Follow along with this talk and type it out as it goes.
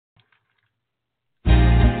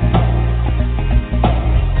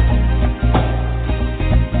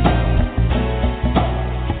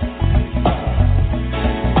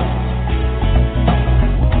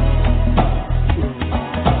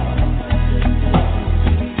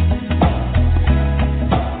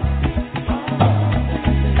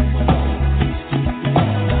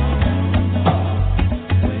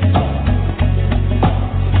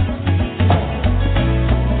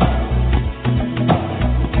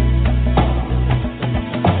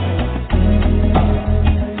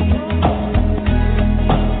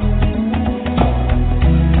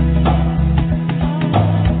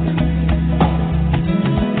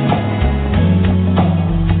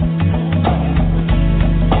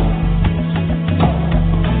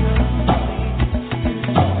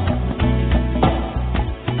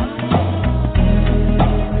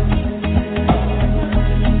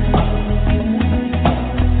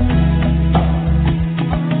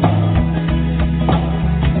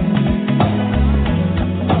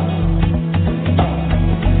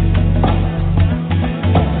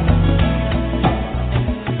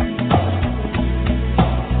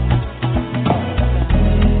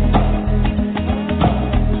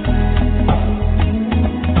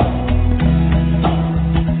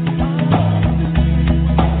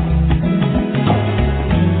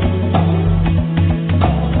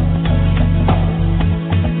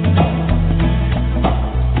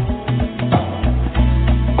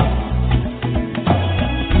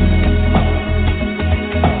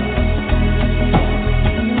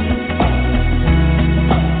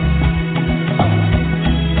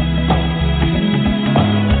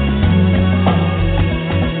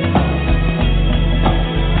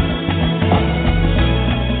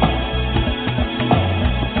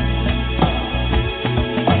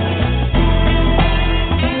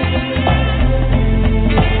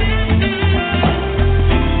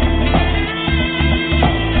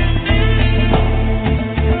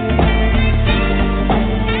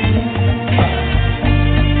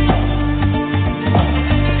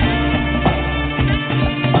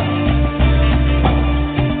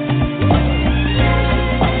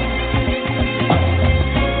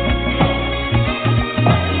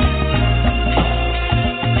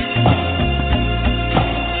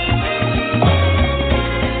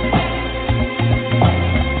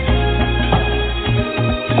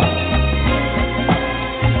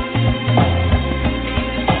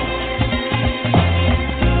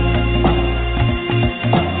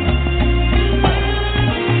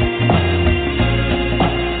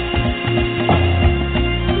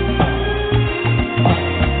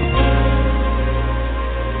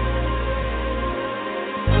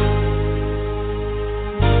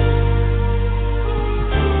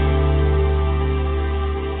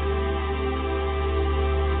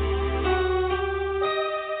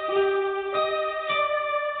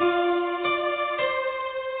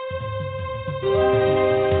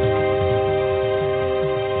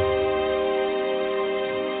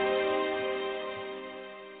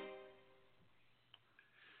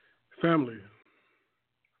Family,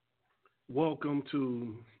 welcome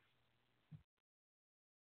to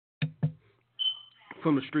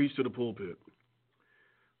From the Streets to the Pulpit.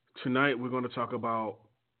 Tonight we're going to talk about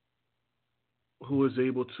who is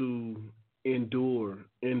able to endure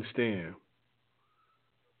and stand.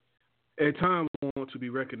 At times we want to be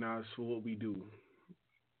recognized for what we do.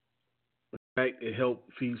 In fact, it helps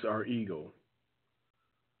feeds our ego.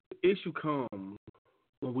 The issue comes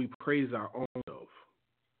when we praise our own self.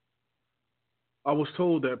 I was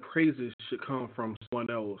told that praises should come from someone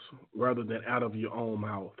else rather than out of your own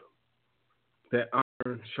mouth. That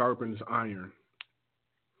iron sharpens iron.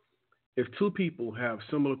 If two people have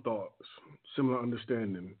similar thoughts, similar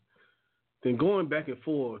understanding, then going back and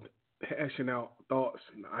forth, hashing out thoughts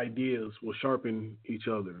and ideas will sharpen each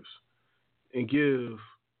other's and give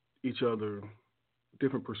each other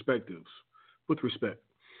different perspectives with respect.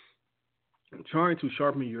 Trying to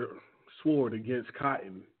sharpen your sword against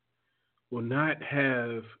cotton will not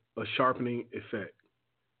have a sharpening effect.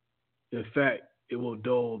 In fact, it will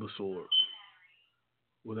dull the sword.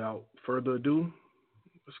 Without further ado,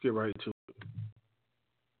 let's get right to it.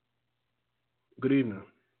 Good evening.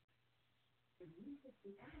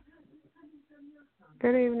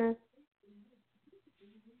 Good evening.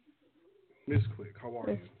 Miss Quick, how are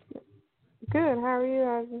you? Good. How are you,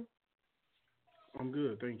 Ozzy? I'm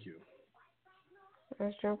good, thank you.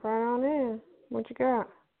 Let's jump right on in. What you got?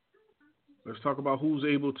 Let's talk about who's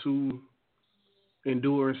able to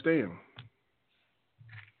endure and stand.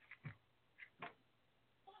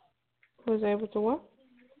 Who's able to what?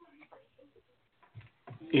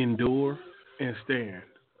 Endure and stand.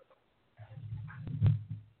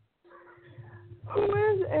 Who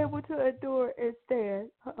is able to endure and stand?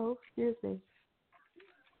 Uh-oh, excuse me.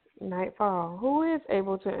 Nightfall. Who is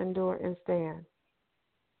able to endure and stand?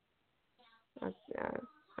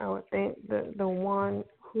 I would think the one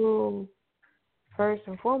who, first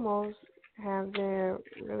and foremost, have their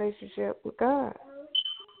relationship with God.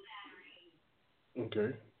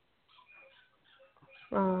 Okay.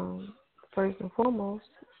 First and foremost,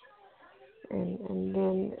 and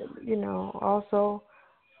then also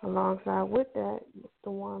alongside with that,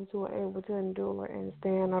 the ones who are able to endure and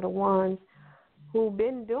stand are the ones who've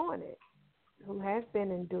been doing it, who has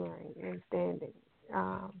been enduring and standing,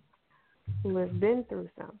 who has been through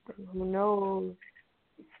something, who knows,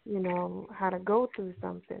 how to go through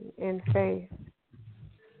something in faith,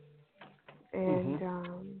 and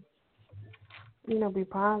be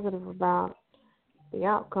positive about the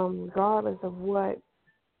outcome, regardless of what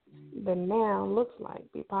the now looks like.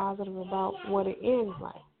 Be positive about what it ends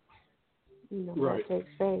like. Right. That takes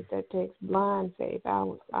faith. That takes blind faith. I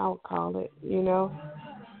would call it.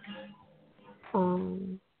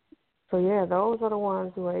 So yeah, those are the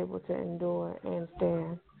ones who are able to endure and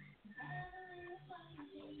stand.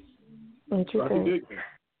 What you I think? can dig that.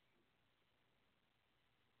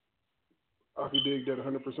 I can dig that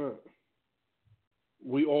 100%.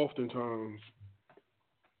 We oftentimes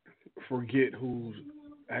forget who's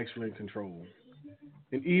actually in control.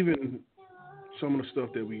 And even some of the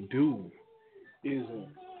stuff that we do isn't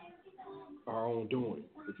our own doing,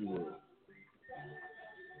 if you will.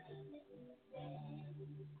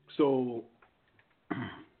 So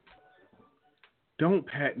don't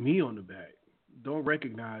pat me on the back. Don't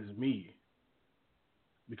recognize me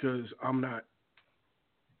because I'm not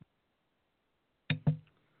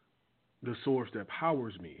the source that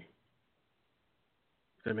powers me.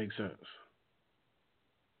 If that makes sense.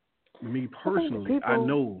 Me personally, I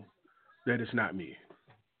know that it's not me.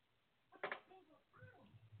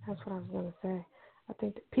 That's what I was going to say. I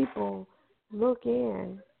think that people look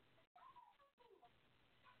in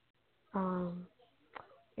and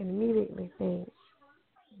immediately think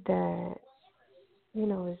that,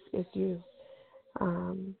 it's you.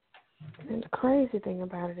 And the crazy thing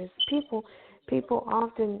about it is the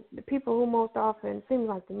people who most often, seem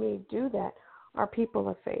like to me, do that are people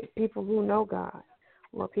of faith, people who know God,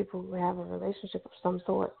 or people who have a relationship of some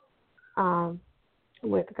sort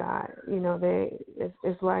with God.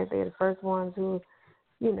 It's like they're the first ones who,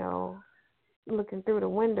 looking through the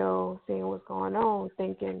window, seeing what's going on,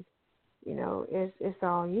 thinking, it's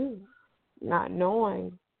all you, not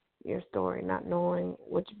knowing your story, not knowing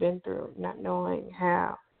what you've been through, not knowing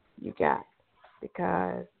how you got,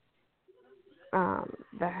 because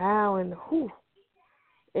the how and the who,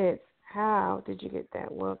 it's how did you get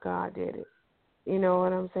that? Well, God did it. You know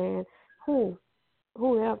what I'm saying? Who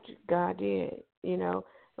helped you? God did.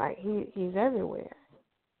 Like he's everywhere.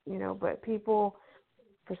 But people,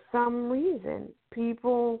 for some reason,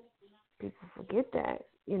 people forget that.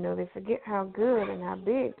 They forget how good and how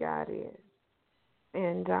big God is.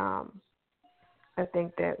 And I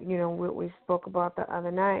think that, what we spoke about the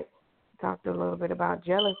other night, talked a little bit about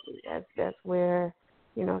jealousy. That's where,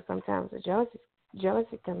 sometimes the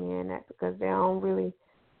jealousy come in at, because they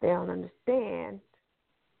don't understand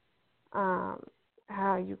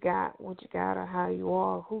how you got what you got, or how you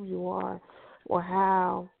are, who you are, or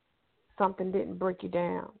how something didn't break you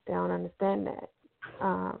down. They don't understand that.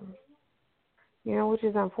 Which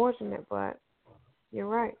is unfortunate, but you're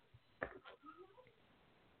right.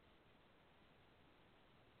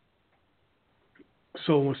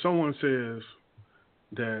 So when someone says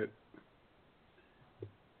that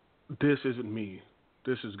this isn't me,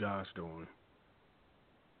 this is God's doing,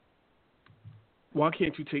 why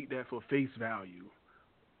can't you take that for face value?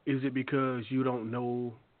 Is it because you don't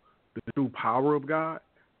know the true power of God?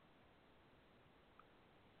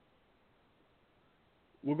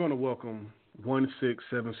 We're going to welcome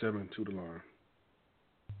 1677 to the line.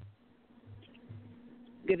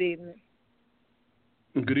 Good evening.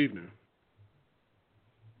 Good evening.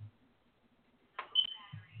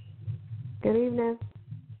 Good evening.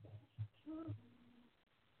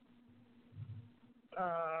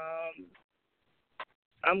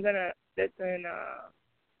 I'm going to listen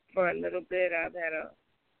for a little bit. I've had a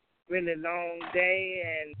really long day,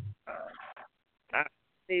 and I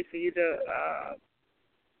need for you to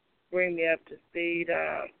bring me up to speed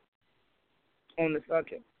on the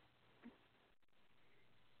subject.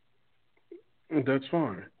 That's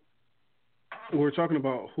fine. We're talking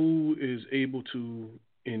about who is able to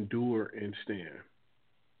endure and stand.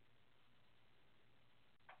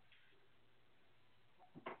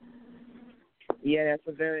 Yeah, that's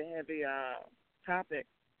a very heavy topic.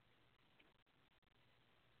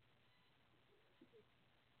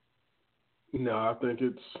 No, I think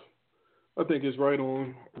it's right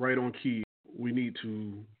on key. We need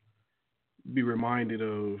to be reminded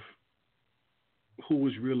of who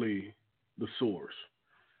is really the source.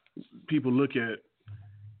 People look at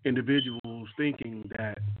individuals thinking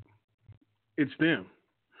that it's them,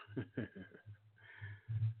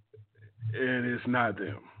 and it's not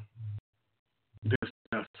them. They're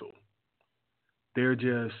vessel. They're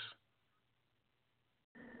just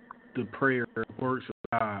the prayer works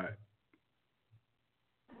of God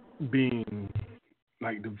being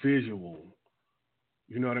like the visual.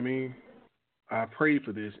 You know what I mean? I prayed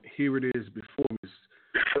for this. Here it is before me.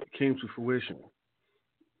 It came to fruition.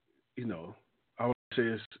 I would say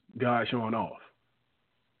it's God showing off.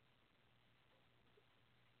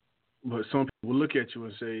 But some people look at you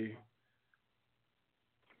and say,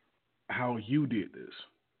 how you did this?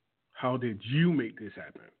 How did you make this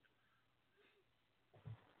happen?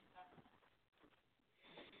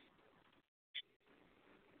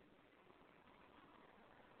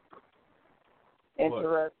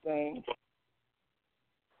 Interesting.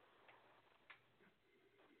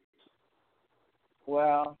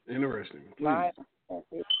 Well, interesting. My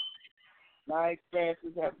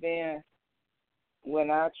experiences have been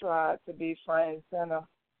when I tried to be front and center,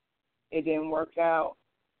 it didn't work out.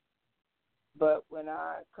 But when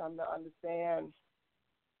I come to understand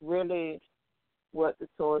really what the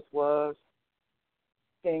source was,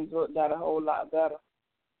 things worked out a whole lot better.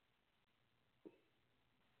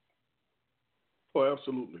 Oh,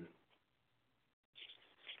 absolutely.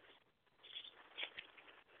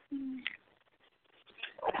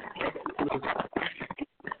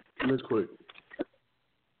 Let's quick.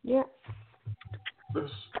 Yeah.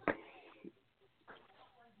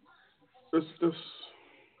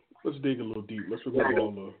 Let's dig a little deep. Let's remove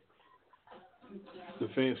all the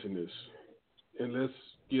fanciness, and let's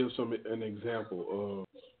give an example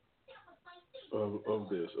of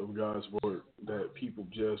this, of God's word that people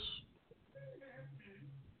just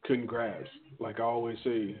couldn't grasp. Like I always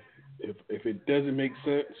say, if it doesn't make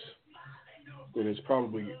sense, then it's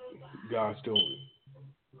probably God's doing.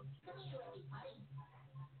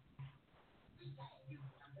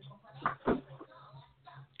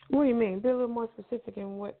 What do you mean? Be a little more specific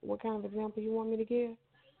in what kind of example you want me to give?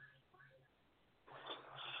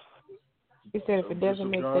 You said if it doesn't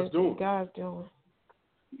make sense, it's God's doing.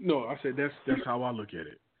 No, I said that's how I look at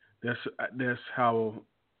it. That's how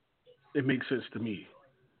it makes sense to me.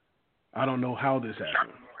 I don't know how this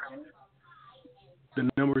happened. The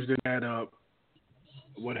numbers didn't add up,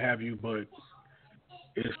 what have you, but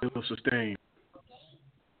it's still sustained.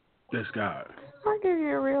 That's God. I'll give you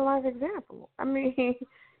a real life example. I mean,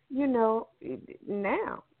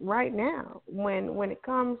 right now, when it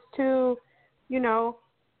comes to,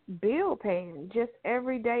 bill paying, just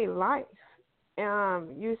everyday life,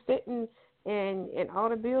 you're sitting and all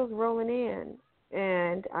the bills rolling in,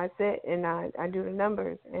 and I sit and I do the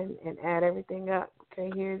numbers and add everything up. Okay,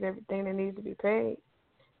 here's everything that needs to be paid,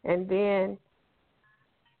 and then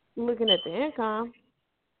looking at the income,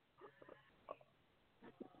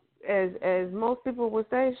 as most people would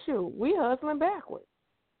say, shoot, we hustling backwards.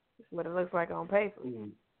 That's what it looks like on paper. Mm-hmm.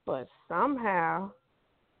 But somehow,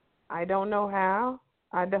 I don't know how,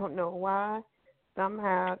 I don't know why,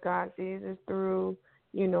 somehow God sees us through,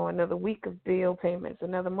 another week of bill payments,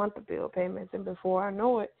 another month of bill payments, and before I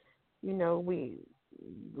know it,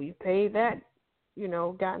 we paid that,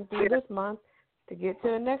 gotten through this month to get to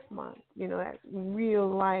the next month. That real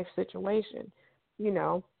life situation,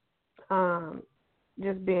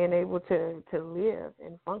 just being able to live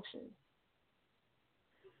and function.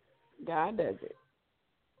 God does it.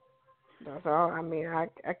 That's all. I mean, I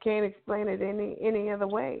can't explain it any other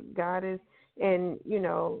way. God is, and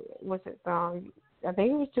what's that song? I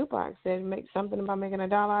think it was Tupac said, make something about making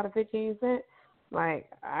 $1 out of 15 cents. Like,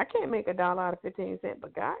 I can't make $1 out of 15 cents,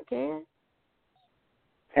 but God can.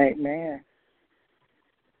 Amen.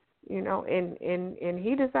 And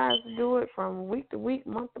He decides to do it from week to week,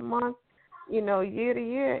 month to month, year to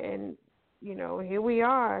year, and here we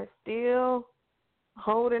are still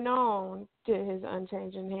holding on to His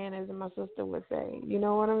unchanging hand, as my sister would say. You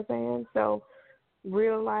know what I'm saying? So,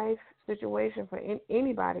 real life situation for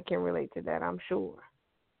anybody can relate to that, I'm sure.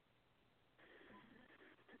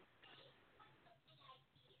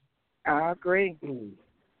 I agree.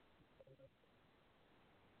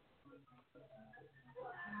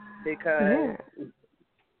 Because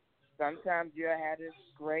sometimes you'll have this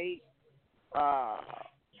great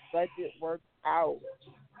budget worked out,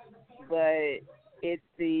 but it's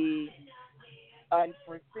the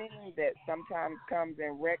unforeseen that sometimes comes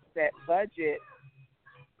and wrecks that budget,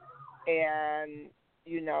 and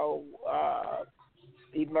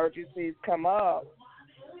emergencies come up,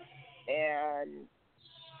 and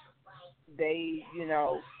they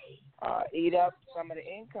eat up some of the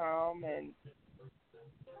income, and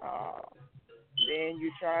then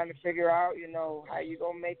you're trying to figure out how you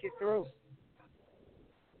gonna make it through.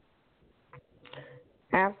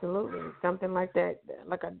 Absolutely, something like that,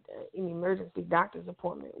 like an emergency doctor's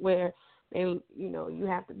appointment where they, you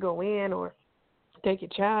have to go in or take your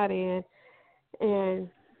child in, and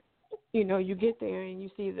you get there and you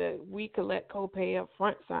see the "we collect copay up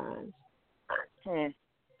front" signs.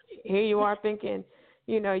 Here you are thinking,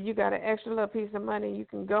 you got an extra little piece of money you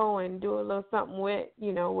can go and do a little something with,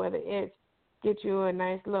 whether it's get you a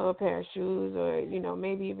nice little pair of shoes or,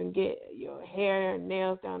 maybe even get your hair and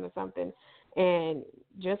nails done or something. And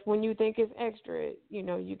just when you think it's extra,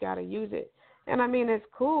 you got to use it. And I mean, it's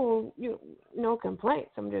cool, no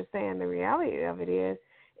complaints. I'm just saying the reality of it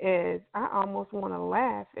is I almost want to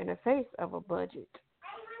laugh in the face of a budget,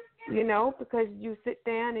 because you sit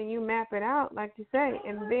down and you map it out, like you say,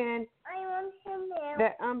 and then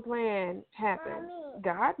that unplanned happens.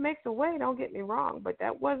 God makes a way, don't get me wrong, but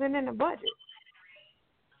that wasn't in the budget.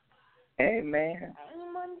 Amen. I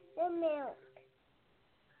want some milk.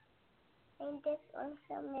 I just want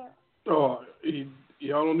some milk. Oh,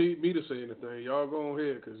 y'all don't need me to say anything. Y'all go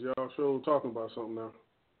ahead, because y'all sure talking about something now.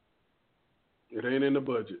 It ain't in the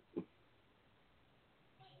budget.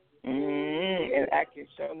 And that can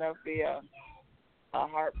sure enough be a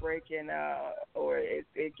heartbreaking, or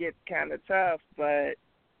it gets kind of tough. But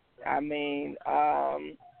I mean,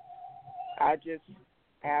 I just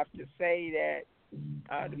have to say that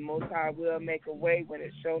the Most High will make a way when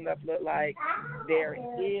it sure enough look like there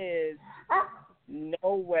is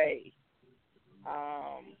no way.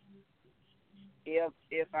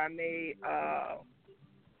 If I may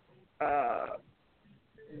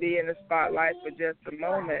be in the spotlight for just a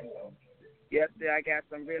moment. Yesterday I got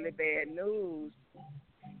some really bad news,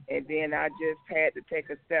 and then I just had to take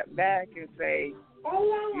a step back and say,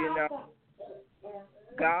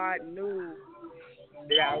 God knew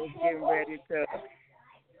that I was getting ready to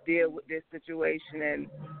deal with this situation and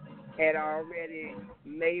had already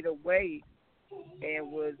made a way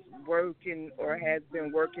and was working or has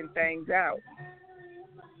been working things out.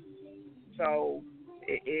 So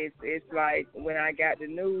it's like when I got the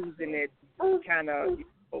news and it kind of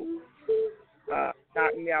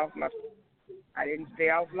knocked me off my feet. I didn't stay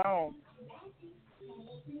off long.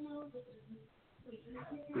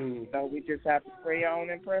 So we just have to pray on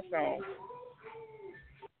and press on.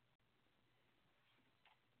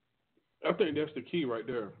 I think that's the key right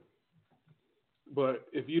there. But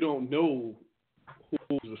if you don't know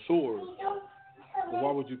who's the source, well,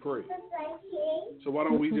 why would you pray? So why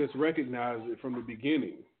don't we just recognize it from the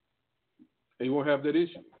beginning, and you won't have that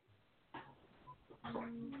issue.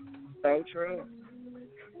 So true.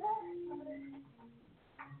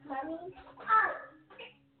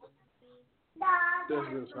 That's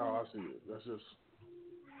just how I see it. That's just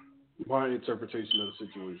my interpretation of the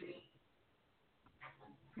situation.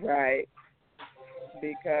 right?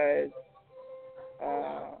 Because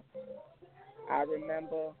uh, I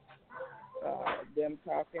remember them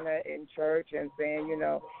talking in church and saying,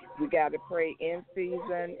 we got to pray in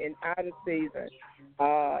season and out of season,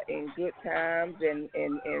 in good times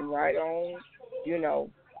and right on,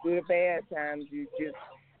 through the bad times. You just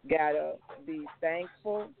got to be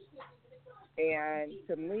thankful. And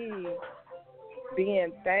to me,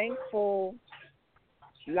 being thankful,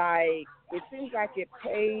 like, it seems like it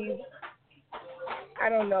pays, I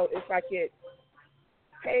don't know, it's like it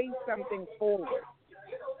pays something forward.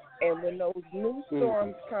 And when those new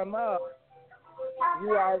storms come up,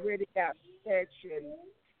 you already got protection,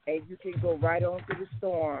 and you can go right on through the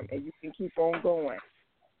storm, and you can keep on going.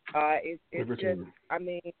 It's just, I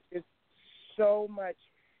mean, there's so much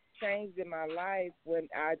changed in my life when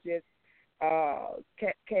I just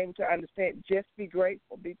came to understand, just be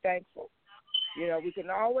grateful, be thankful. We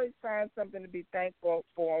can always find something to be thankful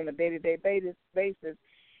for on a day-to-day basis,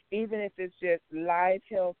 even if it's just life,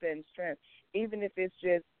 health, and strength, even if it's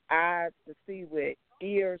just eyes to see with,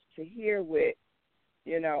 ears to hear with,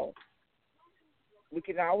 we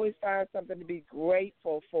can always find something to be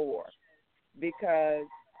grateful for, because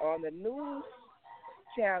on the news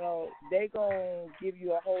channel, they going to give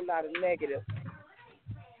you a whole lot of negative.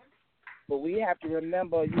 But we have to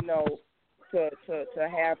remember, to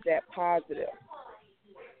have that positive.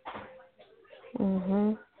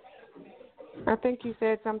 Mhm. I think you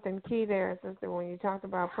said something key there, sister, when you talked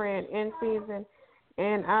about praying in season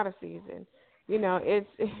and out of season. It's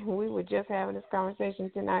we were just having this conversation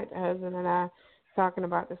tonight, the husband and I, talking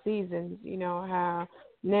about the seasons. How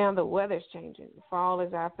now the weather's changing. Fall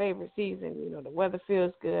is our favorite season. The weather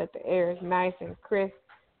feels good, the air is nice and crisp,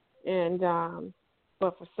 and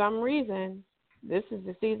but for some reason, this is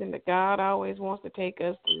the season that God always wants to take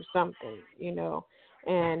us through something.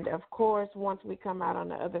 And of course, once we come out on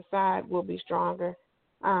the other side, we'll be stronger.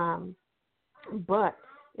 But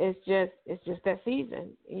it's just that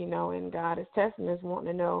season, and God is testing us,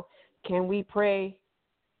 wanting to know, can we pray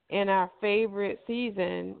in our favorite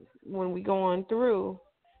season when we're going through,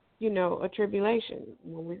 a tribulation,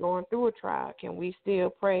 when we're going through a trial? Can we still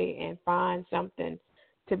pray and find something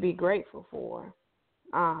to be grateful for?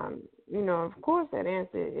 Of course, that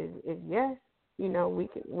answer is yes. We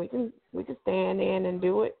can stand in and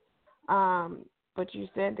do it. But you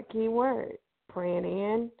said the key word, praying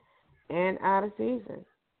in and out of season.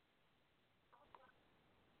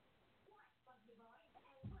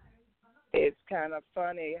 It's kind of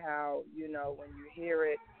funny how, when you hear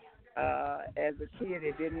it as a kid,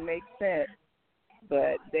 it didn't make sense,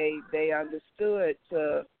 but they understood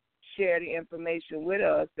to share the information with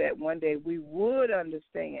us that one day we would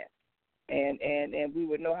understand, and we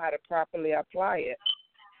would know how to properly apply it.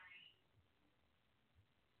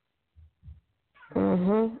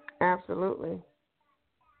 Absolutely.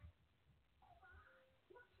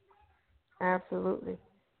 Absolutely.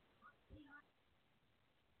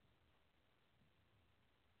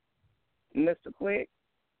 Mr. Quick?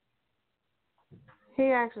 He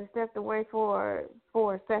actually stepped away for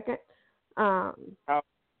a second.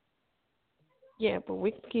 Yeah, but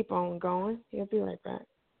we can keep on going. He'll be right back.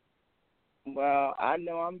 Well, I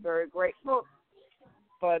know I'm very grateful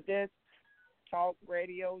for this talk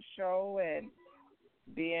radio show and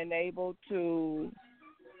being able to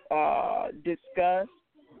discuss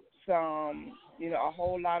some, a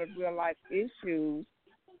whole lot of real life issues.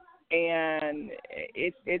 And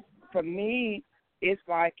it's for me, it's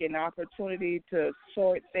like an opportunity to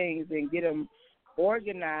sort things and get them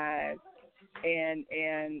organized and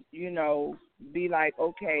be like,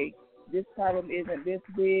 okay, this problem isn't this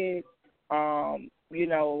big.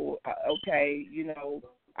 Okay,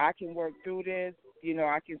 I can work through this.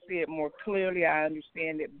 I can see it more clearly. I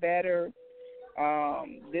understand it better.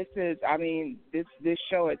 This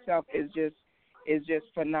show itself is just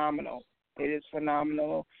phenomenal. It is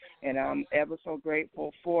phenomenal, and I'm ever so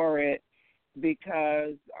grateful for it,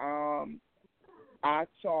 because I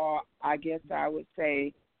saw, I guess I would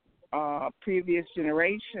say, previous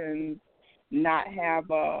generations not have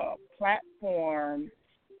a platform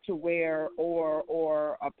to where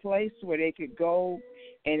or a place where they could go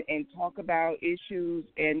and talk about issues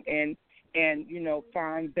and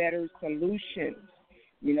find better solutions.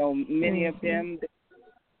 Many of them,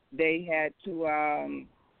 they had to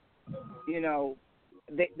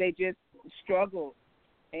they just struggled,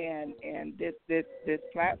 and this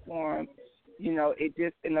platform, it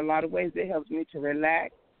just, in a lot of ways, it helps me to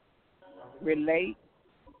relax, relate,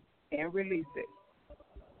 and release it.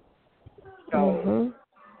 So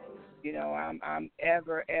I'm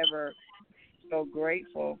ever so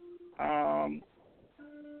grateful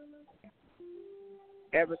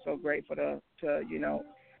ever so grateful to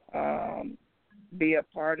be a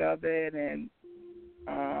part of it, and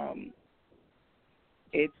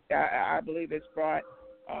I believe it's brought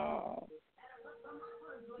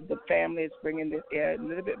the family. It's bringing this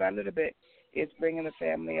little bit by little bit. It's bringing the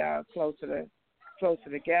family closer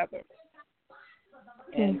together,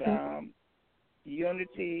 and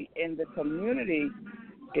unity in the community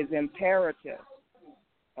is imperative.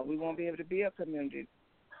 Or we won't be able to be a community,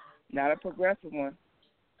 not a progressive one.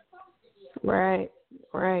 Right.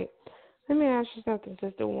 Let me ask you something,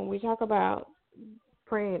 sister. When we talk about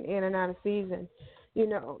praying in and out of season,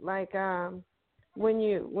 like when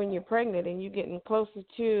you're pregnant and you're getting closer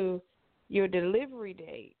to your delivery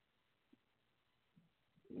date,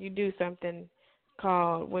 women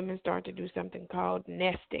start to do something called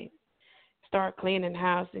nesting. Start cleaning the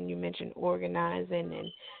house, and you mentioned organizing and,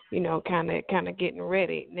 kind of getting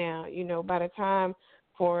ready. Now, by the time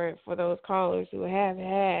for those callers who have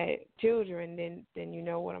had children, then you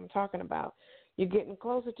know what I'm talking about. You're getting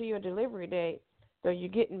closer to your delivery date, so you're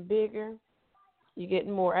getting bigger, you're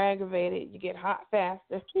getting more aggravated, you get hot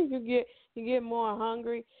faster, you get more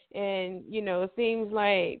hungry, and it seems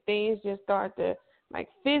like things just start to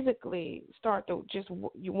physically start to just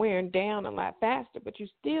you're wearing down a lot faster, but you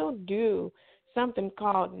still do something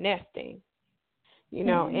called nesting,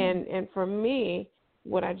 and for me,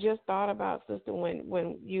 what I just thought about, sister,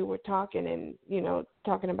 when you were talking and,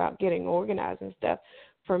 talking about getting organized and stuff,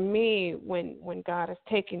 for me, when God has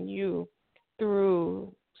taken you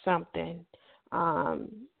through something,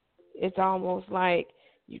 it's almost like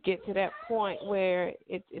you get to that point where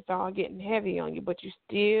it's all getting heavy on you, but you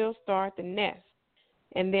still start the nest.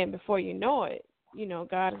 And then before you know it,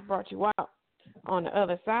 God has brought you out on the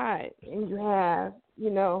other side, and you have,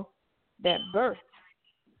 that birth.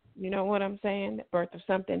 You know what I'm saying? The birth of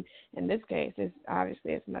something. In this case,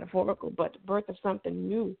 it's metaphorical, but the birth of something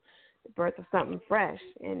new, the birth of something fresh.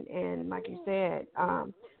 And like you said,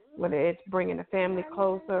 whether it's bringing the family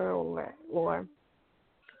closer or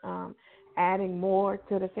adding more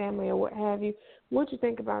to the family or what have you. What do you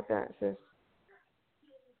think about that, sis?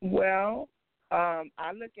 Well,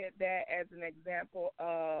 I look at that as an example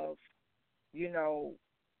of,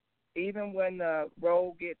 even when the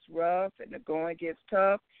road gets rough and the going gets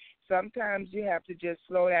tough, sometimes you have to just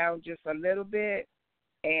slow down just a little bit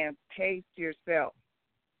and pace yourself.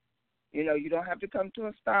 You don't have to come to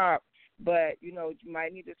a stop, but, you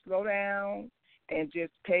might need to slow down and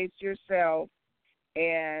just pace yourself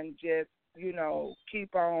and just, keep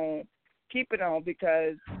it on,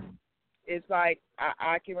 because it's like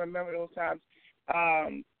I can remember those times.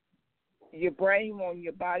 Your brain wants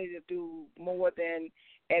your body to do more than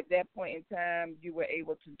at that point in time you were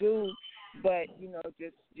able to do, but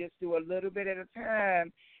just do a little bit at a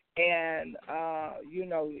time, and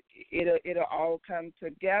it'll all come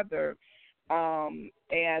together.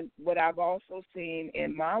 And what I've also seen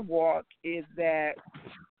in my walk is that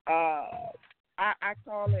I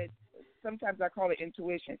call it, sometimes I call it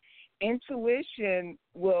intuition. Intuition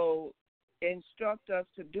will instruct us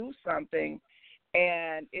to do something,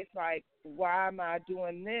 and it's like, why am I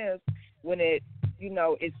doing this when it's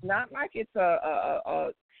not like it's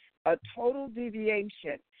a total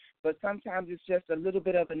deviation, but sometimes it's just a little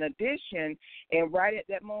bit of an addition, and right at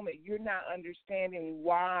that moment you're not understanding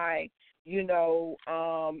why,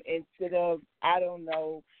 instead of, I don't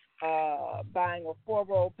know, buying a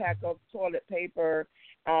 4-roll pack of toilet paper,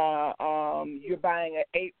 you're buying an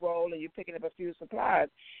 8-roll and you're picking up a few supplies,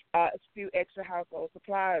 a few extra household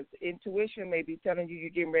supplies. Intuition may be telling you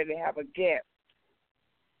you're getting ready to have a guest,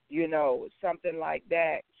 something like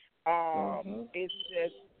that. It's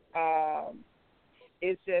just,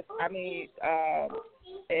 I mean,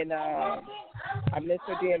 and I miss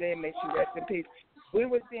her dearly, and may she rest in peace. We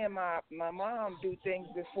were seeing my mom do things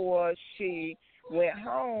before she went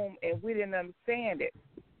home, and we didn't understand it.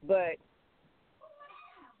 But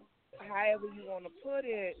however you want to put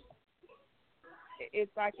it,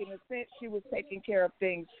 it's like, in a sense, she was taking care of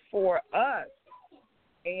things for us.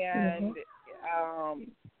 And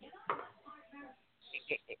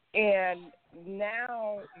and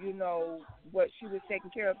now, what she was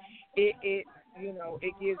taking care of, it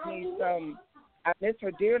gives me some, I miss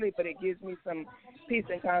her dearly, but it gives me some peace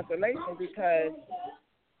and consolation, because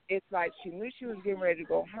it's like she knew she was getting ready to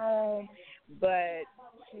go home, but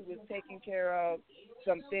she was taking care of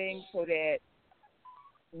some things so that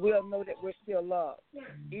we'll know that we're still loved,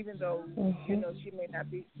 even though, she may not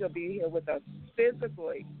still be here with us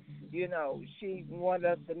physically. She wanted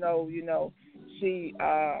us to know, she,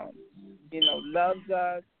 loves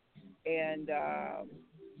us, and I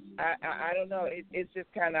don't know, it's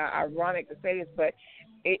just kind of ironic to say this, but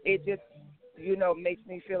it just, makes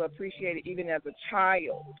me feel appreciated even as a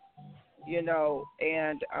child,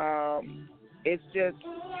 and it's just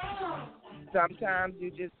sometimes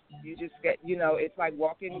you just get, it's like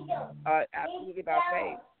walking absolutely by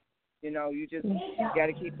faith. You just got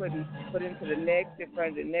to keep putting to the next, in front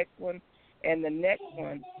of the next one, and the next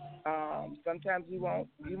one. Sometimes you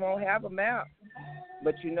won't have a map,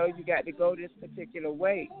 but you got to go this particular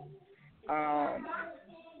way.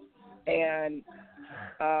 And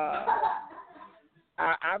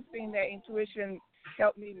I've seen that intuition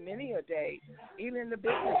help me many a day, even in the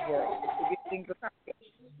business world, to get things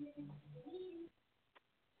accomplished.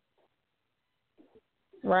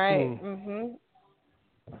 Right. Mhm.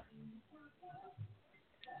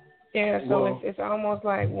 Yeah. So it's almost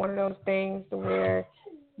like one of those things to where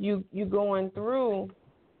you going through,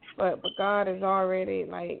 but God is already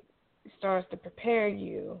like starts to prepare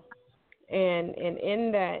you, and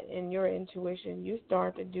in that, in your intuition, you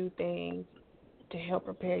start to do things to help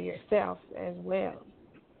prepare yourself as well.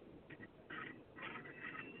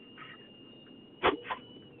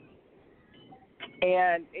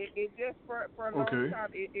 And it just for a long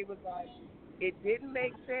time, it was like, it didn't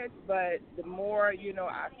make sense, but the more,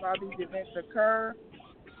 I saw these events occur,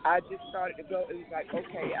 I just started to go, it was like,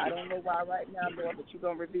 okay, I don't know why right now, Lord, but you're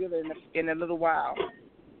going to reveal it in a little while.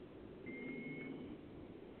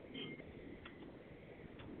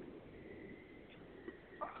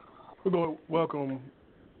 We're going to welcome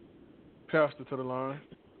Pastor to the line.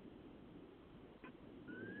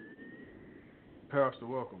 Pastor,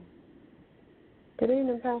 welcome. Good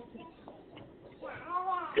evening, Pastor.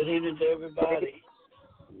 Good evening to everybody.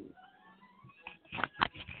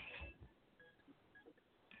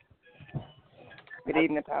 Good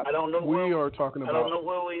evening, Pastor. I don't know where we are talking about. I don't know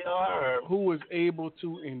where we are. Who is able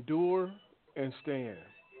to endure and stand?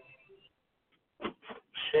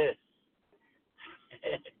 Shit.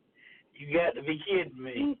 You got to be kidding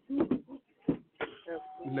me.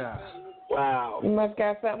 Nah. Wow. You must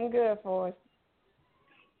got something good for us.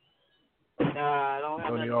 Nah, I don't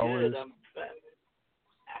have nothing good.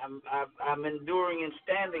 I'm enduring and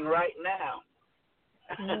standing right now.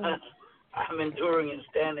 I'm enduring and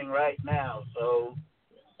standing right now. So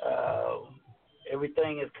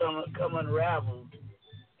everything is come unraveled.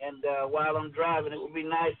 And while I'm driving, it would be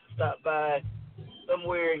nice to stop by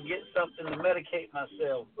somewhere and get something to medicate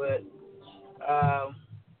myself. But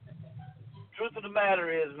truth of the matter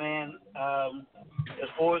is, man, as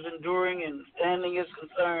far as enduring and standing is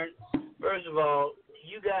concerned, first of all,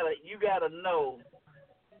 you gotta know.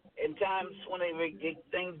 In times when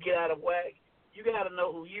things get out of whack, you gotta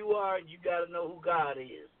know who you are. You gotta know who God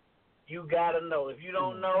is. You gotta know. If you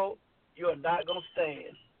don't know, you are not gonna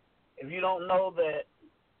stand. If you don't know that,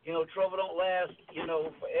 trouble don't last,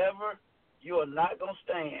 forever, you are not gonna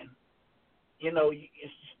stand.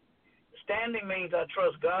 Standing means I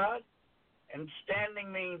trust God, and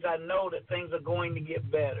standing means I know that things are going to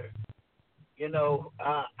get better.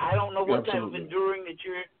 I don't know what type of enduring that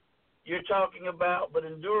you're talking about, but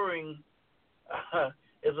enduring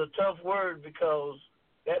is a tough word because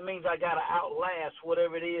that means I got to outlast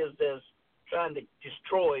whatever it is that's trying to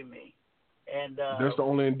destroy me. And that's the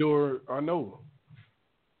only endure I know.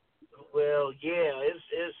 Well, yeah,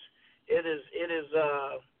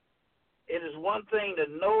 it is one thing to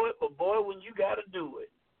know it, but boy, when you got to do it,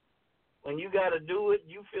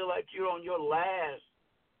 you feel like you're on your last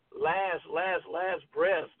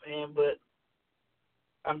breath, man. But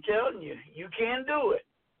I'm telling you, you can do it.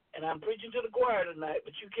 And I'm preaching to the choir tonight,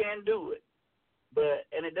 but you can do it.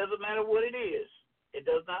 And it doesn't matter what it is. It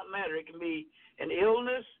does not matter. It can be an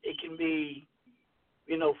illness. It can be,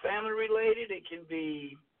 family related. It can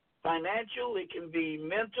be financial. It can be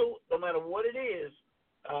mental. No matter what it is,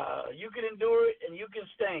 you can endure it and you can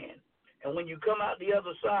stand. And when you come out the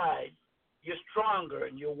other side, you're stronger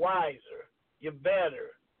and you're wiser. You're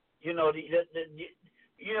better.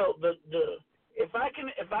 If I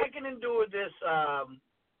can endure this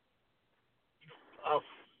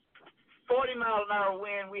 40-mile-an-hour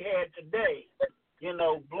wind we had today,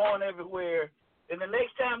 blowing everywhere, then the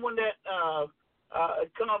next time when that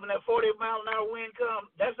come up and that 40-mile-an-hour wind come,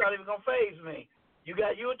 that's not even gonna faze me. You'll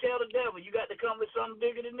tell the devil you got to come with something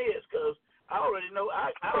bigger than this, because I already know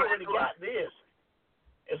I already got this.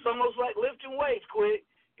 It's almost like lifting weights quick.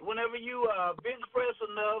 Whenever you bench press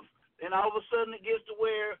enough, then all of a sudden it gets to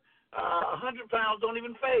where 100 pounds don't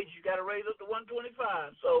even phase. You got to raise up to 125.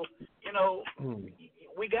 So,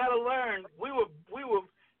 we got to learn.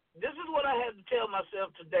 This is what I had to tell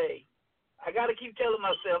myself today. I got to keep telling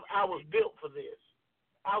myself I was built for this.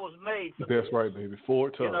 I was made for this. That's right, baby.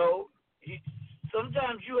 Forward tough.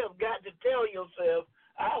 Sometimes you have got to tell yourself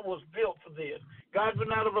I was built for this. God would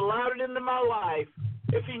not have allowed it into my life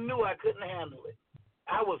if He knew I couldn't handle it.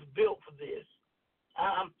 I was built for this.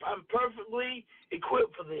 I'm perfectly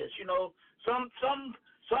equipped for this. You know, some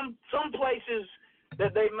places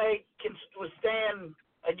that they make can withstand,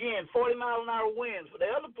 again, 40-mile-an-hour winds, but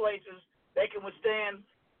there are other places they can withstand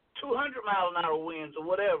 200-mile-an-hour winds or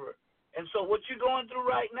whatever. And so what you're going through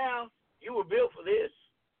right now, you were built for this.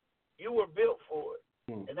 You were built for it.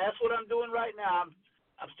 And that's what I'm doing right now.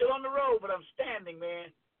 I'm still on the road, but I'm standing,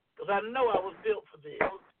 man, because I know I was built for this.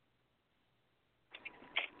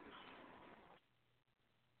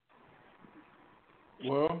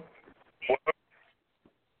 Well,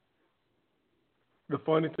 the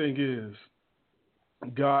funny thing is,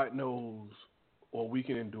 God knows what we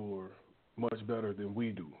can endure much better than we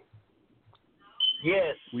do.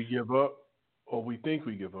 Yes. We give up, or we think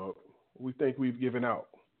we give up. We think we've given out.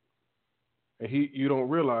 And you don't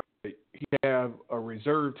realize that He have a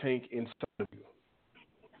reserve tank inside of you.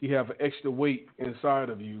 He have an extra weight inside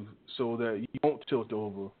of you so that you won't tilt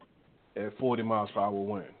over at 40 miles per hour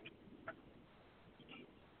wind.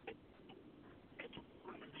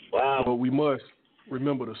 Wow. But we must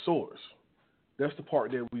remember the source. That's the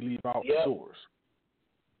part that we leave out, the source.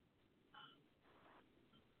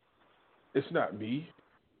 It's not me.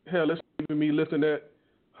 Hell, it's even me lifting that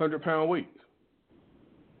 100-pound weight.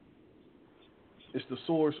 It's the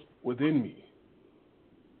source within me.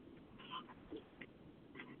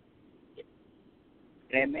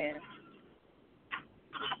 Amen.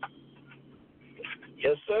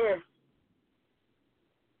 Yes, sir.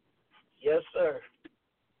 Yes, sir.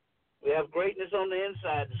 We have greatness on the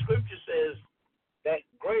inside. The scripture says that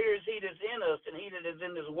greater is He that's in us than he that is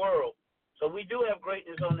in this world. So we do have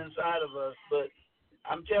greatness on the inside of us, but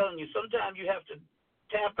I'm telling you, sometimes you have to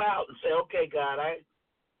tap out and say, okay, God, I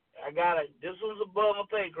gotta, this was above my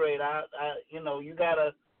pay grade. You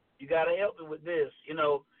gotta help me with this, you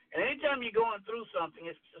know. And anytime you're going through something,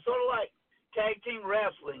 it's sort of like tag team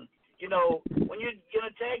wrestling. You know, when you're in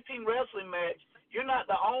a tag team wrestling match, you're not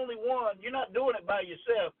the only one. You're not doing it by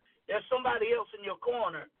yourself. There's somebody else in your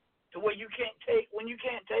corner to where when you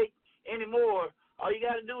can't take anymore, all you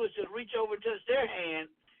got to do is just reach over and touch their hand.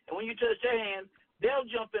 And when you touch their hand, they'll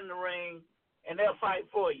jump in the ring and they'll fight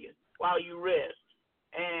for you while you rest.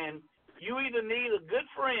 And you either need a good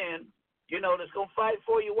friend, you know, that's going to fight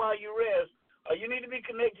for you while you rest, or you need to be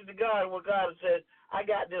connected to God where God said, I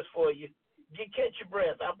got this for you. Catch your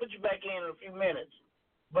breath. I'll put you back in a few minutes.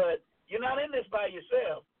 But you're not in this by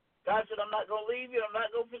yourself. God said, I'm not going to leave you. I'm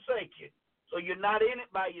not going to forsake you. So you're not in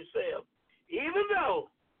it by yourself. Even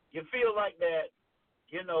though you feel like that,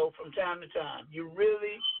 you know, from time to time. You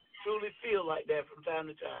really, truly feel like that from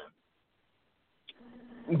time to time.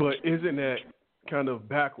 But isn't that kind of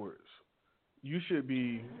backwards? You should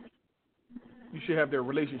have that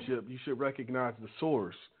relationship. You should recognize the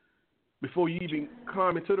source before you even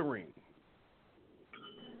come into the ring.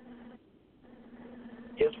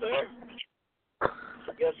 Yes, sir.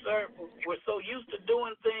 Yes, sir. We're so used to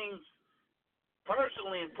doing things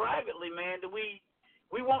personally and privately, man, that we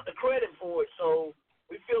want the credit for it. So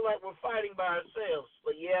we feel like we're fighting by ourselves.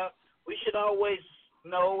 But yeah, we should always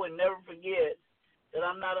know and never forget that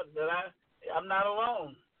I'm not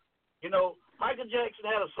alone. You know, Michael Jackson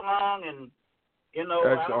had a song, and you know,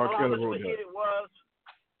 I don't know how much of a hit it was,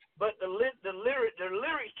 but the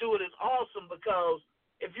lyrics to it is awesome because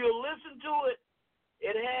if you listen to it,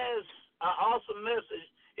 it has an awesome message.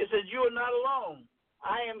 It says, "You are not alone.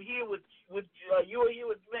 I am here with you are here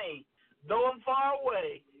with me. Though I'm far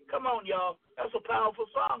away." Come on, y'all. That's a powerful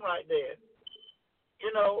song right there.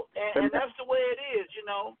 You know, and that's the way it is. You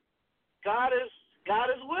know, God is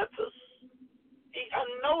with us. I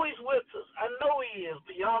know He's with us. I know He is.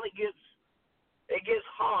 But y'all, it gets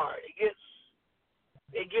hard. It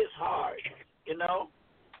gets hard. You know.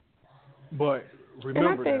 But remember,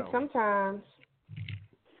 and I think sometimes.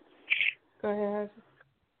 Go ahead.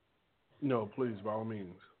 No, please, by all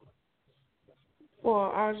means.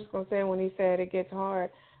 Well, I was just gonna say when he said it gets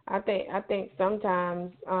hard, I think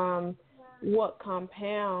sometimes what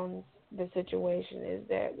compounds the situation is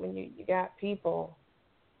that when you got people,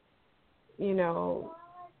 you know,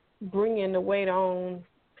 bringing the weight on,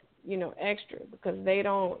 you know, extra because they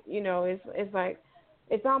don't, you know, it's like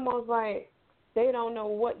it's almost like they don't know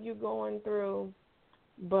what you're going through,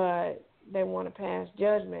 but they want to pass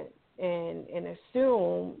judgment and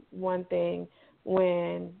assume one thing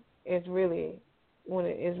when it is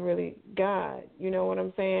really God. You know what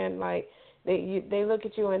I'm saying? Like they look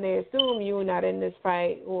at you and they assume you're not in this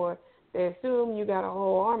fight, or they assume you got a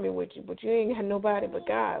whole army with you, but you ain't got nobody but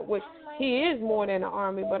God, which He is more than an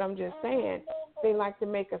army. But I'm just saying, they like to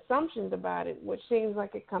make assumptions about it, which seems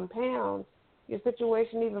like it compounds your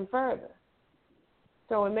situation even further.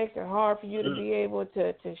 So it makes it hard for you to be able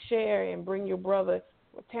to share and bring your brother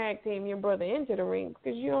or tag team your brother into the ring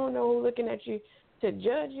because you don't know who's looking at you to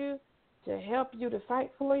judge you, to help you, to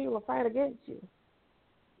fight for you, or fight against you.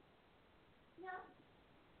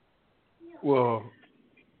 Well,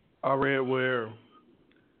 I read where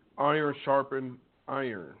iron sharpened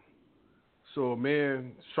iron. So a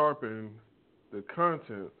man sharpened the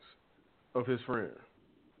contents of his friend.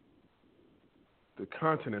 The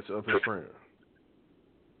contents of his friend.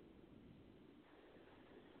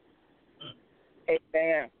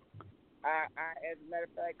 Amen. I, as a matter of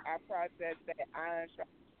fact, I processed that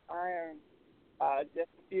iron just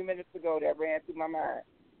a few minutes ago. That ran through my mind.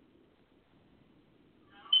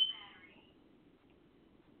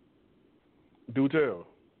 Do tell.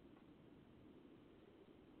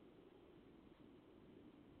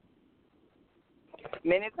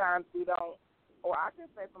 Many times we don't, or I can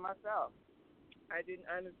say for myself, I didn't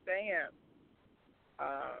understand,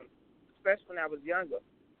 especially when I was younger,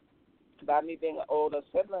 by me being an older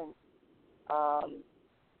sibling.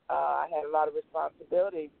 I had a lot of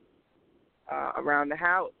responsibility around the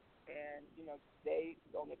house, and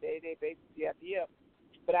on a day-to-day basis, you have to hear.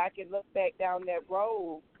 But I can look back down that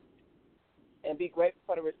road and be grateful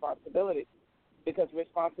for the responsibility, because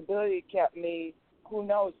responsibility kept me. Who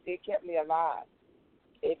knows? It kept me alive.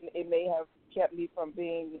 It may have kept me from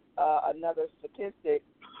being another statistic,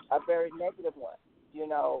 a very negative one,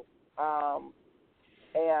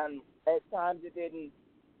 and at times it didn't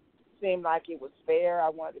seem like it was fair. I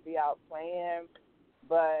wanted to be out playing,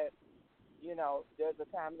 but, there's a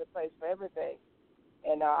time and a place for everything.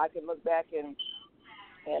 And I can look back and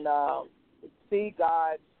see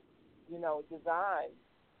God's, design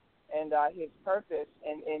and his purpose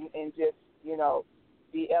and just,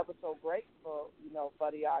 be ever so grateful,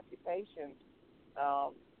 for the occupation.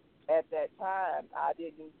 At that time, I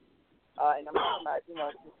didn't, and I'm talking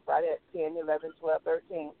about, right at 10, 11, 12,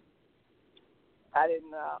 13, I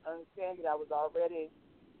didn't understand that I was already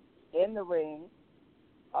in the ring.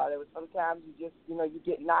 There was sometimes you just, you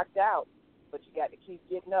get knocked out, but you got to keep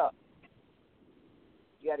getting up.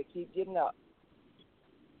 You got to keep getting up.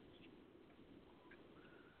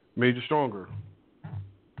 Made you stronger.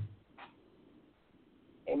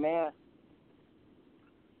 Amen.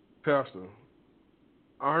 Pastor,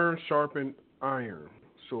 iron sharpened iron,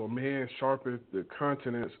 so a man sharpened the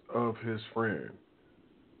countenance of his friend.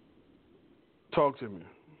 Talk to me.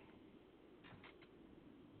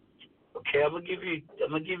 Okay, I'm gonna give you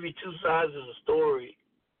two sides of the story.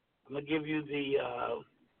 I'm gonna give you the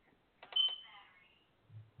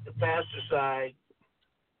pastor side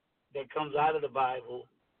that comes out of the Bible,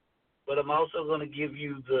 but I'm also gonna give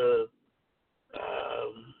you the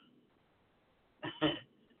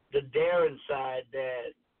the daring side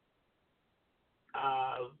that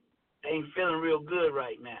ain't feeling real good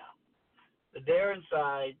right now. The daring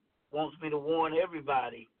side wants me to warn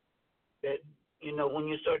everybody that, when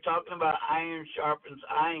you start talking about iron sharpens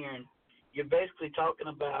iron, you're basically talking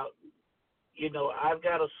about, I've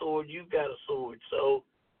got a sword, you've got a sword. So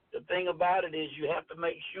the thing about it is you have to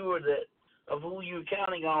make sure that of who you're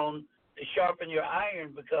counting on to sharpen your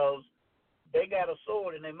iron, because they got a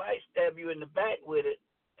sword and they might stab you in the back with it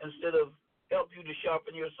instead of help you to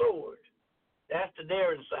sharpen your sword. That's the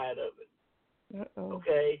daring side of it. Uh-oh.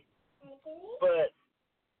 Okay? But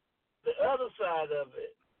the other side of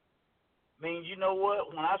it means, you know what,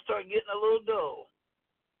 when I start getting a little dull,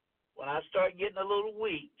 when I start getting a little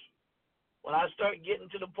weak, when I start getting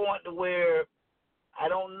to the point to where I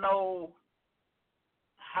don't know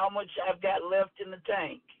how much I've got left in the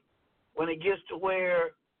tank, when it gets to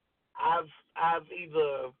where I've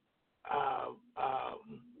either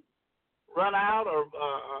run out or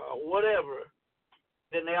whatever,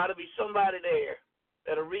 then there ought to be somebody there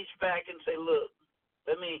that'll reach back and say, look,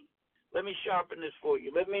 let me sharpen this for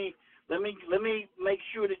you. Let me make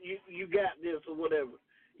sure that you got this or whatever.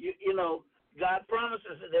 God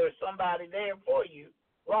promises that there's somebody there for you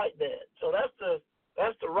like that. So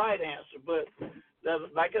that's the right answer. But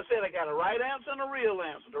like I said, I got a right answer and a real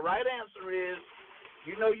answer. The right answer is,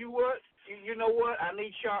 you know what? I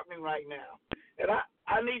need sharpening right now. And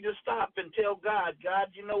I need to stop and tell God,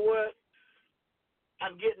 you know what?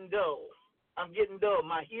 I'm getting dull.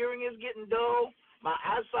 My hearing is getting dull. My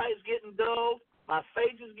eyesight is getting dull. My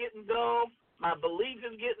faith is getting dull. My belief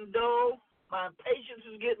is getting dull. My patience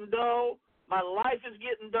is getting dull. My life is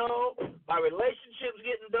getting dull. My relationship is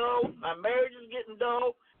getting dull. My marriage is getting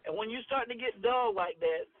dull. And when you start to get dull like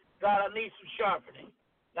that, God, I need some sharpening.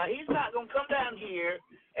 Now, he's not going to come down here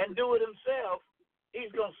and do it himself. He's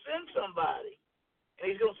going to send somebody and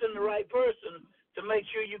He's going to send the right person to make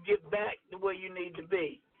sure you get back to where you need to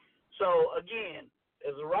be. So, again,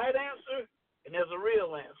 there's a right answer and there's a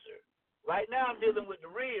real answer. Right now I'm dealing with the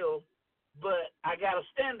real, but I got to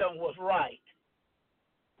stand on what's right.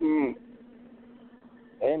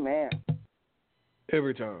 Amen.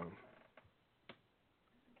 Every time.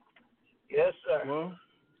 Yes, sir. Well,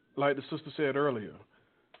 like the sister said earlier,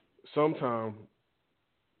 sometimes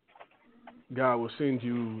God will send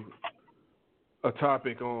you a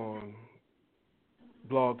topic on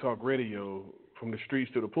Blog Talk Radio from the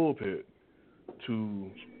streets to the pulpit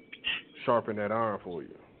to sharpen that iron for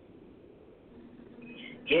you.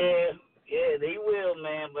 Yeah, they will,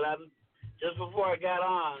 man. But I'm just before I got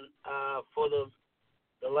on for the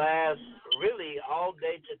last, really all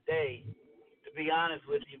day today, to be honest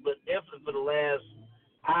with you, but definitely for the last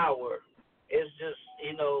hour, it's just,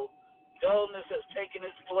 dullness has taken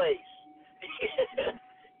its place.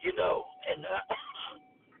 And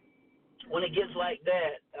when it gets like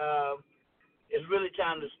that, it's really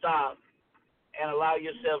time to stop and allow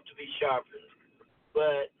yourself to be sharpened.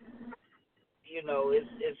 But,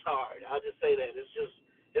 it's hard. I'll just say that.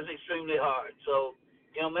 It's extremely hard. So,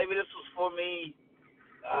 maybe this was for me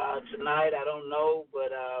tonight. I don't know,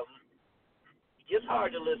 but it's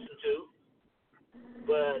hard to listen to.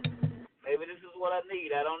 But maybe this is what I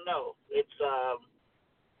need. I don't know. It's,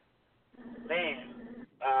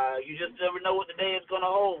 you just never know what the day is going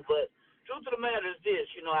to hold. But truth of the matter is this,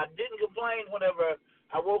 I didn't complain whenever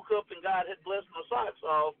I woke up and God had blessed my socks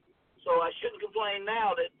off. So I shouldn't complain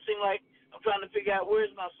now. That seemed like I'm trying to figure out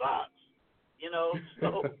where's my socks.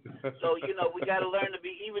 So we got to learn to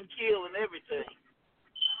be even keel in everything.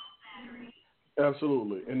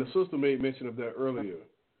 Absolutely. And the sister made mention of that earlier.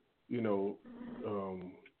 You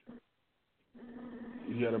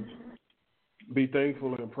got to be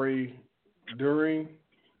thankful and pray during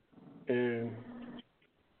and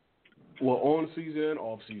on season and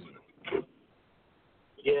off season.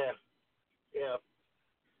 Yeah.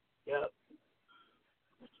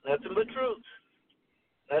 Nothing but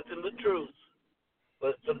truth.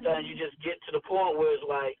 But sometimes you just get to the point where it's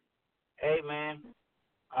like, hey man,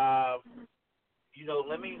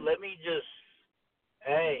 let me just,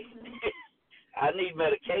 hey, I need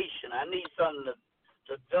medication. I need something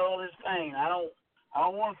to dull this pain. I don't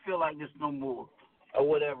want to feel like this no more or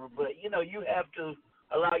whatever. But you have to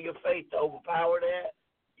allow your faith to overpower that.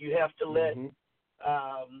 You have to let,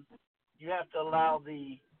 you have to allow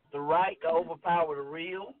the right to overpower the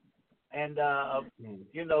real, and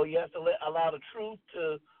you have to allow the truth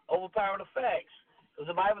to overpower the facts. Because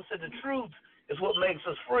the Bible said the truth is what makes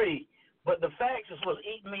us free, but the facts is what's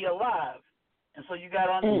eating me alive. And so you got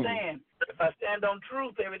to understand, if I stand on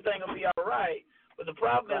truth, everything will be all right. But the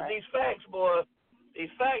problem is these facts, boy,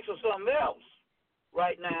 these facts are something else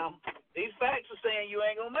right now. These facts are saying you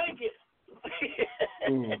ain't going to make it.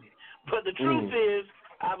 But the truth is,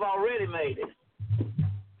 I've already made it.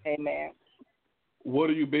 Amen. What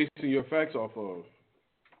are you basing your facts off of?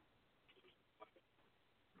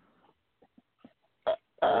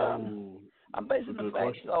 I'm basing the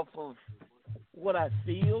facts off of what I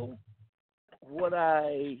feel, what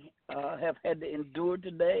I have had to endure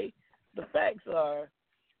today. The facts are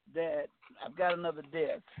that I've got another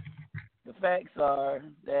death. The facts are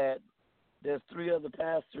that there's 3 other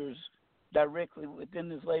pastors directly within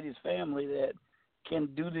this lady's family that can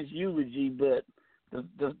do this eulogy, but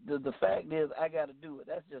the fact is I got to do it.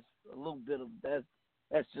 That's just a little bit of that.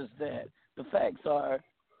 That's just that. The facts are,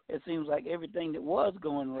 it seems like everything that was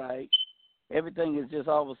going right, everything is just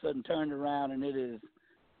all of a sudden turned around, and it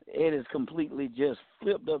is completely just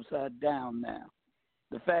flipped upside down now.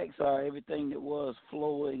 The facts are everything that was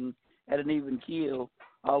flowing at an even keel,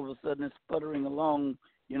 all of a sudden it's sputtering along,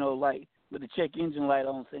 like with the check engine light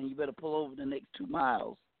on, saying you better pull over the next 2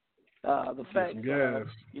 miles. The facts are,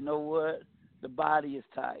 you know what? The body is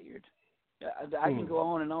tired. I can go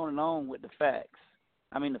on and on and on with the facts.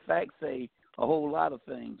 I mean, the facts say a whole lot of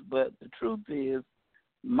things, but the truth is,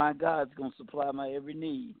 my God's going to supply my every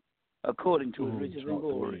need according to His riches and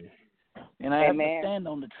glory. And I have to stand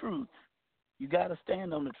on the truth. You got to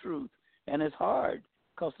stand on the truth, and it's hard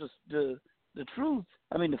because the truth.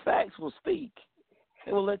 I mean, the facts will speak.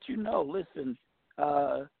 It will let you know. Listen,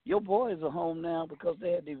 your boys are home now because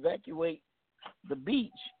they had to evacuate the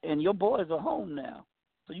beach, and your boys are home now.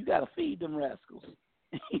 So you got to feed them rascals.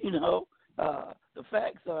 The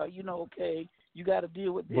facts are, okay, you got to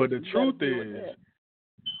deal with this. But the truth is,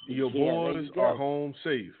 your boys are home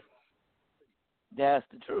safe. That's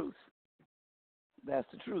the truth. That's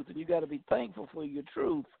the truth. And you got to be thankful for your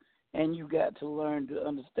truth, and you got to learn to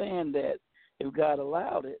understand that if God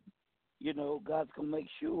allowed it, God's going to make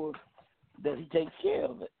sure that he takes care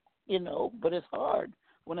of it, but it's hard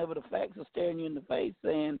whenever the facts are staring you in the face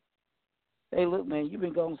saying, hey, look, man, you've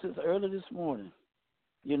been gone since early this morning.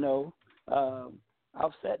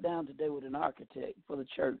 I've sat down today with an architect for the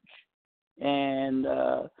church, and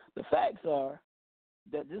the facts are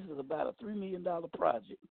that this is about a $3 million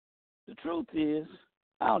project. The truth is,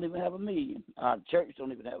 I don't even have $1 million. Our church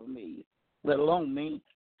don't even have $1 million, let alone me.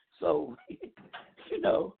 So,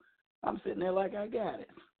 I'm sitting there like I got it.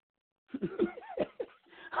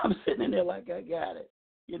 I'm sitting in there like I got it.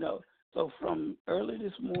 So from early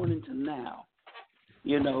this morning to now,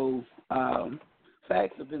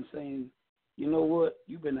 facts have been saying, you know what,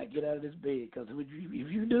 you better not get out of this bed, because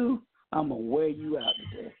if you do, I'm going to wear you out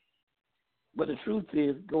today. But the truth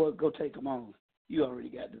is, go take them on. You already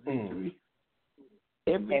got the victory.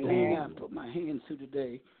 Everything I put my hands to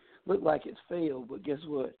today looked like it's failed, but guess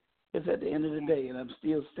what? It's at the end of the day, and I'm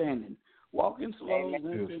still standing. Walking slow,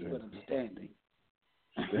 but I'm standing.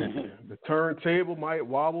 The turntable might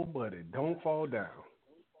wobble, but it don't fall down.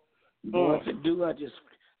 Boy, if it do, I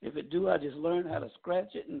just learn how to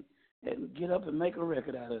scratch it and get up and make a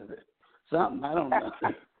record out of it. Something, I don't know.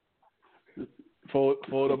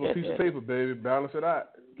 Fold up a piece of paper, baby. Balance it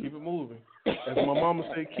out. Keep it moving. As my mama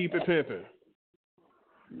say, keep it pimping.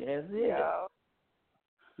 That's it.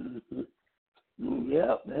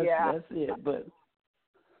 Yep, that's it. But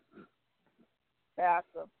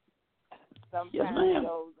Pastor, sometimes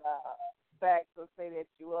those facts will say that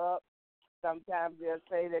you're up. Sometimes they'll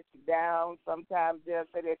say that you're down. Sometimes they'll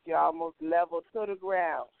say that you're almost level to the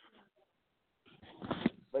ground.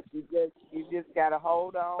 But you just gotta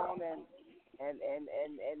hold on and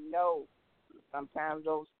know. Sometimes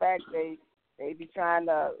those facts they be trying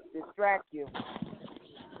to distract you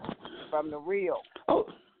from the real.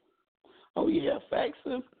 Oh yeah, facts.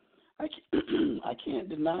 I can't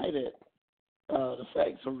deny that the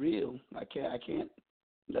facts are real. I can't.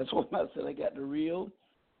 That's what I said. I got the real,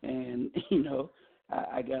 and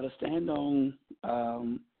I got to stand on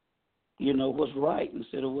what's right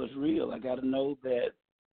instead of what's real. I got to know that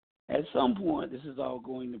at some point this is all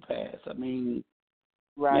going to pass. I mean,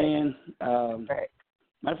 right. Man.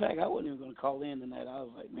 Matter of fact, I wasn't even going to call in tonight. I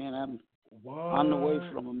was like, man, I'm on the way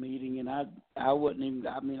from a meeting, and I wasn't even.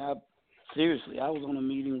 I mean, seriously, I was on a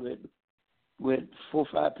meeting with 4 or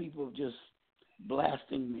 5 people just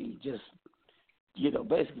blasting me, just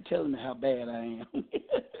basically telling me how bad I am.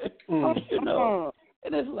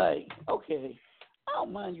 And it's like, okay, I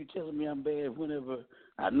don't mind you telling me I'm bad whenever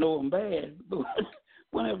I know I'm bad, but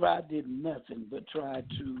whenever I did nothing but try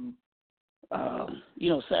to,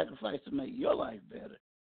 sacrifice to make your life better,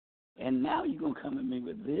 and now you're gonna come at me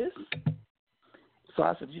with this. So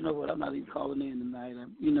I said, you know what? I'm not even calling in tonight.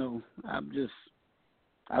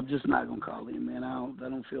 I'm just not gonna call in, man. I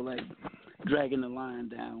don't feel like dragging the line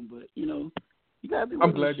down. But you gotta be.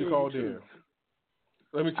 I'm glad you called in.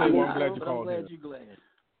 Let me tell you why I'm glad you called in. I'm glad you're glad.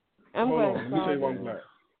 Let me tell you why I'm glad.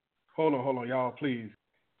 Hold on, y'all, please.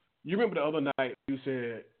 You remember the other night you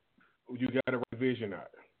said you got to write vision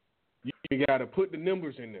out. You got to put the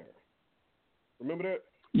numbers in there. Remember that?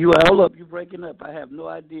 Hold up. You're breaking up. I have no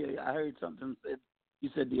idea. I heard something said. You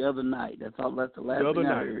said the other night. That's all. That's the last thing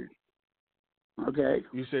I heard. Okay.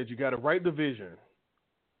 You said you got to write the vision.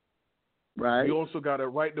 Right. You also got to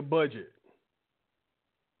write the budget.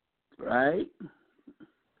 Right.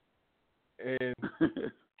 And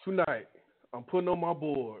tonight, I'm putting on my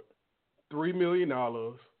board $3 million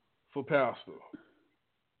for Pastor.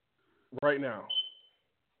 Right now.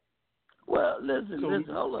 Well, listen,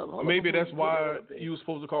 hold up. Maybe that's why you were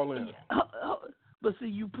supposed to call in. But see,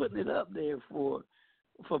 you putting it up there for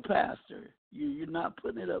Pastor. You're not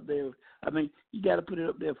putting it up there. I mean, you got to put it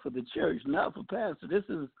up there for the church, not for Pastor. This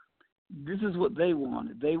is what they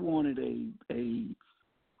wanted. They wanted a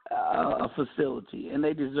facility, and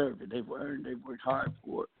they deserve it. They've worked hard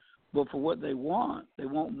for it. But for what they want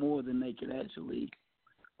more than they can actually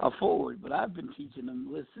afford. But I've been teaching them,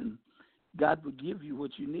 listen, God will give you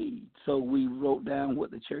what you need. So we wrote down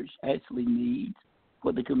what the church actually needs,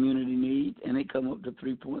 what the community needs, and it come up to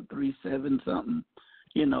 3.37 something,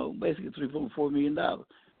 basically $3.4 million.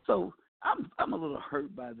 So I'm a little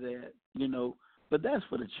hurt by that, but that's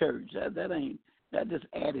for the church. That just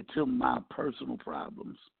added to my personal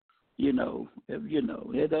problems,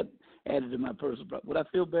 that added to my personal problem. Would I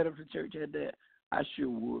feel better if the church had that? I sure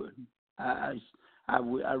would. I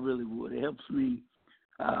really would. It helps me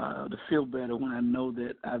to feel better when I know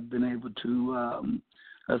that I've been able to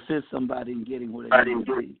assist somebody in getting what they need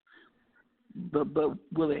to be. But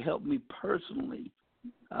will it help me personally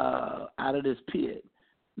out of this pit?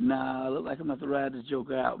 Nah, I look like I'm going to have to ride this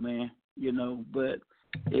joker out, man. But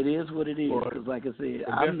It is what it is. Because, like I said,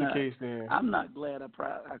 I'm not glad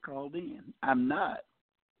I called in. I'm not.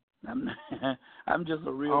 I'm just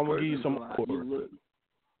a real person. I'm gonna give you some more.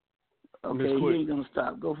 Okay, you ain't gonna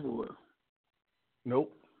stop. Go for it.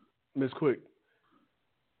 Nope, Miss Quick.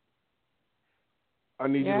 I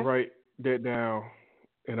need you to write that down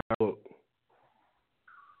in our book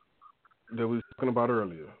that we were talking about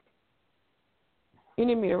earlier. You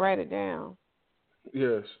need me to write it down?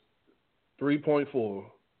 Yes, 3.4,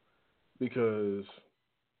 because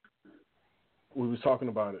we was talking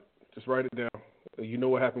about it. Just write it down. You know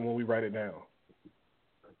what happened when we write it down.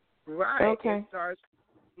 Right. Okay.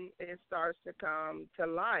 It starts to come to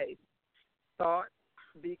life. Thoughts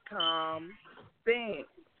become things.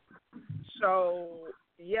 So,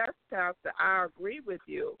 yes, Pastor, I agree with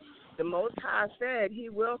you. The Most High said He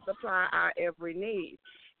will supply our every need.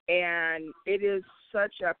 And it is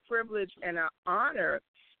such a privilege and an honor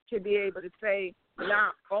to be able to say,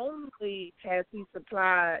 not only has He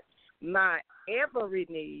supplied my every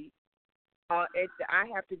need, I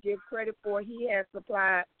have to give credit for He has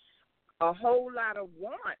supplied a whole lot of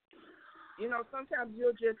wants. You know, sometimes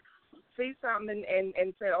you'll just see something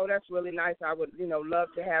and say, oh, that's really nice. I would, love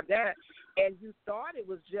to have that. And you thought it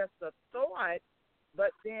was just a thought,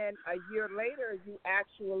 but then a year later you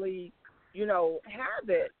actually, have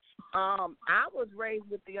it. I was raised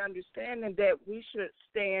with the understanding that we should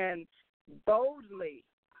stand boldly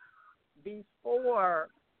before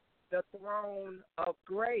the throne of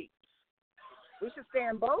grace. We should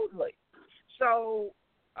stand boldly. So,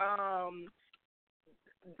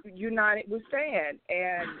 united we stand.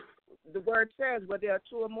 And the word says, where there are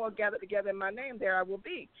two or more gathered together in my name, there I will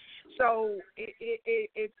be. So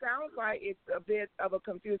it sounds like it's a bit of a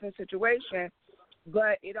confusing situation,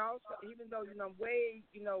 but it also, even though, I'm way,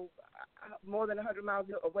 more than 100 miles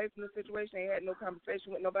away from the situation, I had no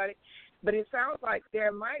conversation with nobody, but it sounds like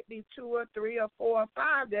there might be 2 or 3 or 4 or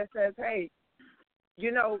 5 that says, hey,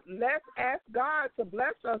 let's ask God to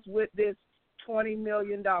bless us with this $20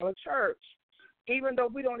 million church, even though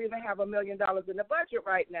we don't even have $1 million in the budget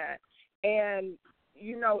right now. And,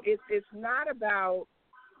 it's not about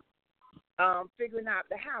figuring out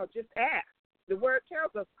the how. Just ask. The word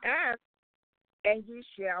tells us, ask, and ye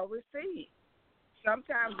shall receive.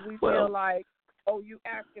 Sometimes we feel like, oh, you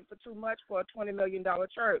asking for too much for a $20 million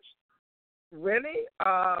church. Really?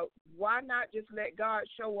 Why not just let God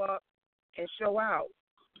show up and show out?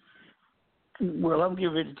 Well, I'm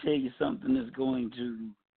getting ready to tell you something that's going to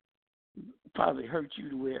probably hurt you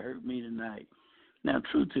the way it hurt me tonight. Now,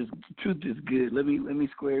 truth is good. Let me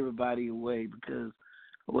square everybody away, because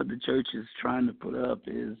what the church is trying to put up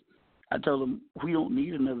is, I told them we don't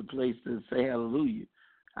need another place to say hallelujah.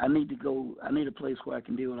 I need a place where I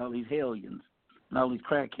can deal with all these hellions and all these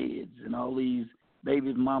crackheads and all these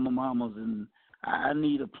baby mamas, and I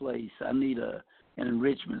need a place. I need an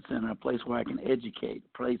enrichment center, a place where I can educate,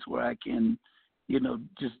 a place where I can,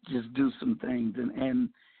 just do some things, and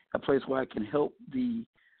a place where I can help the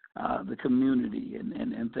community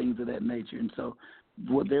and things of that nature. And so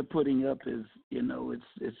what they're putting up is,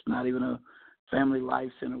 it's not even a family life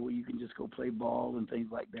center where you can just go play ball and things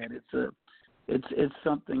like that. It's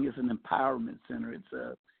something. It's an empowerment center. It's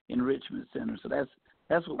a enrichment center. So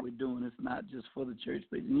that's what we're doing. It's not just for the church.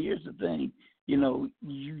 But here's the thing,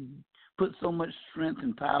 you put so much strength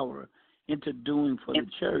and power into doing for the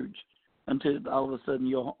church until all of a sudden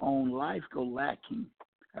your own life go lacking.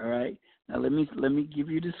 All right. Now let me give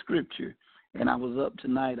you the scripture. And I was up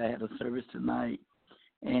tonight. I had a service tonight,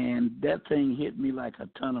 and that thing hit me like a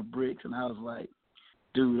ton of bricks. And I was like,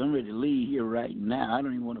 dude, I'm ready to leave here right now. I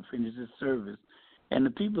don't even want to finish this service. And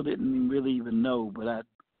the people didn't really even know, but I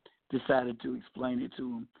decided to explain it to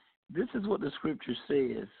them. This is what the scripture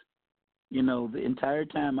says. The entire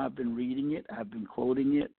time I've been reading it, I've been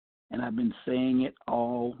quoting it, and I've been saying it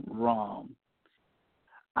all wrong.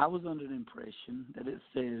 I was under the impression that it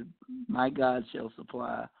said, my God shall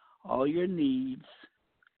supply all your needs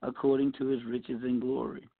according to his riches and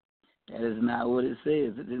glory. That is not what it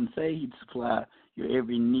says. It didn't say he'd supply your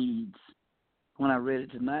every needs. When I read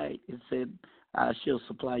it tonight, it said, I shall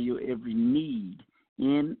supply your every need,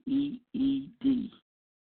 N-E-E-D.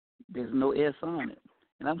 There's no S on it.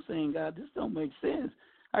 And I'm saying, God, this don't make sense.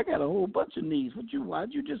 I got a whole bunch of needs.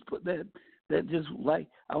 Why'd you just put that just like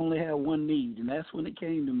I only have one need? And that's when it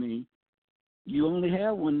came to me. You only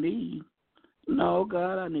have one need. No,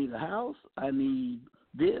 God, I need a house. I need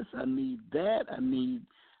this. I need that. I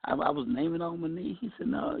was naming all my needs. He said,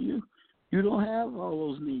 no, you don't have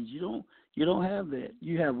all those needs. You don't have that.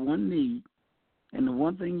 You have one need, and the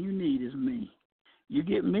one thing you need is me. You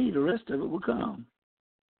get me, the rest of it will come.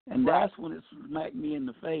 And that's when it smacked me in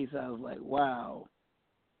the face. I was like, wow,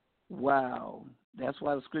 wow. That's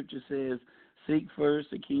why the scripture says, seek first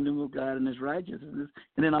the kingdom of God and his righteousness,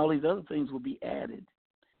 and then all these other things will be added.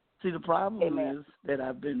 See, the problem is that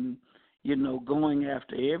I've been, going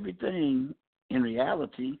after everything in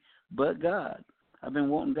reality but God. I've been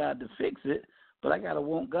wanting God to fix it, but I got to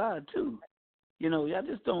want God too. I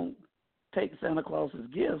just don't take Santa Claus's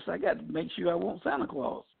gifts. I got to make sure I want Santa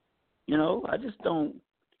Claus. I just don't,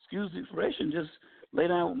 excuse the expression, just lay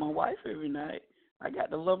down with my wife every night. I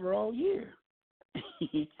got to love her all year.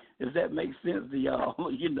 If that makes sense to y'all,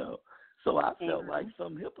 So I felt like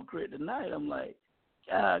some hypocrite tonight. I'm like,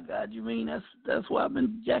 God, you mean that's why I've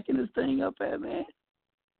been jacking this thing up at, man?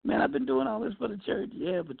 Man, I've been doing all this for the church.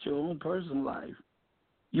 Yeah, but your own personal life,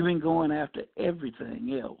 you've been going after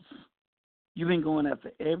everything else. You've been going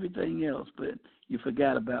after everything else, but you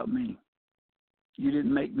forgot about me. You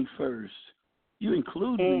didn't make me first. You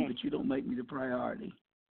include me, but you don't make me the priority.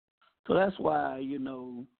 So that's why,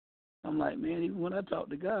 I'm like, man, even when I talk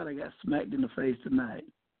to God, I got smacked in the face tonight.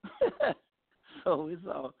 So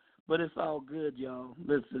it's all good, y'all.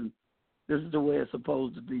 Listen, this is the way it's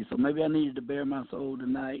supposed to be. So maybe I needed to bare my soul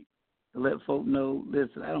tonight to let folk know,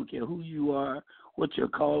 listen, I don't care who you are, what your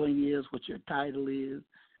calling is, what your title is,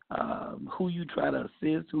 who you try to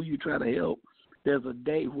assist, who you try to help. There's a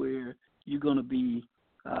day where you're going to be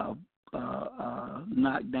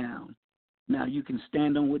knocked down. Now, you can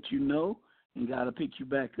stand on what you know, and God will pick you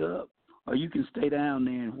back up, or you can stay down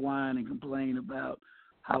there and whine and complain about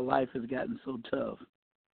how life has gotten so tough.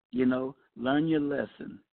 Learn your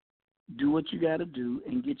lesson. Do what you got to do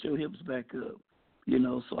and get your hips back up.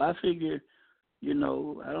 So I figured, I don't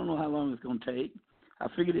know how long it's going to take. I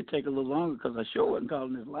figured it'd take a little longer because I sure wasn't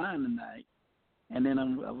calling this line tonight. And then I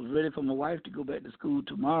was ready for my wife to go back to school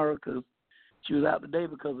tomorrow because she was out today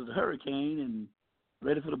because of the hurricane, and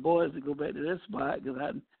ready for the boys to go back to their spot because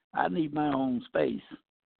I need my own space,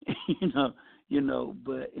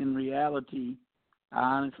 But in reality, I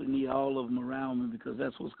honestly need all of them around me because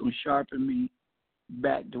that's what's going to sharpen me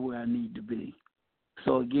back to where I need to be.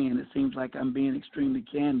 So, again, it seems like I'm being extremely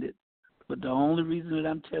candid, but the only reason that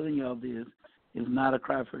I'm telling y'all this is not a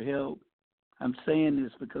cry for help. I'm saying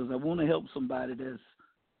this because I want to help somebody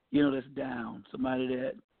that's down, somebody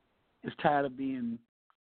that is tired of being,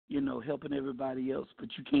 helping everybody else, but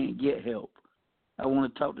you can't get help. I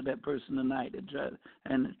want to talk to that person tonight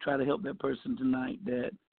and try to help that person tonight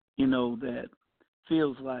that, that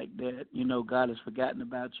feels like that, God has forgotten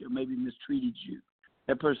about you or maybe mistreated you.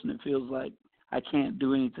 That person that feels like I can't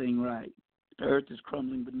do anything right. The earth is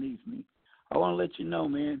crumbling beneath me. I want to let you know,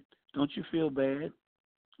 man, don't you feel bad.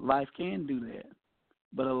 Life can do that.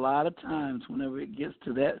 But a lot of times whenever it gets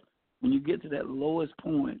to that, when you get to that lowest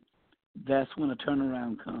point, that's when a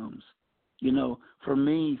turnaround comes. For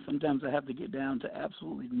me, sometimes I have to get down to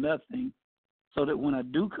absolutely nothing so that when I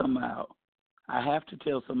do come out, I have to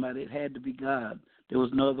tell somebody it had to be God. There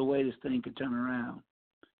was no other way this thing could turn around.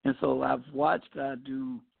 And so I've watched God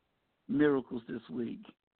do miracles this week.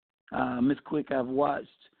 Miss Quick, I've watched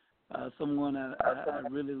someone I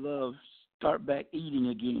really love start back eating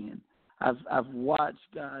again. I've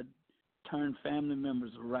watched God turn family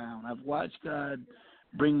members around. I've watched God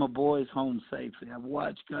bring my boys home safely. I've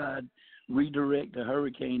watched God redirect the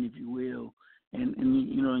hurricane, if you will,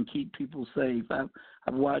 and keep people safe.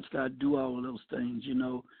 I've watched God do all of those things,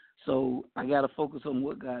 So I got to focus on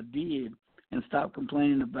what God did and stop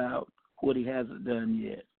complaining about what he hasn't done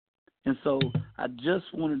yet. And so I just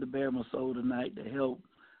wanted to bare my soul tonight to help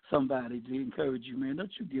somebody, to encourage you, man.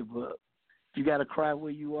 Don't you give up. If you got to cry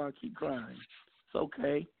where you are, keep crying. It's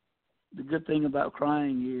okay. The good thing about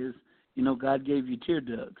crying is, God gave you tear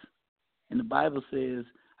ducts. And the Bible says,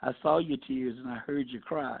 I saw your tears and I heard you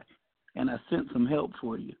cry, and I sent some help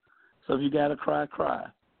for you. So if you got to cry, cry.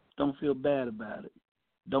 Don't feel bad about it.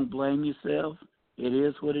 Don't blame yourself. It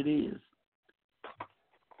is what it is.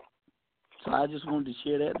 So I just wanted to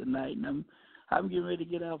share that tonight, and I'm getting ready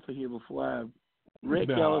to get out for here before I wreck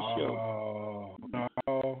y'all's show.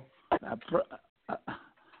 No. I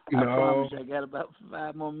promise you I got about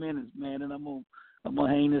 5 more minutes, man, and I'm gonna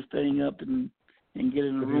hang this thing up and get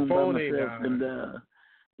in the room by myself. And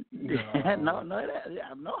no, I'm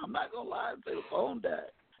not gonna lie and say the phone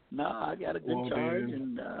died. No, I got a good charge,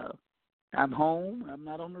 and I'm home. I'm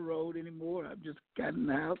not on the road anymore. I've just got in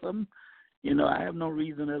the house. I have no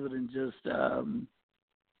reason other than just,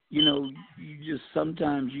 you just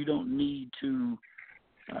sometimes you don't need to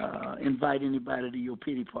invite anybody to your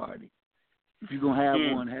pity party. If you're going to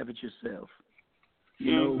have one, have it yourself.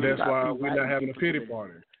 That's why we're not having a pity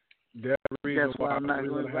party. That's why I'm not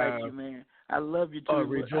going to invite you, man. I love you too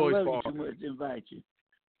much. I love you too much to invite you.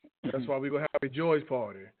 That's why we're going to have a rejoice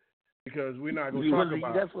party. because we're not going to talk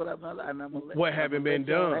about that's what what haven't been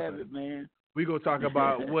done. Have it, man. We're going to talk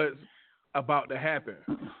about what's about to happen.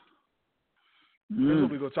 That's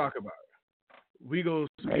what we're going to talk about. We go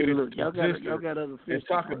y'all got other fish and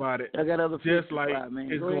talk about it. Y'all got other fish just like man.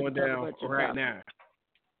 it's going down right now.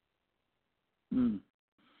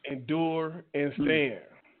 Endure and stand,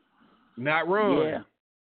 not run.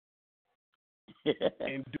 Yeah.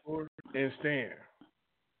 Endure and stand.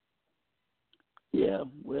 Yeah,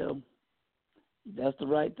 well, that's the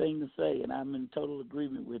right thing to say, and I'm in total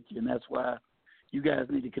agreement with you, and that's why you guys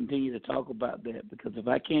need to continue to talk about that, because if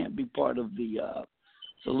I can't be part of the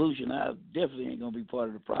solution, I definitely ain't going to be part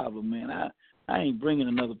of the problem, man. I ain't bringing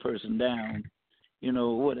another person down,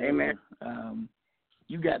 whatever. Amen.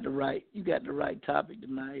 You got the right topic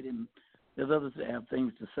tonight, and there's others that have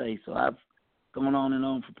things to say, so I've gone on and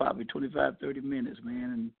on for probably 25, 30 minutes,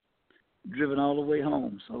 man, and driven all the way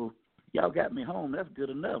home, so y'all got me home. That's good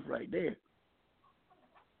enough right there.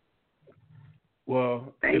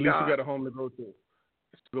 Well, at least you got a home to go to.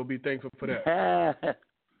 So be thankful for that.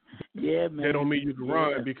 Yeah, man. That don't mean you can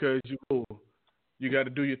run because you go. You got to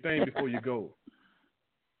do your thing before you go.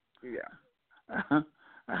 Yeah.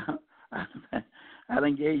 I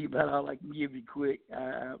done gave you about all I can give you quick.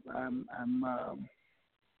 I'm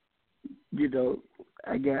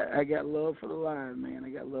I got love for the line, man. I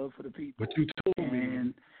got love for the people. But you told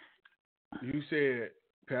me. You said,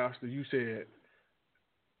 Pastor, you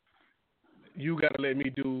got to let me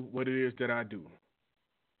do what it is that I do,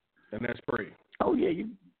 and that's pray. Oh, yeah,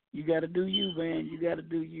 you got to do you, man. You got to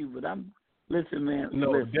do you. But listen, man.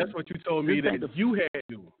 No, listen. That's what you told me that you had to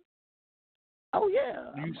do. Oh,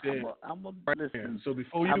 yeah. You said, I'm a listen. So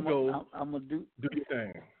before you go, I'm going to do your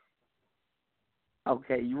thing.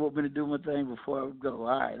 Okay, you want me to do my thing before I go?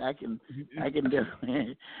 All right, I can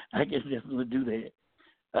definitely do that.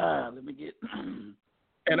 Let me get.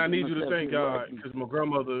 And I need you to thank God because my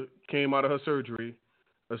grandmother came out of her surgery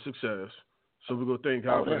a success. So we're gonna thank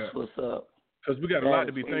God for that. That's what's up. Because we got a lot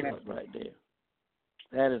to be thankful for. Right there.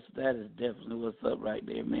 That is definitely what's up right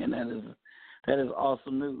there, man. That is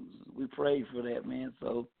awesome news. We prayed for that, man.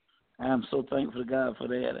 So I'm so thankful to God for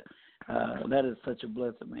that. That is such a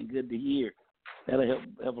blessing, man. Good to hear. That'll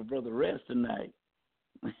help a brother rest tonight.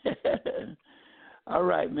 All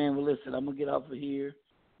right, man. Well, listen, I'm going to get off of here.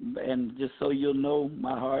 And just so you'll know,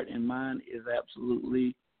 my heart and mind is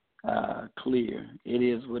absolutely clear. It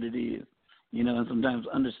is what it is. And sometimes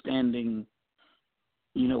understanding,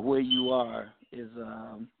 where you are is,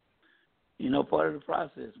 part of the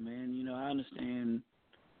process, man. I understand.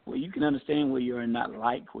 Well, you can understand where you are and not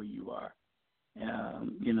like where you are.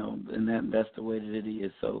 And that's the way that it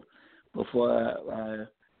is. So before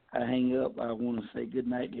I hang up, I want to say good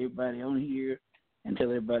night to everybody on here and tell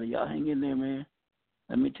everybody, y'all hang in there, man.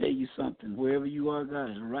 Let me tell you something. Wherever you are,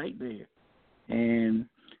 God is right there. And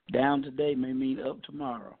down today may mean up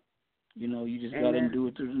tomorrow. You just got to endure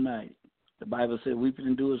it through the night. The Bible said weeping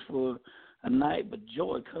endures for a night, but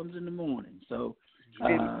joy comes in the morning. So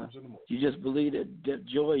you just believe that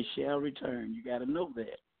joy shall return. You got to know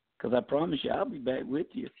that. Because I promise you, I'll be back with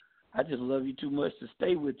you. I just love you too much to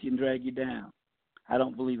stay with you and drag you down. I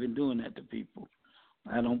don't believe in doing that to people.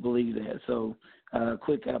 I don't believe that. So,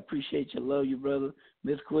 Quick, I appreciate you. Love you, brother.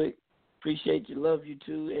 Miss Quick, appreciate you. Love you,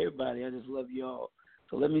 too. Everybody, I just love you all.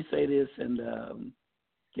 So let me say this and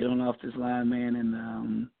get on off this line, man,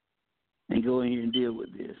 and go in here and deal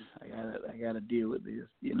with this. I gotta deal with this,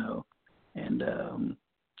 and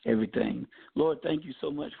everything. Lord, thank you so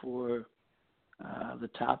much for the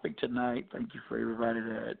topic tonight. Thank you for everybody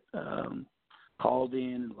that called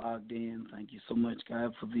in and logged in. Thank you so much,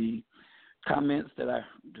 God, for the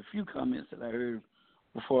few comments that I heard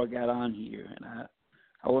before I got on here, and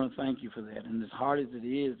I want to thank you for that. And as hard as it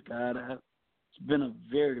is, God, it's been a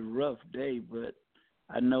very rough day, but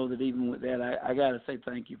I know that even with that, I got to say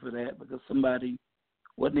thank you for that because somebody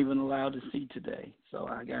wasn't even allowed to see today. So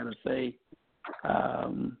I got to say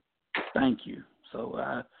thank you. So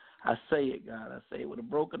I say it, God. I say it with a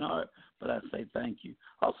broken heart, but I say thank you.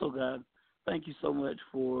 Also, God, thank you so much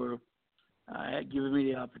for giving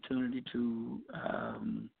me the opportunity to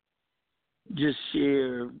just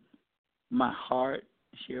share my heart,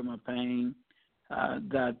 share my pain.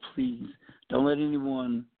 God, please don't let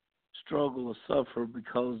anyone struggle or suffer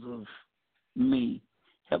because of me.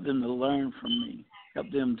 Help them to learn from me.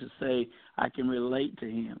 Help them to say, I can relate to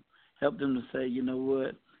him. Help them to say, you know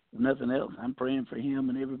what, if nothing else, I'm praying for him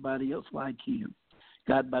and everybody else like him.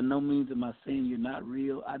 God, by no means am I saying you're not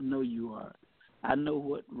real. I know you are. I know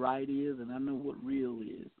what right is and I know what real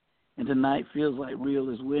is. And tonight feels like real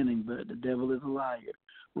is winning, but the devil is a liar.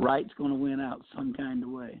 Right's going to win out some kind of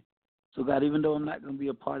way. So, God, even though I'm not going to be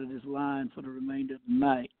a part of this line for the remainder of the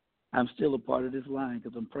night, I'm still a part of this line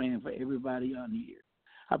because I'm praying for everybody on here.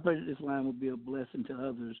 I pray that this line will be a blessing to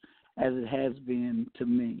others as it has been to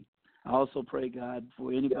me. I also pray, God,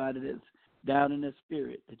 for anybody that's down in their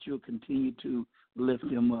spirit, that you'll continue to lift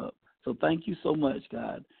them up. So thank you so much,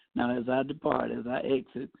 God. Now, as I depart, as I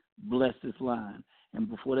exit, bless this line. And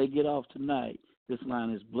before they get off tonight, this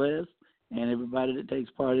line is blessed, and everybody that takes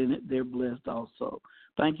part in it, they're blessed also.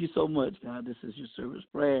 Thank you so much, God. This is your service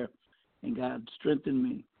prayer. And, God, strengthen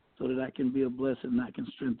me so that I can be a blessing and I can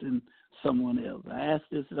strengthen someone else. I ask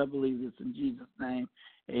this and I believe this in Jesus' name.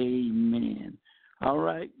 Amen. All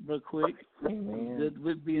right, Brother Quick. Amen. Good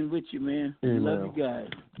with being with you, man. Amen. Love you guys.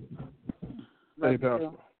 Hey,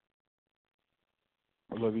 Pastor.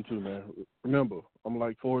 I love you too, man. Remember, I'm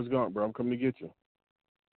like Forrest Gump, bro. I'm coming to get you.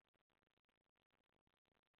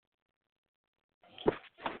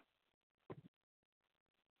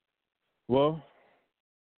 Well,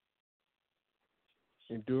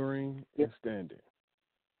 enduring and standing.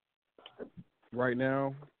 Right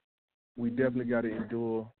now, we definitely got to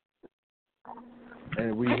endure,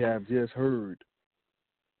 and we have just heard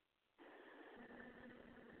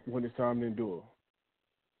when it's time to endure.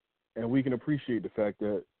 And we can appreciate the fact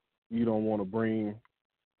that you don't want to bring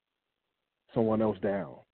someone else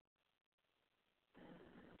down.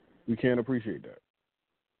 We can appreciate that.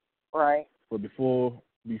 Right. But before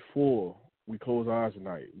we close our eyes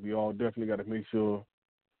tonight, we all definitely got to make sure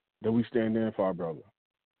that we stand in for our brother.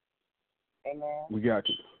 Amen. We got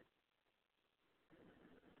to.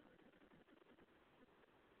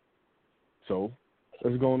 So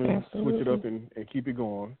let's go on and switch it up and keep it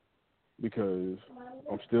going, because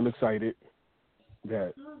I'm still excited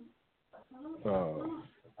that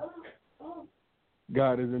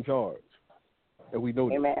God is in charge, and we know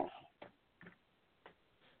that. Amen.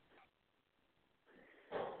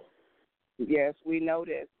 Yes, we know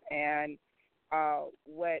this, and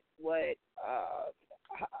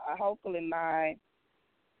hopefully my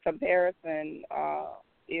comparison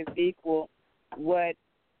is equal. What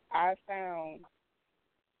I found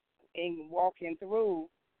in walking through,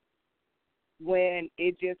 when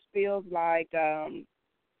it just feels like I'm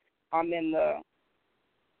in the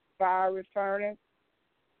fiery furnace,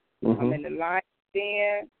 I'm in the lion's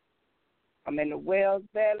den, I'm in the whale's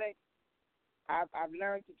belly. I've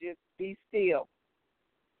learned to just be still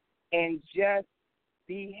and just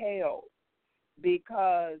be held,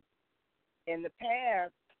 because in the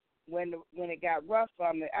past, when it got rough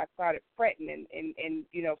for me, I started fretting and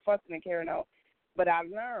fussing and carrying on. But I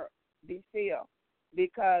learned be still,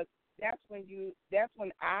 because that's when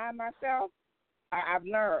I myself I've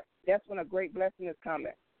learned that's when a great blessing is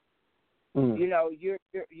coming. I've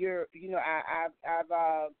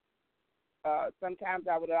sometimes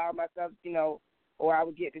I would allow myself, or I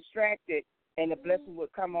would get distracted, and the blessing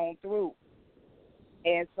would come on through.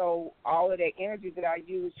 And so all of that energy that I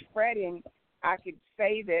used fretting, I could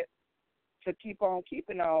save it to keep on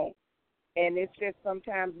keeping on. And it's just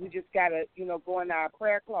sometimes we just got to, go in our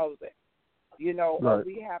prayer closet, Right. Or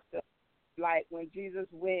we have to, like when Jesus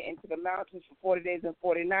went into the mountains for 40 days and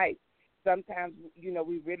 40 nights, sometimes,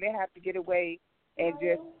 we really have to get away and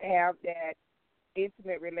just have that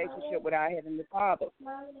intimate relationship with our Heavenly Father.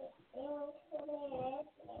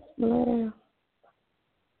 Yeah.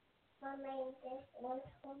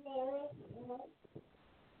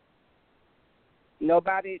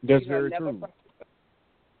 Nobody, That's very true.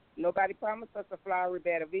 Nobody promised us a flowery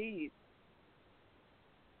bed of ease.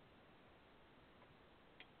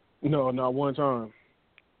 No, not one time.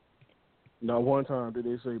 Not one time did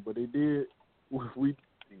they say, but they did.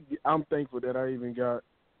 I'm thankful that I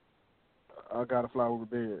got a flowery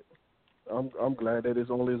bed. I'm glad that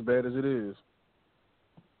it's only as bad as it is,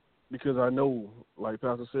 because I know, like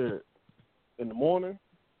Pastor said, in the morning,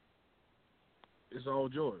 it's all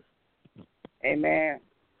joy. Amen.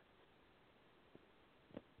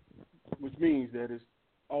 Which means that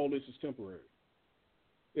all this is temporary.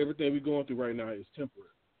 Everything we're going through right now is temporary.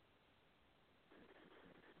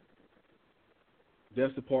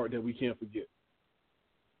 That's the part that we can't forget.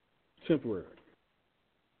 Temporary.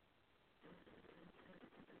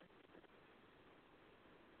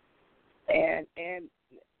 And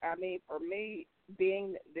I mean, for me,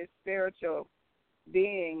 being this spiritual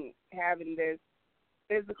being, having this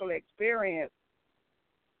physical experience,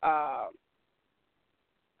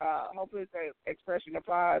 hopefully the expression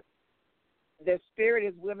applies. The spirit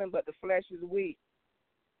is willing, but the flesh is weak.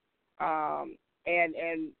 And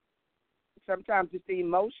sometimes it's the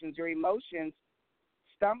emotions. Your emotions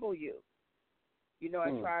stumble you.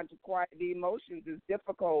 And trying to quiet the emotions is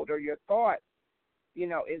difficult, or your thoughts,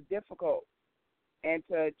 is difficult. and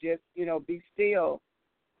to just, be still,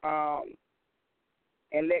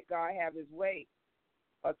 and let God have his way.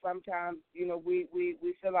 But sometimes, we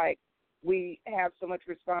feel like we have so much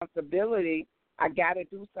responsibility. I got to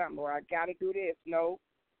do something, or I got to do this. No,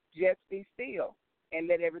 just be still and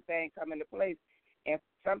let everything come into place. And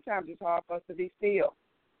sometimes it's hard for us to be still.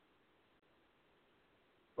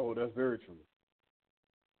 Oh, that's very true.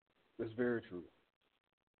 That's very true.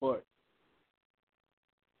 But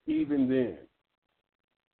even then,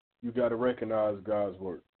 you got to recognize God's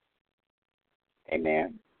work.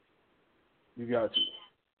 Amen. You got to.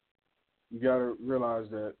 You got to realize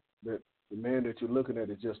that the man that you're looking at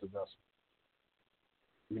is just a vessel.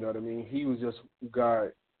 You know what I mean? He was just who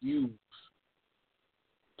God used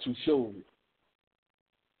to show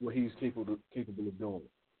what he's capable of doing.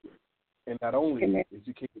 And not only Amen. is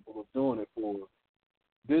he capable of doing it for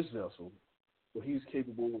this vessel, but he's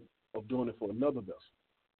capable of doing it for another vessel.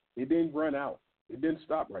 It didn't run out. It didn't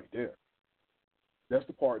stop right there. That's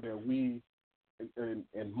the part that we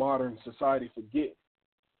in modern society forget.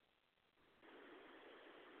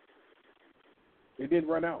 It didn't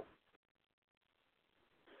run out.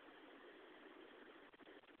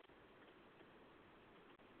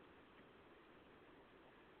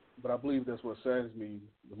 But I believe that's what saddens me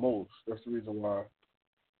the most. That's the reason why,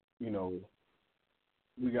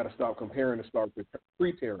 we got to stop comparing and start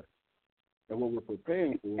preparing. And what we're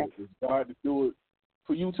preparing for is God to do it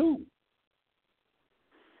for you too.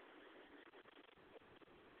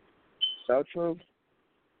 So true.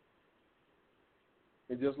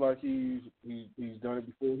 And just like he's done it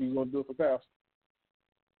before, he's going to do it for Pastor.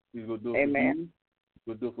 He's going to do it for you. He's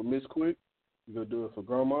going to do it for Miss Quick. He's going to do it for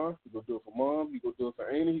Grandma. He's going to do it for Mom. He's going to do it for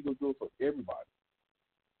Annie. He's going to do it for everybody.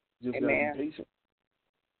 Just gotta be patient.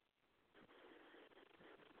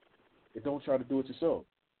 And don't try to do it yourself,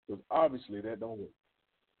 because obviously that don't work.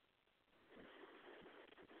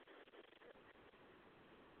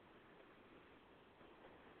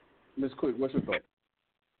 Miss Quick, what's your thought?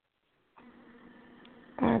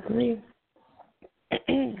 I agree.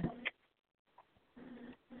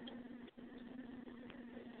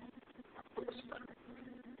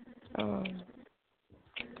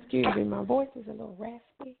 Excuse me, my voice is a little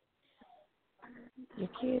raspy. Your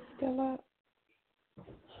kids still up?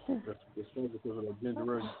 That's funny because of that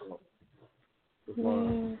ginger ale you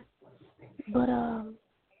Yeah. But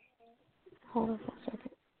hold on for a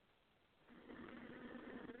second.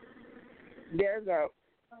 There's a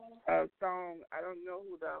song, I don't know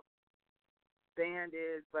who the band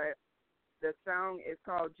is, but the song is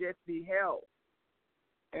called Just Be Held.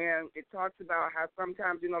 And it talks about how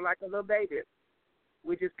sometimes, like a little baby,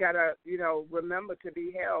 we just got to, remember to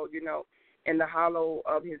be held, in the hollow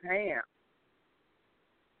of his hand.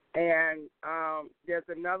 And there's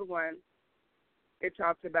another one, it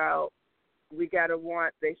talks about we got to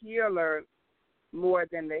want the healer more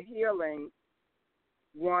than the healing,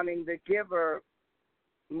 wanting the giver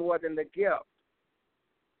more than the gift.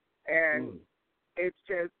 And it's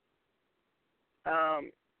just,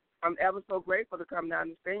 I'm ever so grateful to come to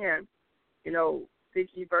understand, seek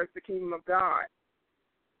ye first the kingdom of God.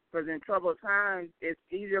 Because in troubled times, it's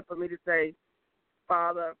easier for me to say,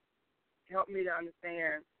 Father, help me to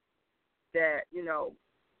understand that, that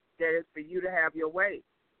it's for you to have your way.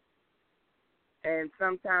 And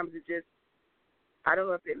sometimes it just, I don't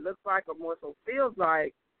know if it looks like or more so feels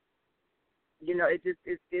like,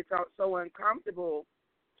 it's so uncomfortable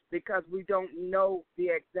because we don't know the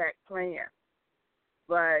exact plan.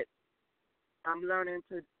 But I'm learning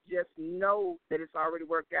to just know that it's already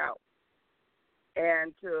worked out.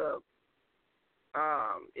 And to,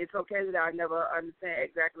 it's okay that I never understand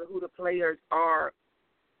exactly who the players are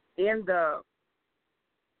in the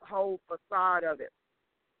whole facade of it,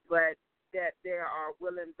 but that there are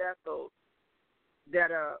willing vessels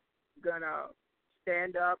that are gonna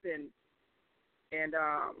stand up and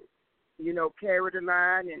carry the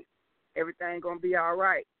line, and everything gonna be all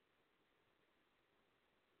right.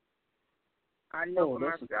 I know for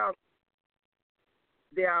myself,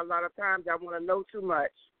 there are a lot of times I want to know too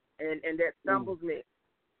much, and that stumbles me.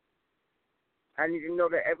 I need to know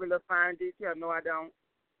that every little fine detail. No, I don't.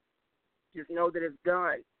 Just know that it's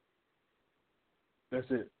done.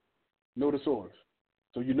 That's it. Know the source,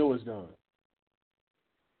 so you know it's done.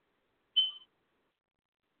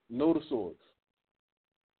 Know the source.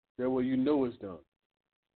 That way you know it's done.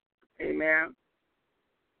 Amen.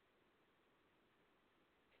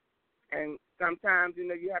 And sometimes,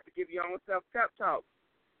 you have to give your own self pep talk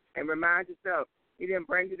and remind yourself, he didn't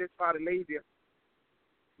bring you this far to leave you.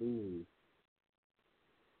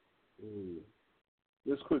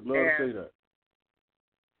 Just quick, love to say that.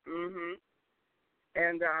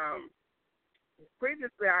 And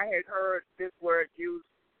previously I had heard this word used,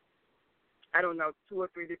 I don't know, 2 or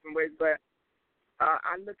 3 different ways, but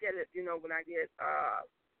I look at it, when I get,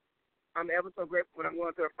 I'm ever so grateful when I'm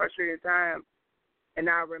going through a frustrating time, and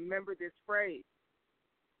I remember this phrase.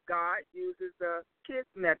 God uses the KISS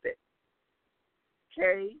method.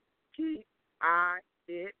 K-T-I-S,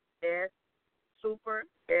 super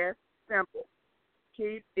S, simple.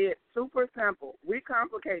 Keep it super simple. We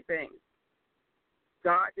complicate things.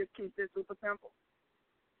 God just keeps it super simple.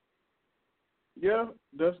 Yeah,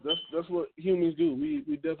 that's what humans do.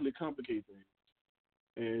 We definitely complicate things,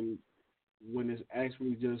 and when it's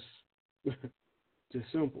actually just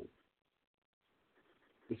simple,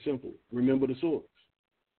 it's simple. Remember the source.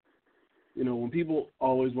 When people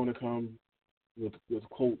always want to come with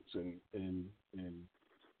quotes and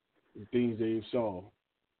things they saw,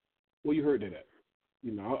 well, you heard that at.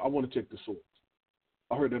 I want to check the source.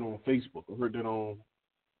 I heard that on Facebook. I heard that on.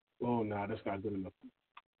 Oh, nah, that's not good enough.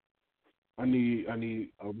 I need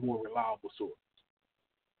a more reliable source.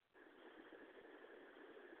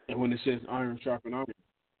 And when it says iron sharpen iron,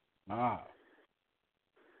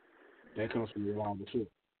 that comes from a reliable source.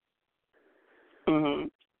 Mm-hmm.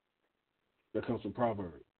 That comes from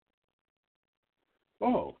Proverbs.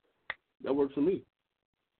 Oh, that works for me.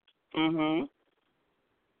 Mm-hmm.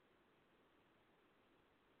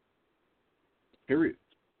 Period.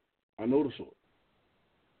 I know the source.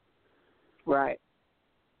 Right.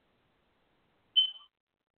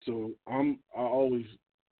 So I always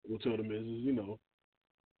will tell them is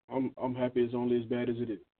I'm happy it's only as bad as it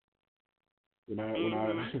is. When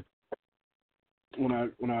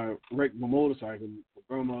I wrecked my motorcycle, my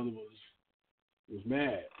grandmother was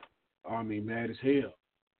mad. I mean, mad as hell.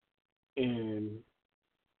 And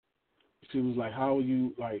she was like, "How are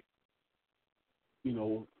you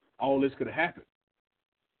all this could have happened?"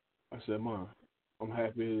 I said, "Ma, I'm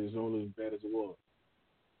happy it's only as bad as it was."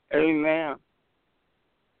 Amen.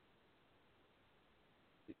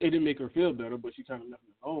 It didn't make her feel better, but she kind of left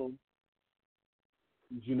me alone.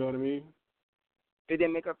 You know what I mean? It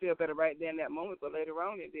didn't make her feel better right there in that moment, but later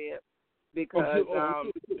on it did. Because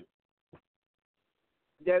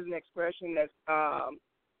there's an expression that I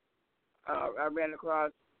ran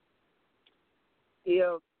across.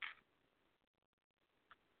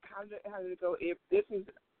 How did it go? If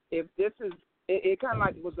this is, it kind of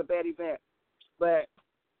like was a bad event, but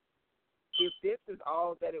if this is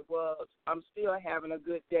all that it was, I'm still having a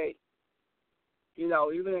good day.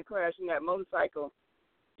 Even in crashing that motorcycle,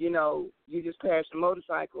 you just crashed a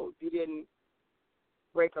motorcycle. You didn't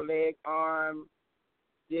break a leg, arm,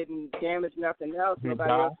 didn't damage nothing else,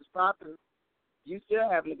 nobody else's property. You still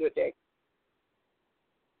having a good day.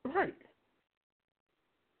 Right.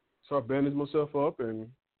 So I bandaged myself up and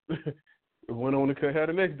went on to have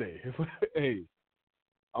the next day. Hey,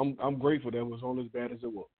 I'm grateful that it was only as bad as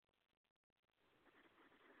it was.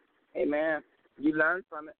 Amen. You learned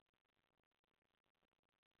from it.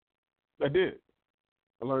 I did.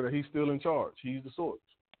 I learned that he's still in charge. He's the source.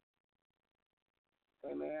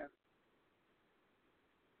 Amen.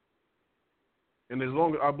 And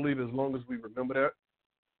I believe as long as we remember that,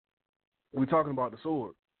 we're talking about the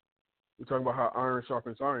sword. We're talking about how iron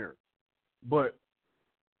sharpens iron. But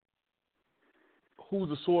who's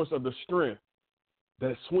the source of the strength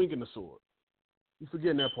that's swinging the sword? You're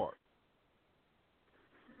forgetting that part.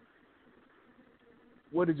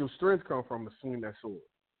 Where did your strength come from to swing that sword?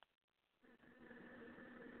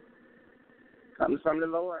 Comes from the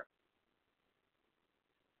Lord.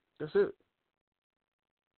 That's it.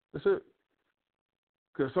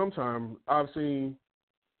 Because sometimes I've seen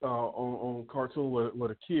on cartoon where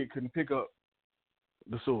the kid couldn't pick up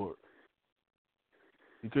the sword.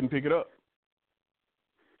 He couldn't pick it up.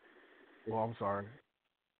 Well, I'm sorry.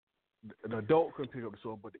 The adult couldn't pick up the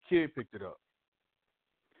sword, but the kid picked it up.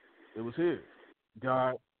 It was his.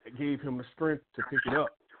 God gave him the strength to pick it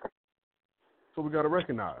up. So we got to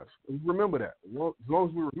recognize and remember that. Well, as long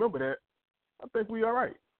as we remember that, I think we all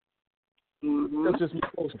right. Mm-hmm. That's just me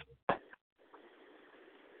personally.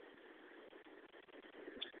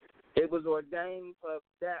 It was ordained for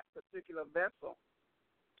that particular vessel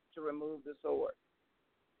to remove the sword.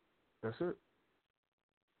 That's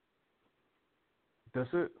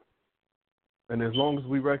it. And as long as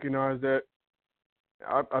we recognize that,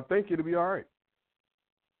 I think it'll be all right.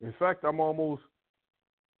 In fact, I'm almost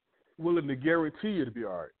willing to guarantee it'll be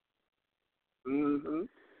all right. Mm-hmm.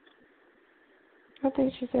 I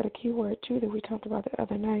think she said a key word, too, that we talked about the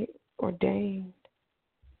other night, ordained.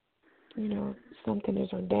 Something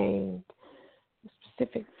is ordained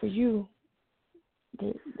specific for you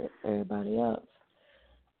that everybody else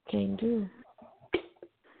can't do.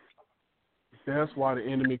 That's why the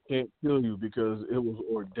enemy can't kill you, because it was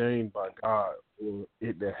ordained by God for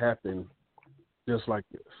it to happen just like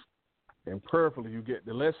this. And prayerfully, you get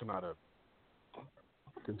the lesson out of it.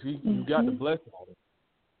 Because you got the blessing out of it.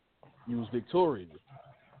 You was victorious.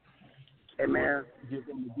 Amen. Give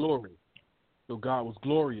him the glory. So God was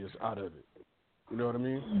glorious out of it. You know what I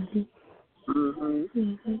mean?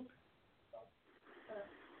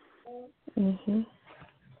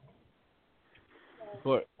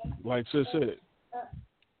 But like Sis said,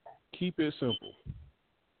 keep it simple.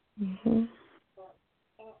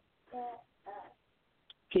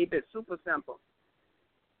 Keep it super simple.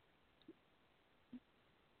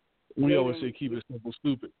 We always say keep it simple,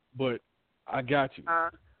 stupid. But I got you.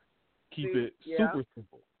 Keep it super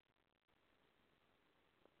simple.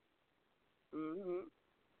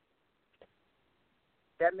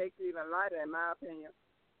 That makes it even lighter, in my opinion.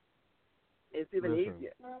 It's even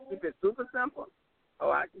easier. Keep it super simple. Oh,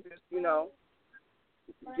 I can just,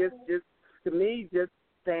 just to me, just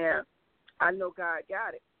saying, I know God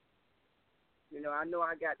got it. I know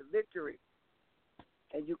I got the victory.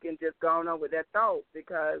 And you can just go on with that thought,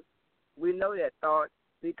 because we know that thoughts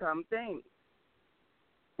become things.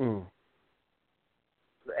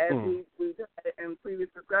 As we've had in previous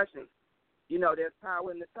discussions, there's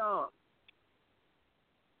power in the tongue.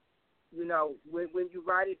 When you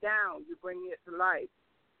write it down, you bring it to life.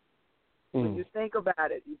 When you think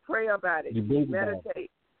about it, you pray about it, you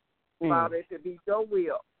meditate. Father, it should be your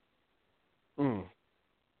will.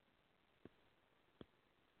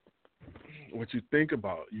 What you think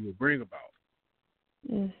about, you will bring about.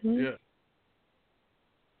 Yeah.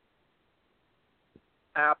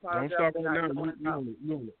 Don't stop right now.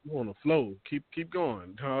 You on the flow. Keep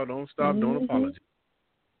going. Don't stop. Don't apologize.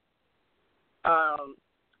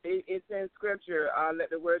 It's in Scripture. Let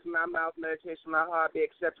the words of my mouth, meditation of my heart be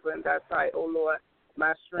acceptable in thy sight, O Lord,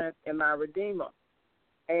 my strength and my Redeemer.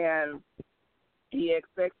 And he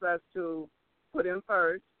expects us to put him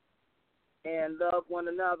first and love one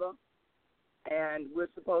another. And we're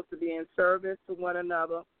supposed to be in service to one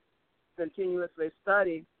another, continuously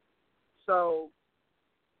study. So,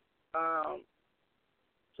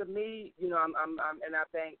 to me, I'm and I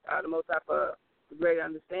thank the Most High for the great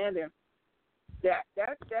understanding. That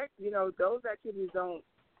those activities don't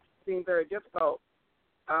seem very difficult.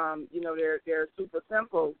 They're super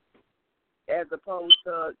simple, as opposed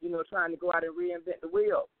to trying to go out and reinvent the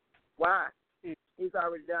wheel. Why? He's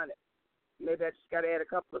already done it. Maybe I just got to add a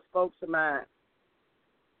couple of spokes to mine,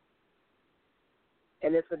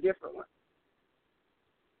 and it's a different one.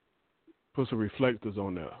 Put some reflectors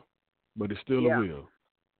on there, but it's still a wheel.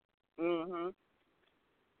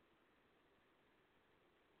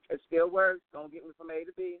 It still works. Don't get me from A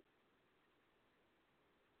to B.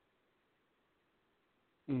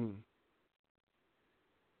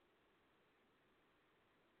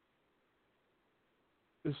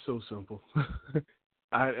 It's so simple.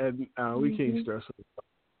 We can't stress it.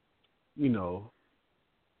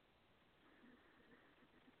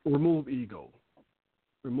 Remove ego.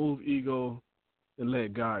 Remove ego and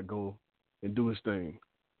let God go and do his thing.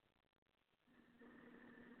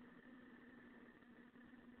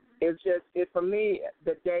 For me,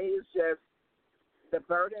 the day is just, the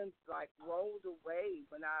burdens rolled away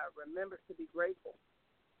when I remember to be grateful.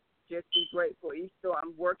 Just be grateful. Each though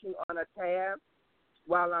I'm working on a task,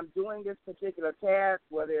 while I'm doing this particular task,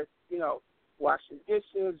 whether it's, washing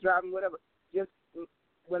dishes, driving, whatever, just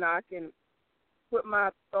when I can put my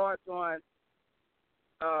thoughts on,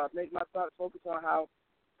 make my thoughts focus on how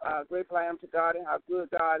grateful I am to God and how good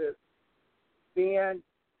God is, then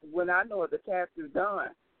when I know the task is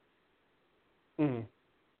done,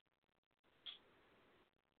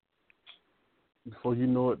 before you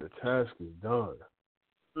know it, the task is done.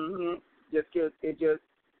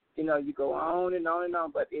 You go on and on and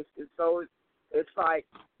on, but it's like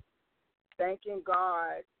thanking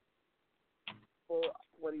God for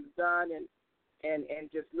what he's done and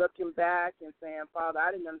just looking back and saying, Father,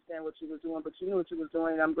 I didn't understand what you were doing, but you knew what you were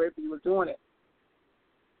doing, and I'm grateful you were doing it.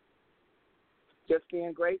 Just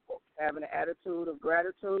being grateful, having an attitude of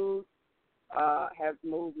gratitude has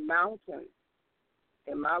moved mountains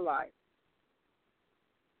in my life.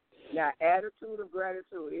 Now, attitude of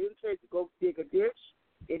gratitude. It didn't say to go dig a ditch.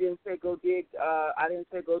 It didn't say go dig. I didn't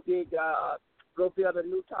say go build a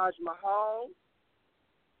new Taj Mahal.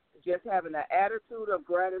 Just having an attitude of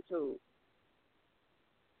gratitude.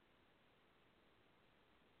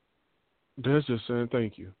 That's just saying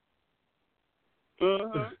thank you.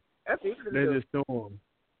 That's easy to They do. just don't.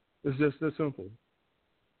 It's just that simple.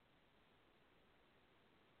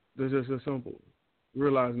 It's just that simple.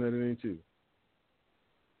 Realizing that it ain't you.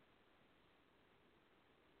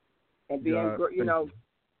 And being,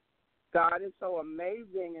 God is so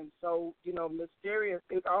amazing and so, mysterious.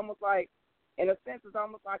 It's almost like, in a sense, it's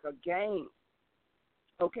almost like a game.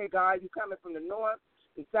 Okay, God, you coming from the north,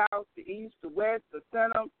 the south, the east, the west, the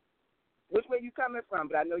center. Which way you coming from?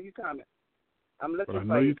 But I know you coming. I'm looking for you.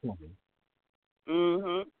 But I know you coming.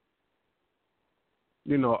 Mm-hmm.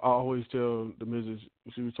 I always tell the missus,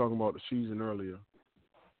 she was talking about the season earlier,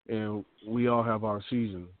 and we all have our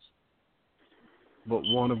seasons. But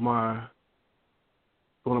one of my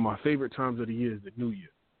favorite times of the year is the New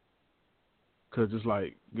Year. Because it's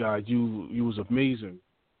like, God, you was amazing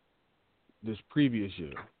this previous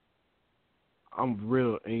year. I'm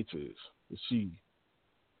real anxious to see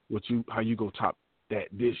how you go top that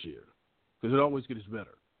this year. Because it always gets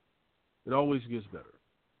better. It always gets better.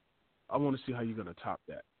 I want to see how you're going to top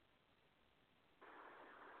that.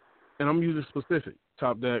 And I'm using specific.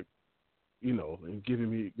 Top that, and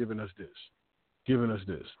giving us this. Giving us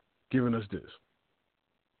this. Giving us this.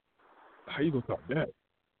 How you going to top that?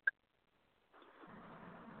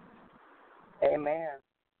 Amen.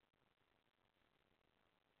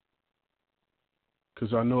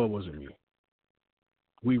 Because I know it wasn't me.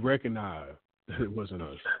 We recognize that it wasn't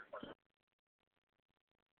us.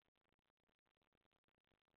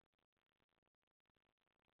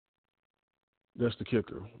 That's the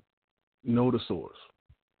kicker. Know the source.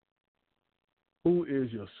 Who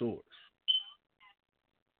is your source?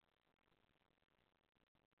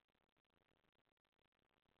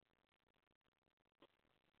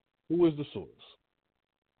 Who is the source?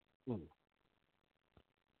 Some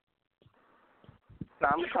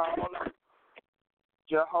call him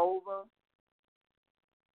Jehovah,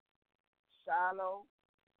 Shiloh,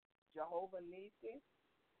 Jehovah Nissi,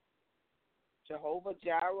 Jehovah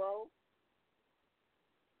Jireh.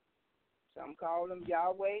 Some call him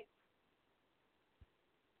Yahweh.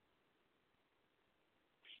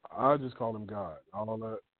 I just call him God. All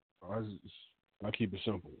that. I keep it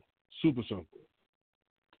simple. Super simple.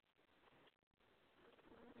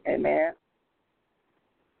 Amen.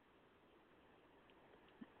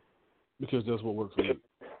 Because that's what works for me.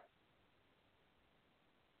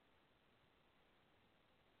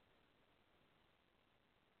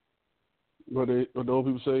 What the old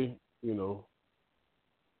people say,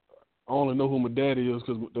 I only know who my daddy is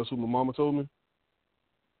because that's who my mama told me.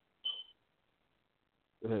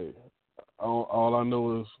 Hey, all I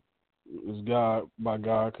know is God by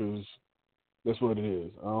God because that's what it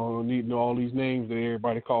is. I don't need to know all these names that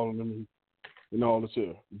everybody calling them and all this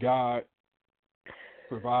here. God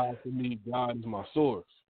provides for me. God is my source.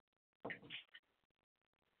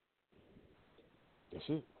 That's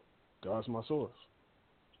it. God's my source.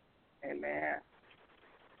 Amen.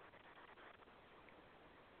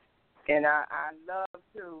 And I love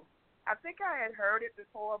to, I think I had heard it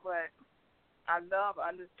before, but I love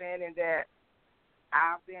understanding that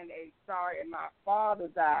I've been a star in my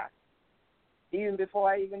Father's eye, even before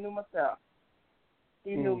I even knew myself.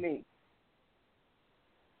 He knew me.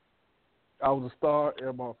 I was a star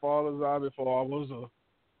in my Father's eye before I was a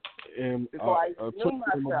twinkle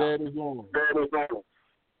in my daddy's arm.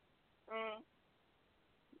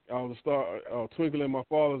 I was a star, a twinkle in my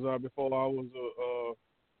Father's eye before I was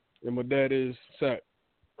in my daddy's sack.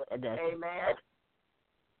 I got you. Amen.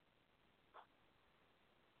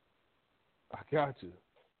 I got you.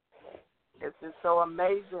 It's just so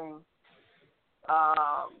amazing.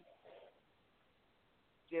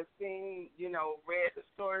 Just seeing, read the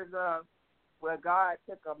stories of where God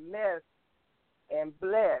took a mess and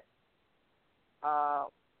blessed. I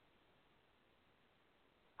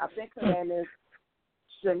think her name is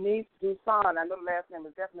Shanice Dusson. I know the last name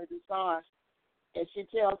is definitely Dusson. And she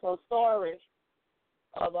tells her story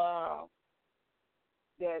of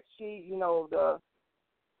that she, the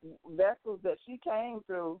vessels that she came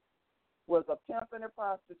through was a pimp and a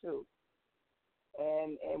prostitute.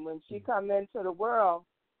 And when she come into the world,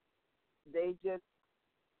 they just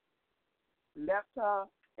left her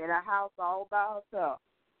in a house all by herself,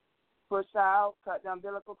 pushed her out, cut the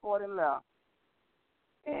umbilical cord, and left.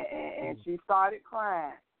 And she started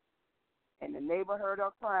crying. And the neighbor heard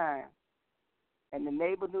her crying. And the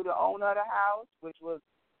neighbor knew the owner of the house, which was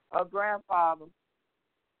her grandfather,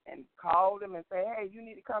 and called him and said, hey, you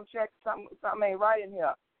need to come check. Something ain't right in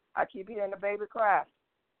here. I keep hearing the baby cry.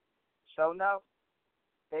 Sure enough,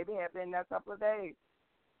 baby had been there a couple of days.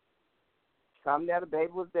 Come there, the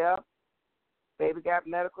baby was there. Baby got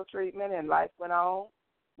medical treatment and life went on.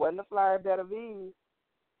 Wasn't a flower bed of ease,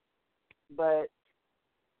 but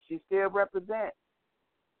she still represents.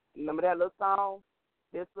 Remember that little song?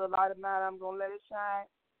 This little light of mine, I'm going to let it shine.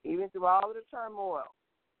 Even through all of the turmoil,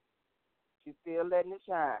 she's still letting it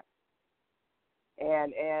shine.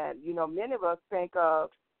 And many of us think of,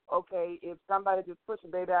 okay, if somebody just push a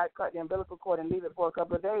baby out, cut the umbilical cord, and leave it for a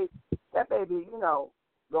couple of days, that baby,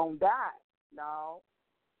 gonna die. No,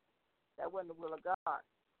 that wasn't the will of God.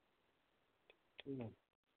 Mm.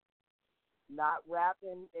 Not wrapped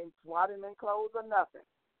in swaddling clothes or nothing,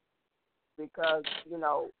 because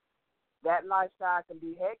that lifestyle can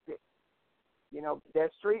be hectic.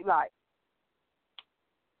 That street life,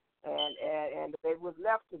 and the baby was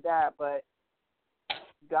left to die, but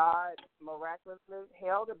God miraculously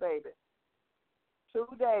held the baby 2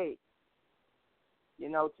 days.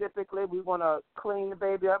 Typically we want to clean the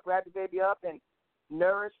baby up, wrap the baby up, and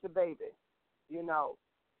nourish the baby.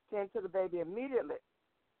 Tend to the baby immediately.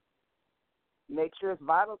 Make sure its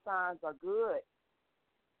vital signs are good.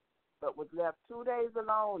 But was left 2 days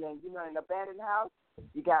alone, and in an abandoned house,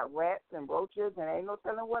 you got rats and roaches, and ain't no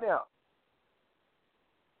telling what else.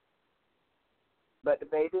 But the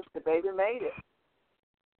baby made it,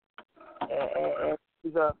 and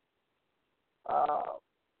he's a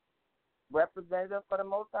representative for the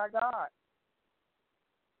Most High God.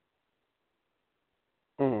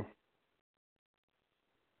 Mm.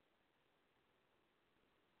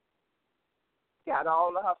 Got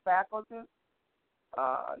all of her faculties.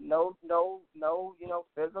 No,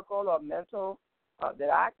 physical or mental that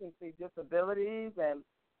I can see disabilities, and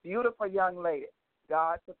beautiful young lady.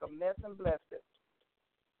 God took a mess and blessed it.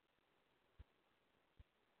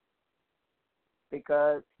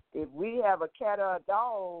 Because if we have a cat or a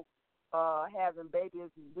dog having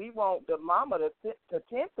babies, we want the mama to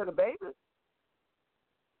tend to the babies.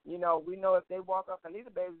 We know if they walk up and leave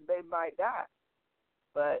the baby might die.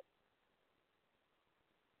 But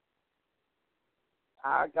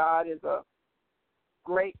our God is a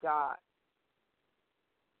great God.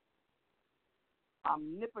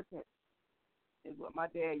 Omnipotent is what my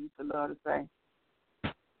dad used to love to say.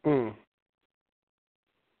 Mm.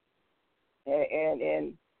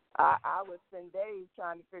 And I would spend days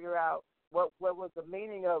trying to figure out what was the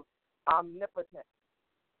meaning of omnipotent.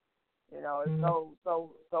 It's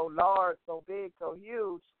so large, so big, so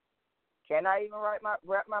huge. Can I even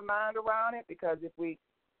wrap my mind around it? Because if we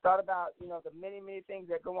thought about the many things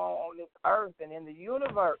that go on this earth and in the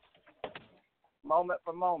universe, moment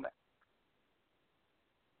for moment.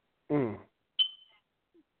 Mm.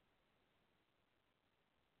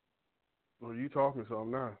 Well, you talking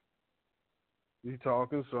something now. You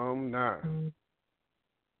talking something now.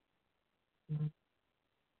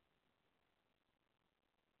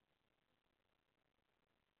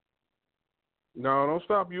 No, don't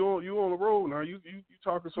stop. You on the road now. You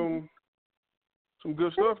talking some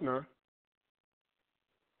good stuff now.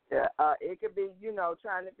 Yeah, it could be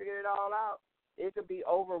trying to figure it all out. It could be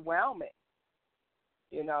overwhelming,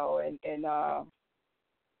 and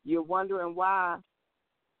you're wondering why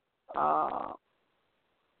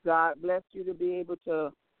God blessed you to be able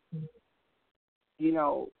to,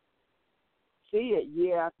 see it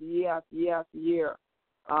year after year after year after year.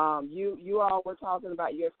 You all were talking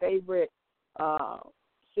about your favorite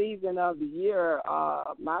season of the year.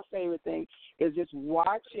 My favorite thing is just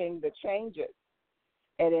watching the changes.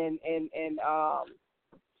 And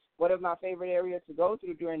one of my favorite areas to go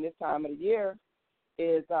through during this time of the year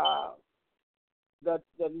is the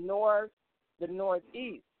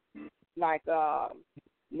northeast, like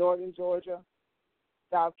northern Georgia,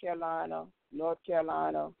 South Carolina, North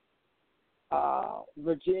Carolina,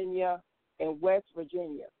 Virginia, and West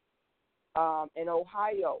Virginia, and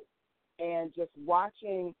Ohio, and just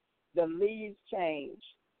watching the leaves change.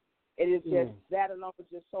 It is just, that alone is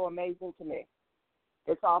just so amazing to me.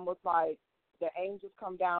 It's almost like the angels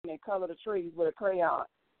come down and color the trees with a crayon.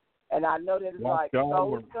 And I know that it's Watch like God so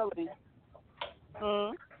work. silly.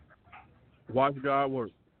 Watch God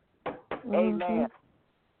work. Amen.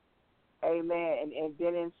 Amen. And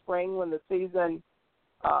then in spring, when the season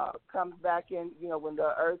comes back in, when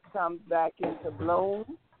the earth comes back into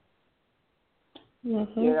bloom, and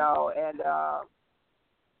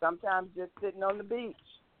sometimes just sitting on the beach.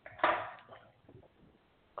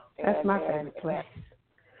 That's my favorite place.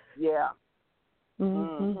 Yeah.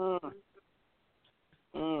 Mm-hmm.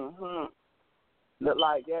 Look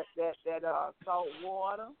like that salt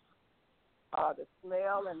water, the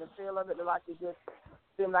smell and the feel of it, look like it just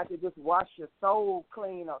seems like it just wash your soul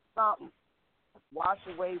clean or something. Wash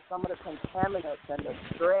away some of the contaminants and the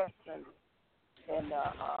stress and the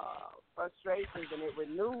frustrations, and it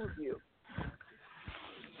renews you.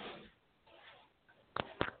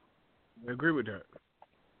 I agree with that.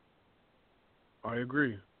 I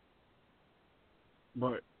agree.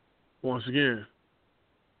 But once again,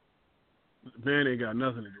 man ain't got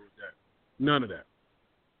nothing to do with that. None of that.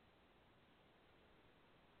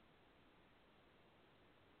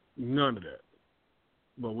 None of that.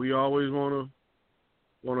 But we always want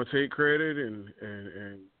to take credit and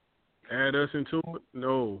add us into it.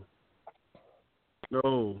 No.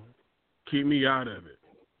 Keep me out of it.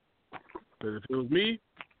 Because if it was me,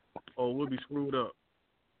 we'll be screwed up.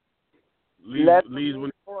 Leaves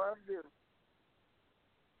would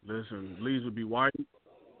be white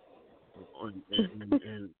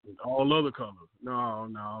and all other colors. No.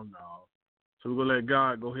 So we're going to let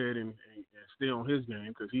God go ahead and stay on his game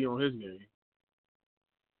because he on his game.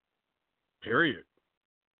 Period.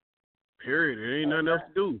 There ain't nothing else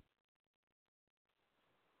to do.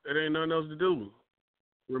 There ain't nothing else to do.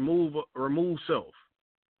 Remove self.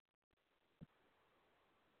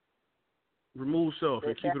 Remove self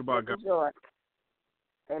and keep it about God. Joy.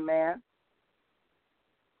 Amen.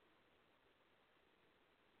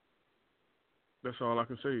 That's all I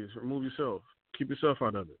can say is remove yourself. Keep yourself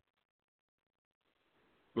out of it.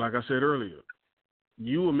 Like I said earlier,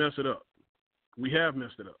 you will mess it up. We have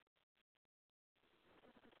messed it up.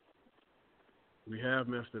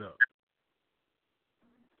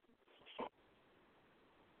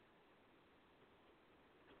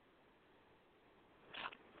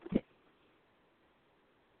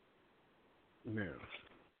 Man,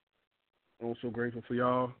 I'm so grateful for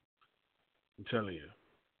y'all. I'm telling you.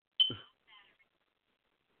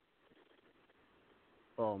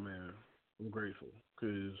 Oh, man, I'm grateful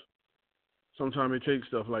because sometimes it takes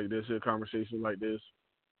stuff like this, a conversation like this,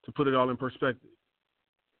 to put it all in perspective.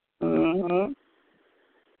 Mm-hmm.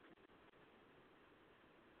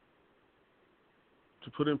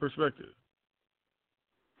 To put it in perspective.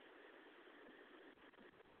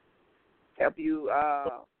 Help you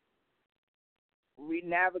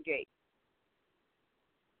re-navigate,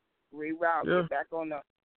 reroute, get back on the.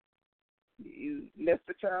 You missed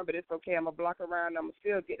the turn, but it's okay. I'm going to block around. I'm going to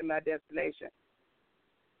still get to my destination.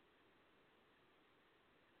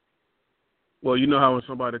 Well, you know how when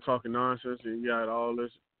somebody talking nonsense and you got all this,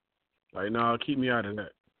 like, nah, keep me out of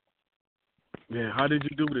that. Man, how did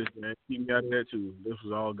you do this, man? Keep me out of that, too. This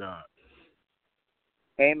was all God.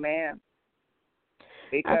 Amen.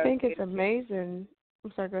 Because I think it's amazing.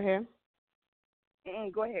 I'm sorry, go ahead.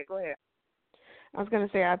 Go ahead. I was going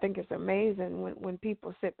to say, I think it's amazing when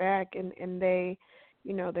people sit back and they,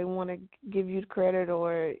 they want to give you credit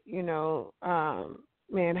or,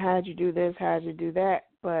 man, how'd you do this? How'd you do that?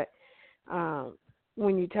 But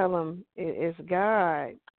when you tell them it's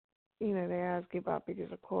God, they ask you about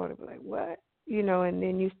biggest a quarter, like, what? And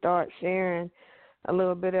then you start sharing a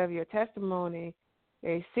little bit of your testimony,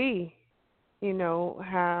 they see,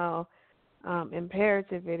 how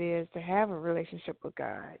imperative it is to have a relationship with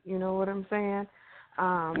God. You know what I'm saying?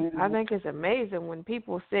 I think it's amazing when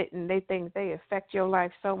people sit and they think they affect your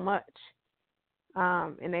life so much,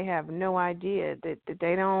 and they have no idea that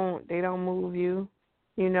they don't move you.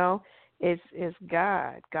 It's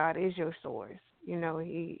God. God is your source.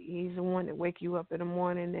 He's the one that wake you up in the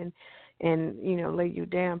morning and lay you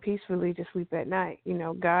down peacefully to sleep at night.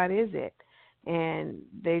 God is it, and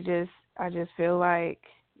I just feel like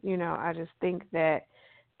I just think that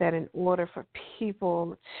in order for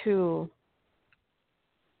people to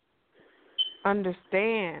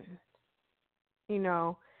understand,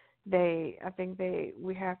 I think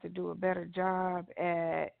we have to do a better job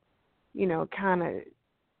at, kind of,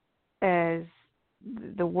 as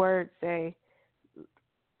the words say,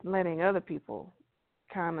 letting other people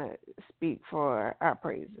kind of speak for our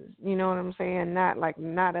praises. You know what I'm saying?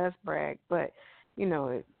 Not us brag, but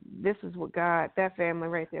this is what God, that family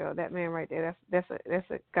right there, or that man right there, that's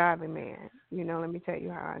a godly man. Let me tell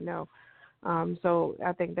you how I know. So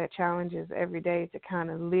I think that challenges every day to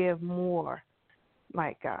kind of live more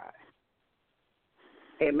like God.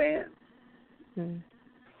 Amen.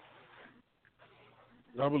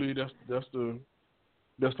 I believe that's the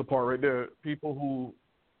part right there. People who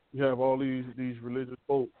you have all these religious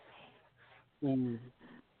folk who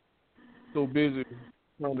so busy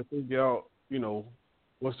trying to figure out,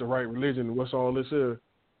 what's the right religion, what's all this is,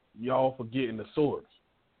 y'all forgetting the source.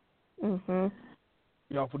 Mhm.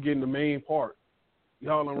 Y'all forgetting the main part.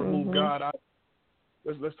 Y'all don't remove God out.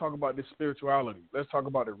 Let's talk about this spirituality. Let's talk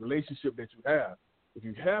about the relationship that you have. If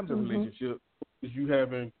you have the relationship, if you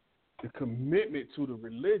having the commitment to the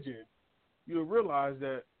religion, you'll realize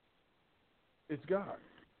that it's God.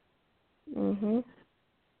 Mhm.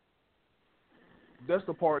 That's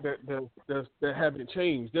the part that haven't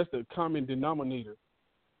changed. That's the common denominator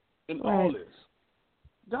in all this.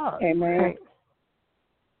 God. Amen.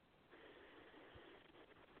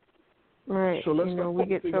 Right. So we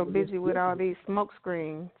get so busy with all these smoke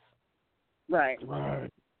screens. Right.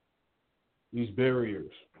 These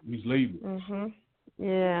barriers, these labels.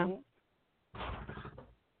 Yeah.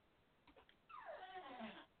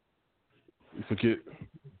 You forget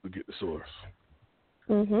the source.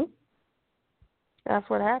 That's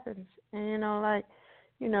what happens. And the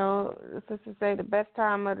sisters say the best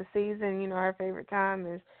time of the season, her favorite time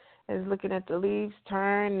is looking at the leaves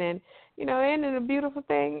turn, and and the beautiful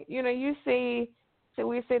thing, you see. So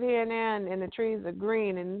we sit here now and the trees are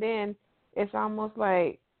green, and then it's almost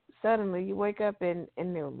like suddenly you wake up and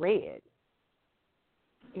they're red.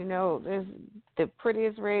 There's the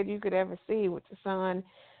prettiest red you could ever see with the sun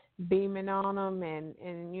beaming on them, and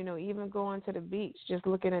even going to the beach, just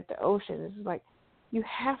looking at the ocean. It's like you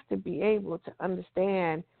have to be able to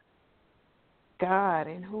understand God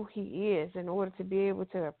and who He is in order to be able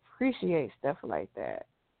to appreciate stuff like that.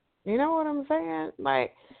 You know what I'm saying?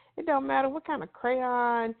 Like, it don't matter what kind of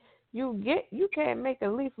crayon you get, you can't make a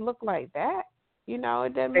leaf look like that. It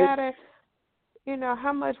doesn't matter,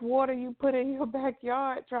 how much water you put in your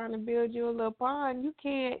backyard trying to build you a little pond. You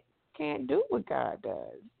can't do what God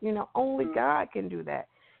does. Only God can do that.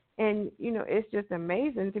 And, it's just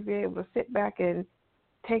amazing to be able to sit back and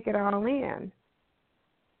take it all in.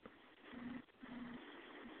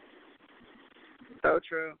 So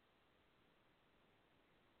true.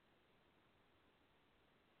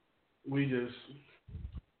 We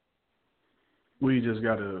just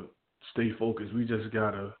gotta stay focused. We just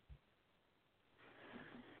gotta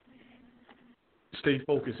stay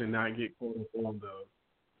focused and not get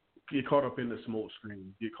caught up in the smoke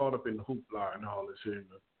screen, get caught up in the hoopla and all this here,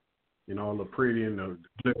 all the pretty and the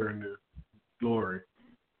glitter and the glory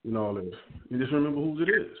and all this. And just remember whose it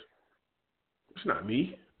is. It's not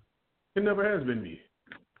me. It never has been me.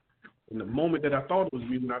 In the moment that I thought it was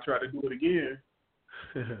me, when I tried to do it again,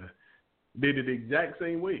 did it the exact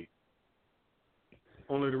same way.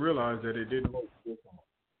 Only to realize that it didn't work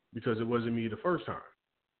because it wasn't me the first time.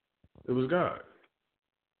 It was God.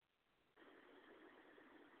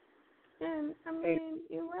 And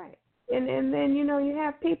you're right. And then you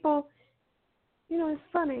have people. It's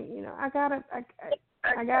funny. I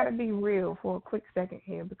gotta be real for a quick second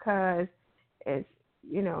here, because it's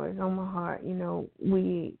it's on my heart. We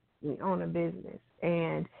own a business,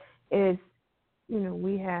 and it's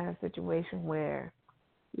we have a situation where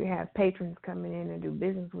you have patrons coming in and do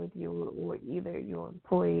business with you, or either your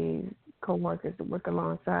employees, co-workers that work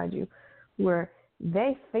alongside you, where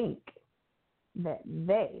they think that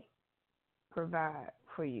they provide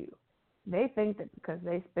for you. They think that because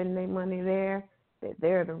they spend their money there, that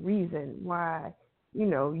they're the reason why, they're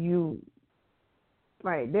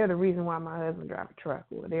the reason why my husband drives a truck,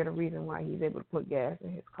 or they're the reason why he's able to put gas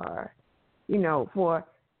in his car.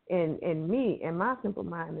 And me and my simple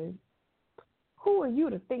mind is, who are you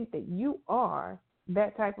to think that you are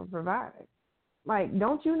that type of provider? Like,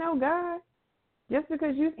 don't you know God? Just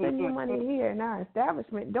because you spend your money here in our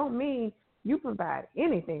establishment don't mean you provide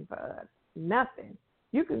anything for us. Nothing.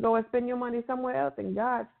 You can go and spend your money somewhere else, and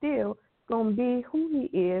God's still going to be who He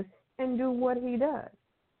is and do what He does.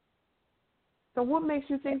 So what makes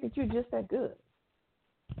you think that you're just that good?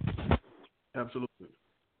 Absolutely.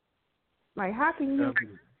 Like, how can you?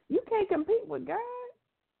 Absolutely. You can't compete with God.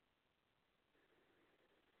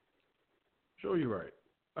 Sure, you're right.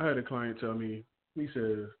 I had a client tell me, he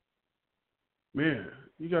says, "Man,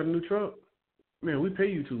 you got a new truck? Man, we pay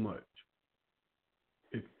you too much."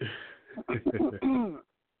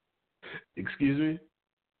 Excuse me?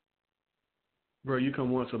 Bro, you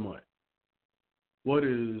come once a month. What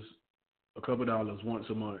is a couple dollars once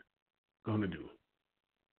a month going to do?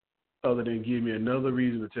 Other than give me another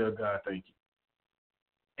reason to tell God thank you.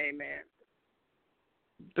 Amen.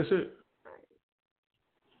 That's it.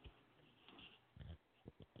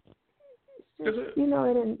 That's it.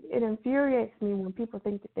 It infuriates me when people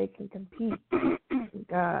think that they can compete with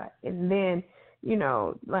God. And then,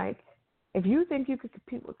 if you think you could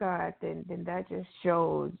compete with God, then that just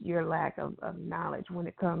shows your lack of knowledge when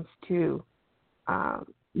it comes to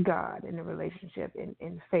God and the relationship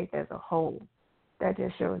and faith as a whole. That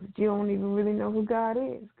just shows that you don't even really know who God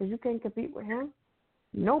is, because you can't compete with Him.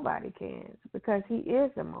 Nobody can, because He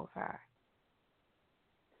is the Most High.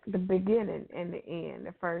 The beginning and the end,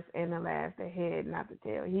 the first and the last, the head, not the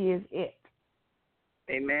tail. He is it.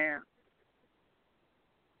 Amen.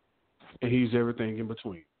 And He's everything in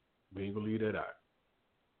between. We ain't gonna leave that out.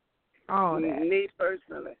 All that. Me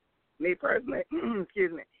personally,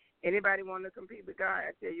 excuse me. Anybody want to compete with God?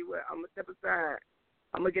 I tell you what, I'm gonna step aside.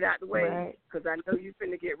 I'm gonna get out the way, because I know you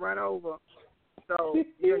finna get run over. So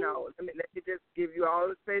let me just give you all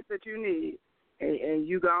the space that you need, and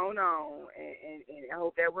you go on, and I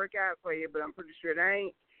hope that work out for you. But I'm pretty sure it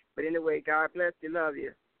ain't. But anyway, God bless you, love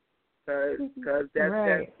you, because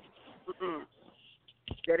that ain't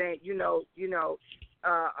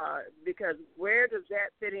because where does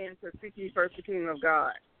that fit into seek ye first the kingdom of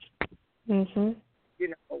God? Mhm. You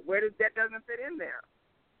know, where does that doesn't fit in there?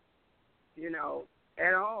 You know,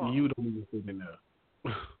 at all. You don't even fit in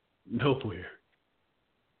there. Nowhere.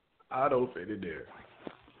 I don't fit in there.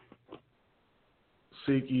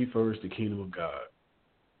 Seek ye first the kingdom of God.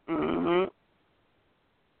 Mhm.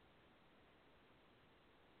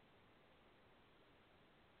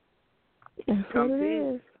 That's what it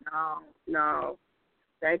is. No.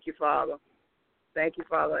 Thank you, Father. Thank you,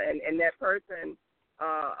 Father. And that person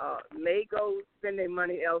may go spend their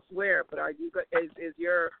money elsewhere, but are you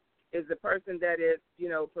is the person that is, you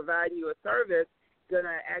know, providing you a service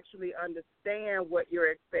gonna actually understand what your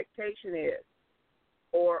expectation is,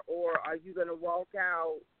 or are you gonna walk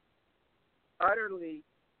out utterly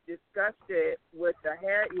disgusted with the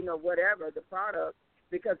hair, you know, whatever the product,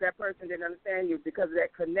 because that person didn't understand you, because of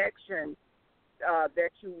that connection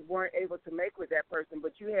that you weren't able to make with that person,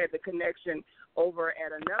 but you had the connection over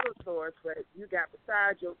at another source, but you got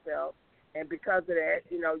beside yourself, and because of that,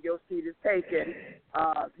 you know, your seat is taken.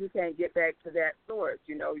 You can't get back to that source.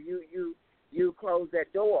 You know, you close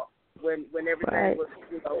that door when everything was,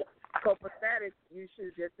 you know, copacetic. You should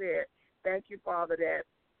have just said, "Thank you, Father, that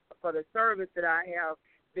for the service that I have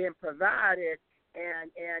been provided,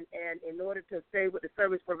 and in order to stay with the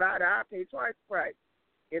service provider, I pay twice the price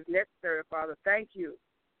if necessary, Father. Thank you,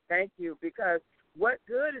 because what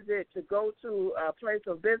good is it to go to a place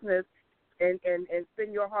of business and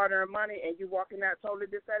spend your hard-earned money and you walking out totally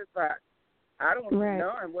dissatisfied? I don't want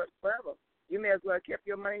none whatsoever. You may as well have kept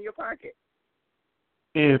your money in your pocket.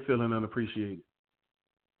 And feeling unappreciated.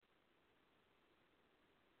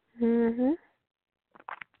 Mhm.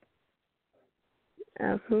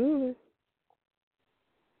 Absolutely.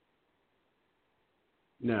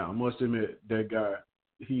 Now, I must admit, that guy,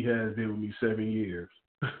 he has been with me 7 years.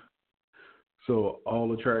 So all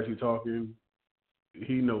the trash he talking,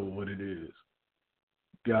 he knows what it is.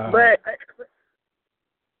 God. But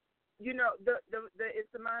you know, the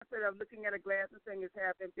it's the mindset of looking at a glass and saying it's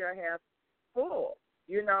half empty or half full.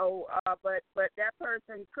 You know, but that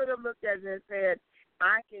person could have looked at it and said,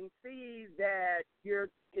 "I can see that you're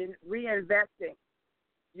reinvesting.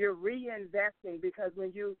 You're reinvesting because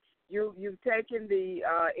when you've taken the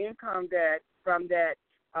income that from that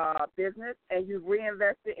business and you've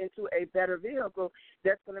reinvested into a better vehicle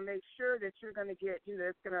that's going to make sure that you're going to get, you know,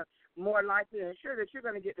 it's going to more likely ensure that you're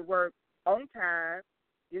going to get to work on time.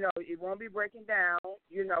 You know, it won't be breaking down.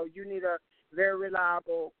 You know, you need a very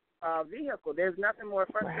reliable vehicle. There's nothing more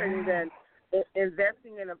frustrating than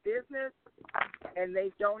investing in a business and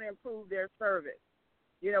they don't improve their service.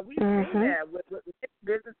 You know, we've seen that with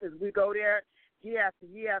businesses. We go there year after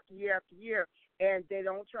year after year after year, and they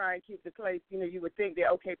don't try and keep the place. You know, you would think that,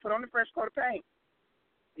 okay, put on a fresh coat of paint.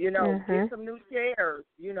 You know, get some new chairs.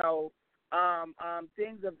 You know,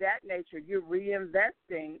 things of that nature. You're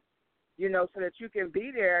reinvesting, you know, so that you can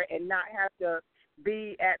be there and not have to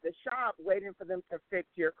be at the shop waiting for them to fix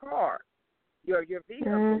your car, your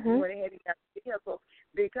vehicle. You went ahead and got the vehicle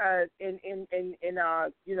because in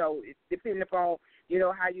you know, depending upon, you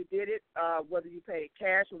know, how you did it, whether you paid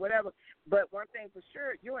cash or whatever. But one thing for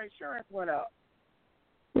sure, your insurance went up.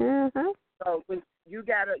 So when you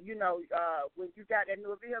got when you got that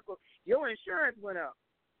new vehicle, your insurance went up.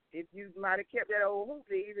 If you might have kept that old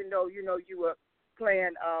hoopty, even though, you know, you were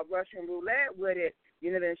playing Russian roulette with it,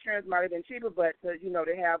 you know, the insurance might have been cheaper, but you know,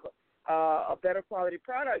 to have a better quality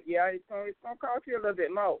product, it's gonna cost you a little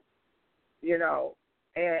bit more, you know.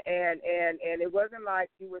 And it wasn't like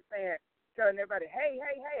you were telling everybody, hey,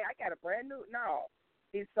 I got a brand new. No,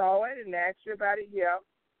 he saw it and asked you about it. Yeah.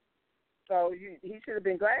 So he should have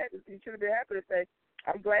been glad. He should have been happy to say,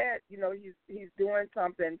 I'm glad. You know, he's doing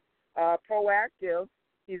something proactive.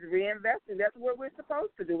 He's reinvesting. That's what we're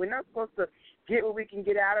supposed to do. We're not supposed to get what we can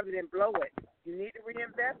get out of it and blow it. You need to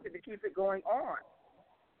reinvest it to keep it going on.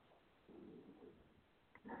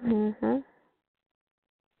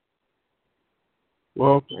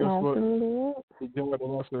 Well, that's what the God that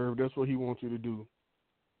I serve, that's what he wants you to do.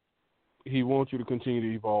 He wants you to continue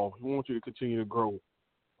to evolve. He wants you to continue to grow.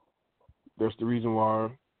 That's the reason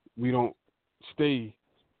why we don't stay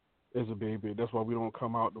as a baby. That's why we don't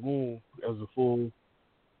come out the womb as a full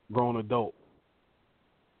grown adult.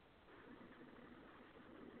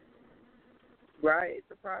 Right, it's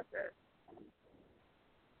a process.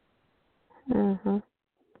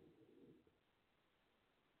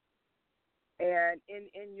 And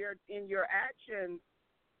in your actions,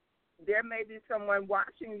 there may be someone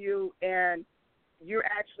watching you, and you're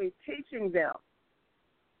actually teaching them.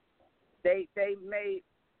 They may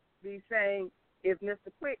be saying, if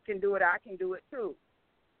Mr. Quick can do it, I can do it too.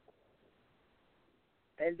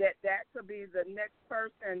 and that could be the next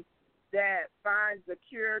person that finds the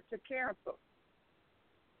cure to cancer.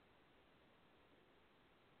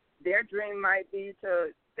 Their dream might be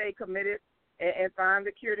to stay committed and find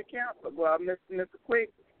the cure to cancer. Well, Mr.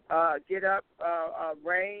 Quick, get up,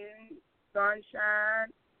 rain,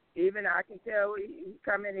 sunshine. Even I can tell he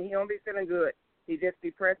come in and he don't be feeling good. He just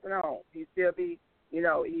be pressing on. He still be,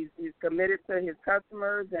 he's committed to his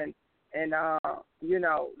customers and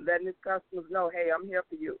letting his customers know, hey, I'm here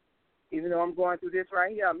for you. Even though I'm going through this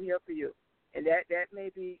right here, I'm here for you. And that may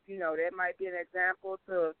be, that might be an example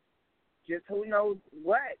to just who knows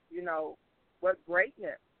what, what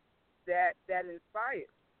greatness that inspires.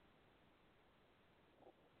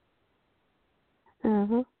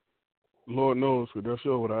 Mhm. Lord knows, because that's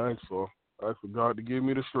sure what I asked for. I asked for God to give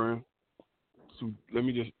me the strength. So let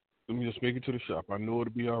me just make it to the shop. I know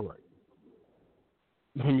it'll be all right.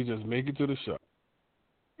 Let me just make it to the shop.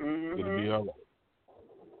 Mhm. It'll be all right.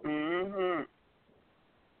 Mhm.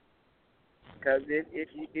 Because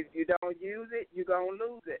if you don't use it, you're gonna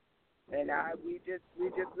lose it. And we just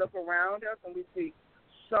look around us and we see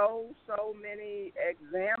so many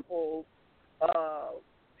examples of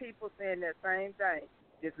people saying that same thing.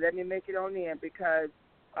 Just let me make it on in, because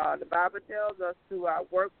the Bible tells us to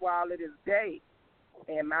work while it is day.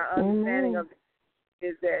 And my understanding of it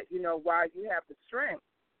is that, while you have the strength,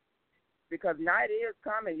 because night is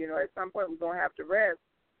coming, at some point we're going to have to rest,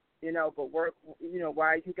 but work,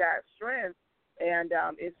 while you got strength. And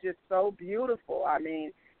it's just so beautiful. I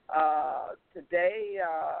mean, today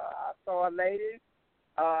I saw a lady,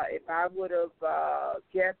 if I would have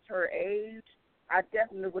guessed her age, I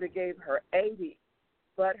definitely would have gave her 80.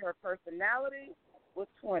 But her personality was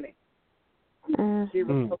 20. Mm-hmm. She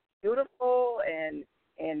was so beautiful and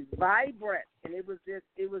vibrant, and it was just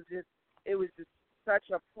such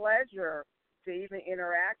a pleasure to even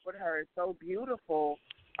interact with her. It's so beautiful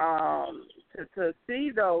to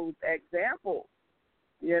see those examples.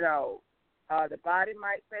 The body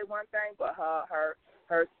might say one thing, but her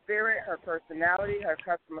spirit, her personality, her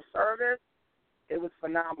customer service, it was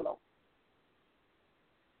phenomenal.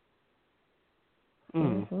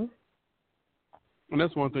 Mm-hmm. And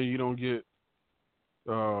that's one thing you don't get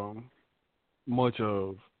much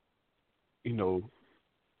of,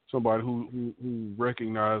 somebody who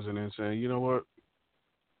recognizing and saying, you know what,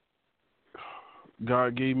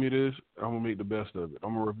 God gave me this, I'm going to make the best of it.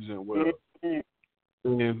 I'm going to represent well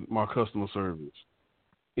in my customer service.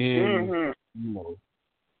 And,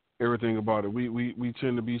 everything about it. We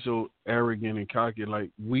tend to be so arrogant and cocky,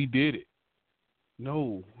 like we did it.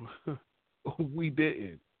 No, we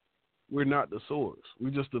didn't. We're not the source. We're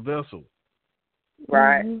just the vessel.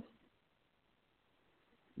 Right. Mm-hmm.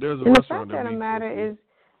 There's a and restaurant the fact of the matter is,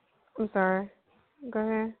 I'm sorry. Go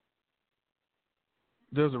ahead.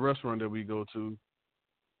 There's a restaurant that we go to,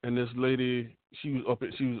 and this lady, she was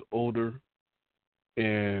older,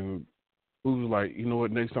 and we was like, you know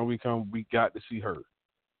what? Next time we come, we got to see her.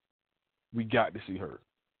 We got to see her.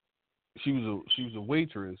 She was a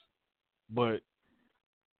waitress, but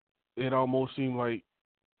it almost seemed like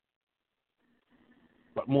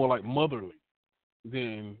more like motherly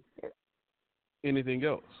than anything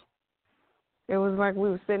else. It was like we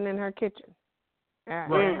were sitting in her kitchen at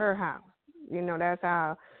her house. That's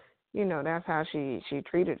how she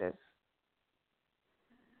treated us.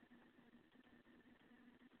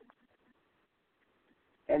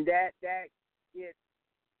 And that gets,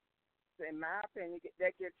 in my opinion,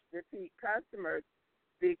 that gets repeat customers,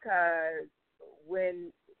 because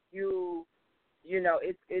when it's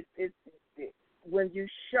when you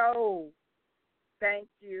show thank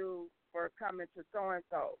you for coming to so and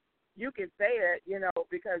so, you can say it,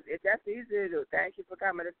 because that's easy to do. Thank you for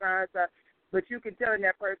coming to so and so, but you can tell in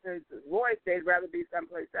that person's voice they'd rather be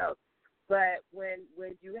someplace else. But when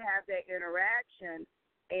you have that interaction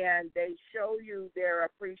and they show you their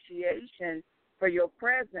appreciation for your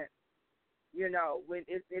presence, when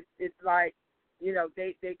it's like,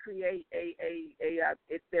 they create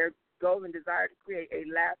it's their goal and desire to create a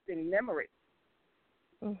lasting memory.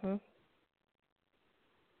 Mhm.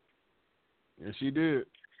 And she did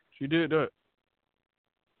that.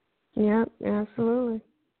 Yeah, absolutely.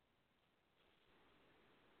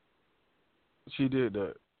 She did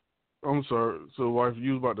that. I'm sorry. So, wife,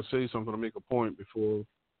 you was about to say something to make a point before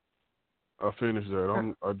I finish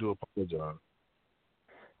that. I do apologize.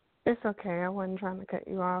 It's okay. I wasn't trying to cut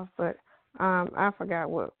you off, but I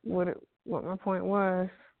forgot what my point was,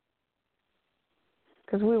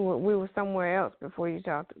 because we were somewhere else before you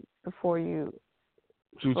talked. Before you.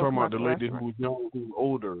 She was talking about the lady who was young, who was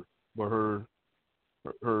older, but her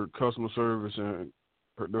customer service and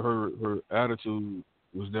her attitude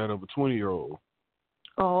was that of a 20-year-old.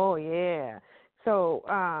 Oh yeah. So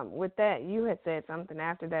with that, you had said something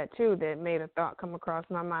after that too that made a thought come across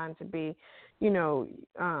my mind to be, you know,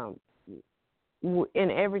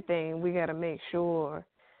 in everything we got to make sure,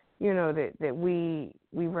 you know, that we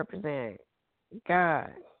represent God,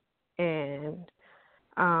 and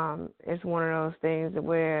it's one of those things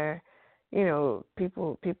where, you know,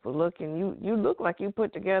 people look and you look like you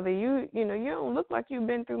put together. You know, you don't look like you've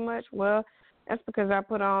been through much. Well, that's because I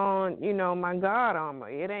put on, you know, my God armor.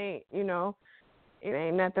 It ain't, you know, it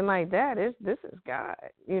ain't nothing like that. This is God.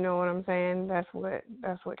 You know what I'm saying? That's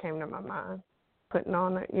what came to my mind. Putting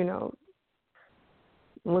on, you know,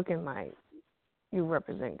 looking like you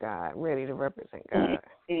represent God, ready to represent God.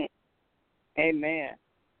 Amen.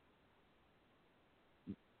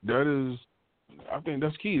 That is, I think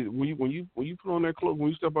that's key. When you put on that cloak, when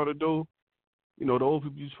you step out the door, you know, the old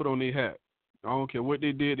people used to put on their hat. I don't care what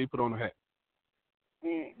they did, they put on a hat.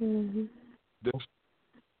 Mm-hmm.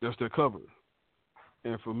 That's their cover.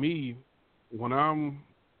 And for me, when I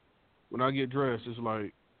get dressed, it's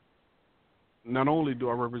like not only do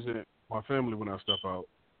I represent my family when I step out,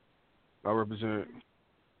 I represent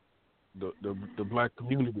the black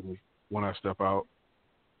community when I step out,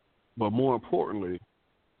 but more importantly,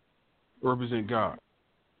 represent God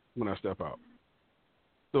when I step out.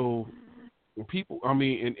 So when people, I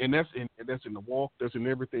mean, and that's in the walk, that's in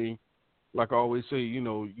everything. Like I always say, you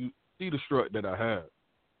know, you see the strut that I have,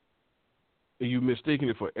 and you mistaking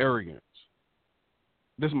it for arrogance.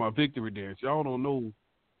 This is my victory dance. Y'all don't know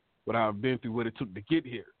what I've been through, what it took to get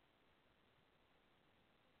here.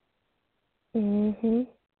 Mhm.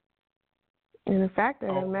 And the fact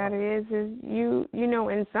of the matter is you know,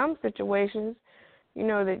 in some situations, you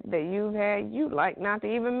know, that you've had, you like not to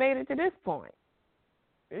even made it to this point.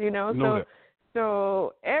 You know,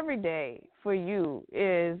 so every day for you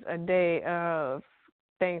is a day of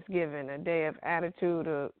Thanksgiving, a day of attitude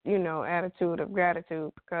of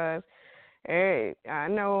gratitude, because hey, I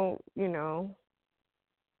know, you know,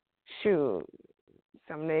 shoot,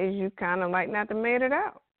 some days you kind of like not to made it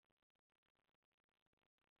out.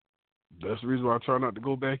 That's the reason why I try not to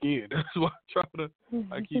go back in. That's why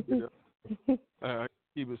I keep it. I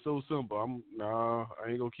keep it so simple. I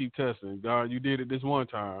ain't gonna keep testing. God, you did it this one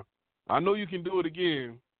time. I know you can do it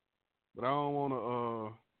again, but I don't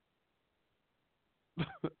want to.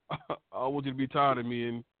 I want you to be tired of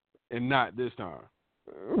me and not this time.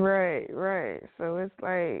 Right. So it's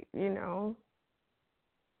like, you know,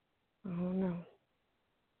 I don't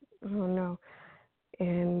know.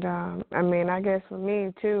 And I mean, I guess for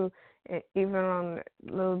me too, even on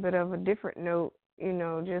a little bit of a different note, you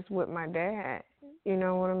know, just with my dad, you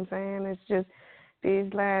know what I'm saying? It's just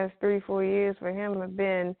these last 3-4 years for him have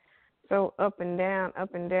been so up and down,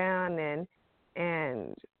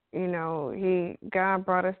 and you know, God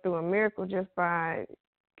brought us through a miracle just by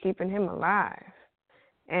keeping him alive.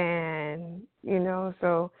 And, you know,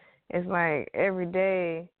 so it's like every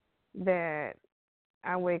day that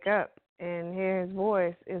I wake up and hear his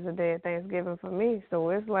voice is a day of Thanksgiving for me. So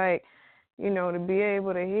it's like, you know, to be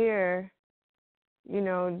able to hear, you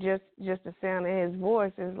know, just the sound of his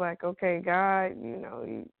voice is like, okay, God, you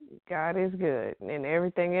know, God is good. And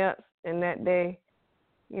everything else in that day,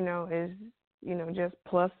 you know, is, you know, just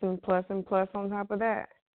plus and plus and plus on top of that.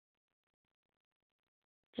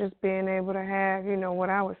 Just being able to have, you know,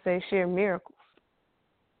 what I would say share miracles.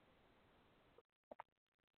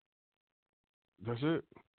 That's it.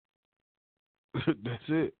 That's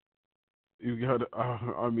it. You got to,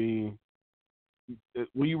 I mean,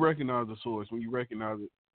 when you recognize the source, when you recognize it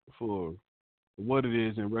for what it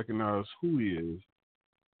is and recognize who he is,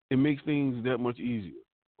 it makes things that much easier.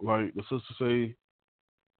 Like the sister say,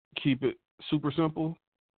 keep it super simple.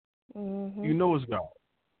 Mm-hmm. You know it's God.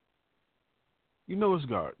 You know it's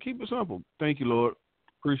God. Keep it simple. Thank you, Lord.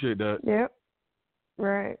 Appreciate that. Yep.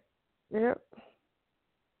 Right. Yep.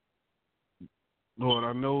 Lord,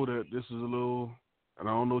 I know that this is a little, and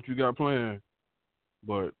I don't know what you got planned,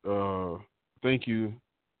 but thank you,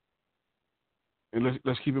 and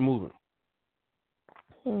let's keep it moving.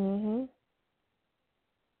 Mhm.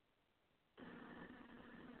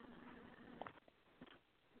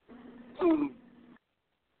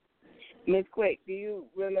 Miss Quick, do you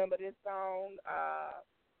remember this song?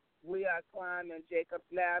 We are climbing Jacob's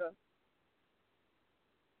ladder.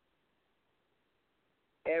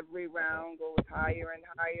 Every round goes higher and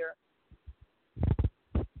higher.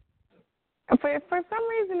 For some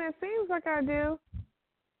reason, it seems like I do.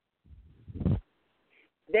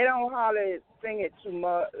 They don't hardly sing it too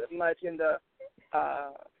much in the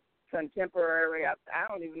contemporary. I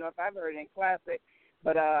don't even know if I've heard it in classic,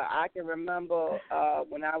 but I can remember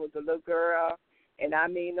when I was a little girl And I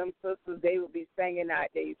mean, them sisters, they would be singing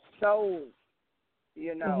out their souls,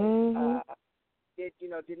 you know.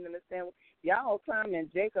 Didn't understand. Y'all climbing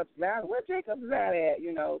Jacob's ladder. Where Jacob's ladder at?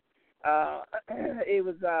 You know, it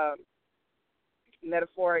was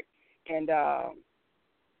metaphoric, and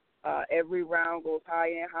every round goes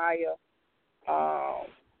higher and higher.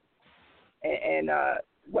 And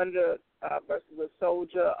one of the verses was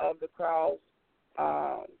soldier of the cross.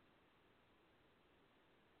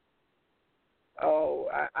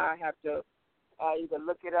 I have to either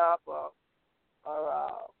look it up or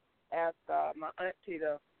ask my auntie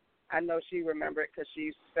to. I know she remembered because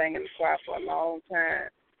she sang in the choir for a long time,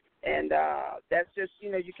 and that's just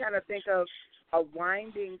you kind of think of a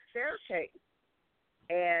winding staircase,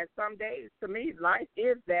 and some days to me life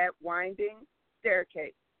is that winding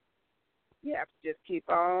staircase. You have to just keep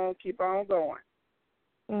on going.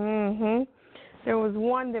 Mhm. There was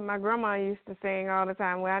one that my grandma used to sing all the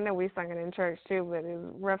time. Well, I know we sang it in church too, but it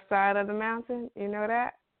was Rough Side of the Mountain. You know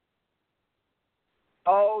that?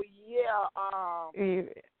 Oh yeah.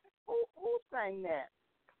 Who sang that?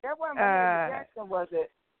 That wasn't Michael Jackson, was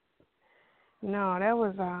it? No, that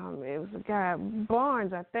was it was a guy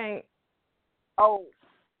Barnes, I think. Oh.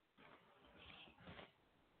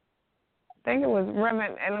 I think it was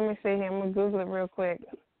Reverend. And let me see here. I'm gonna Google it real quick.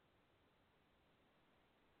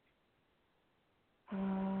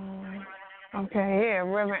 Okay, yeah,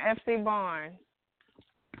 Reverend F.C. Barnes.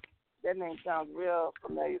 That name sounds real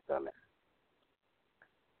familiar to me.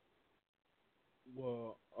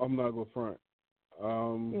 Well, I'm not gonna front.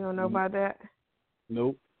 You don't know about that?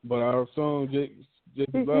 Nope. But our song just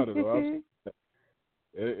about it though.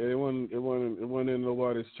 It wasn't in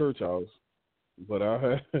nobody's church house, but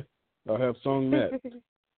I have sung that.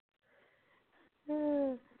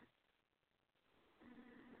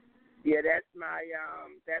 Yeah, that's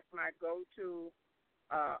my go-to.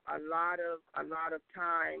 A lot of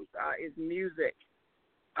times is music.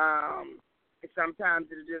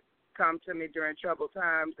 Sometimes it'll just come to me during troubled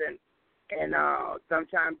times, and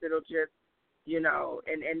sometimes it'll just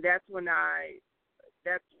and that's when I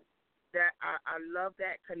love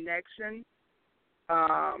that connection.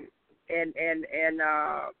 And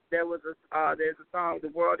there's a song, The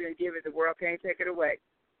World Didn't Give It, The World Can't Take It Away.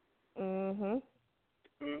 Mhm.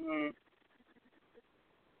 Mhm.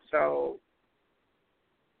 So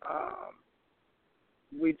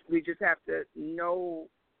we just have to know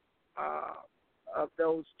of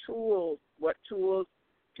those tools, what tools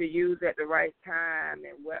to use at the right time,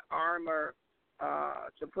 and what armor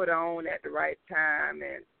to put on at the right time.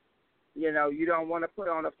 And you don't want to put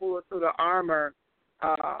on a full suit of armor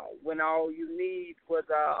when all you need was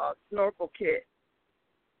a snorkel kit.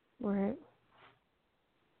 Right.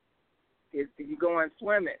 If you're going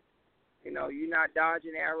swimming, you're not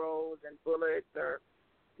dodging arrows and bullets, or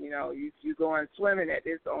you going swimming at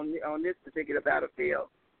this on this particular battlefield,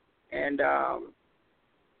 and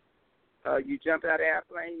you jump out of the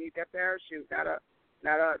airplane, you need that parachute, not a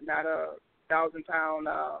 1,000-pound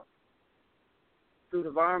suit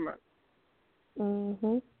of armor.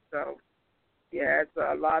 Mhm. So, yeah, it's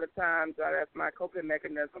a lot of times that's my coping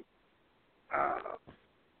mechanism.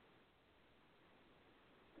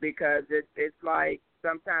 Because it's like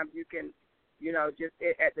sometimes you can, just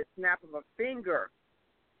at the snap of a finger,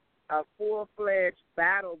 a full-fledged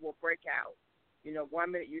battle will break out.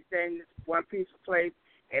 1 minute you stay in this one peaceful place,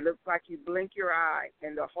 it looks like you blink your eye,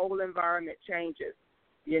 and the whole environment changes.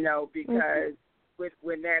 Because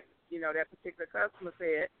when that that particular customer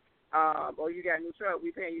said, "Oh, you got a new truck,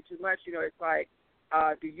 we paying you too much," it's like,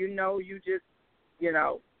 do you just,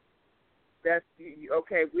 that's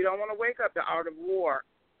okay. We don't want to wake up the art of war.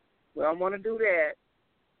 We don't want to do that.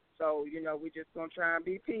 So, we're just going to try and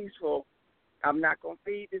be peaceful. I'm not going to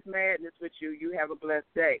feed this madness with you. You have a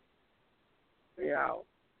blessed day. Because,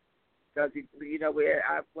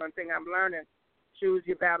 one thing I'm learning, choose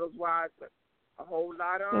your battles wisely. A whole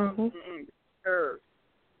lot of them, curves.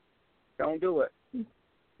 Don't do it.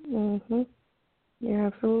 Mhm. You're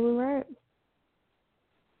absolutely right.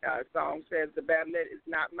 The song says the battle is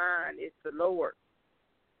not mine, it's the Lord.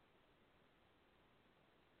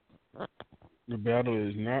 The battle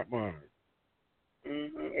is not mine.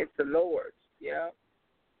 It's the Lord's. Yeah.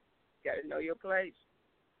 Got to know your place.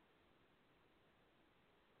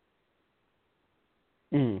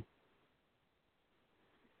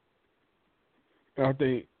 I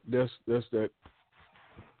think that's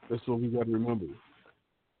what we got to remember.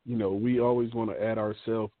 We always want to add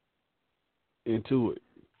ourselves into it.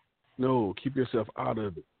 No, keep yourself out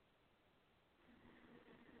of it.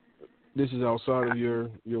 This is outside of your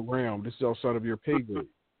realm. This is outside of your pay grade.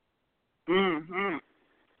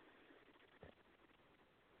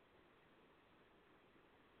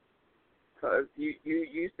 Because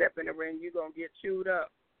you step in the ring, you're going to get chewed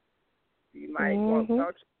up. You might want to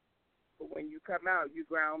touch, but when you come out, you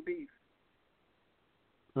ground beef.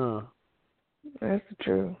 That's the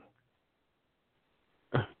truth.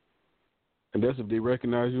 And that's if they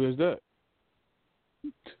recognize you as that.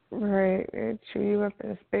 Right. They chew you up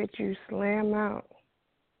and spit you, slam out.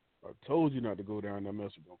 I told you not to go down that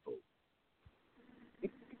mess with them folks.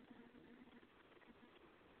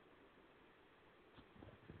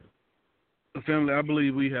 Family, I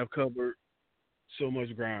believe we have covered so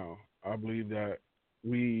much ground. I believe that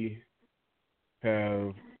we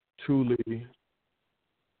have truly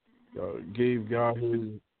gave God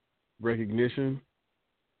his recognition.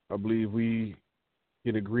 I believe we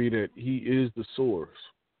can agree that he is the source,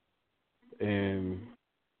 and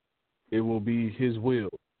it will be his will.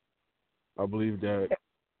 I believe that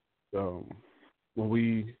when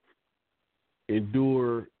we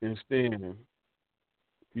endure and stand,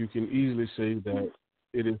 you can easily say that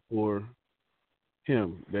it is for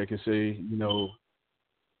him. That can say,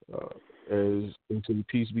 as until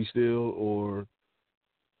peace be still, or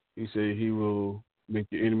he say he will make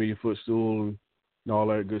your enemy your footstool and all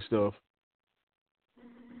that good stuff.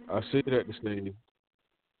 I say that to say,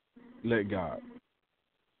 let God.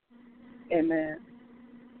 Amen.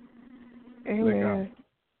 Amen. Let God.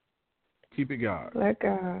 Keep it God. Let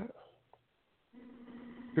God.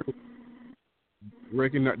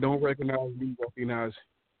 Don't recognize me, recognize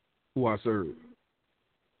who I serve.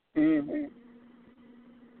 Mm-hmm.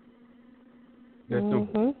 That's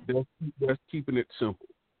simple. That's keeping it simple.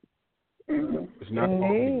 Mm-hmm. It's not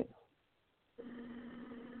hard.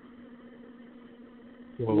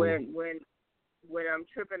 So, when I'm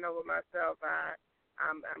tripping over myself,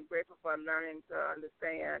 I'm grateful for learning to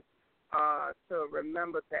understand, to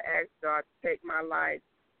remember to ask God to take my life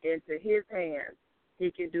into his hands. He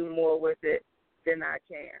can do more with it than I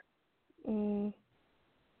can.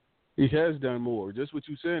 He has done more. Just what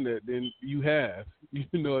you saying that, then you have. You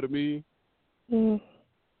know what I mean? Mm.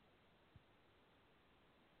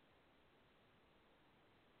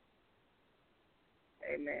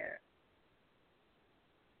 Amen.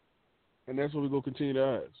 And that's what we're going to continue to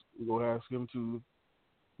ask. We're going to ask him to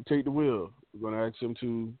take the wheel. We're going to ask him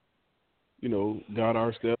to, guide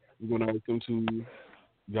our steps. We're going to ask him to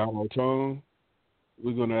guide our tongue.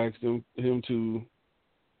 We're going to ask him to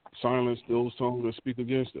silence those tongues that speak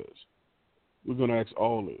against us. We're going to ask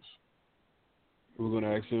all this. We're going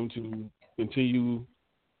to ask him to continue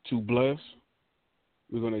to bless.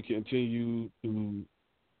 We're going to continue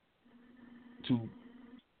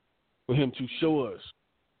for him to show us.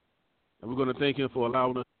 And we're going to thank him for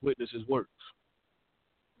allowing us to witness his works.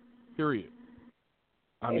 Period.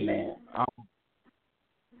 Amen.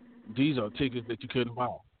 These are tickets that you couldn't buy.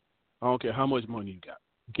 I don't care how much money you got.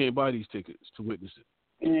 You can't buy these tickets to witness it.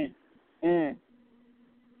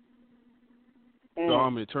 So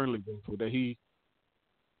I'm eternally grateful that he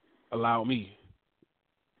allowed me.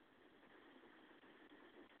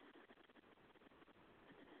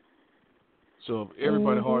 So if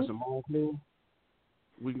everybody's hearts and minds clear,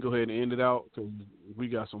 we can go ahead and end it out because we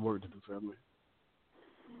got some work to do, family.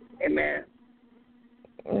 Amen.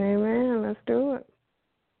 Amen. Let's do it.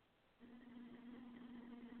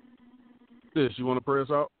 Sis, you want to pray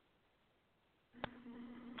us out?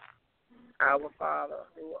 Our Father,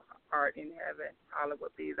 who art in heaven, hallowed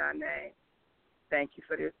be thy name. Thank you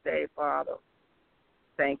for this day, Father.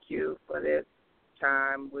 Thank you for this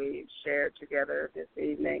time we shared together this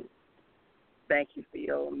evening. Thank you for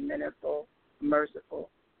your merciful,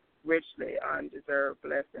 richly undeserved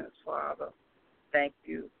blessings, Father. Thank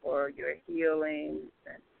you for your healings,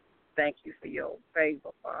 and thank you for your favor,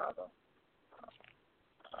 Father.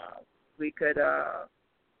 We could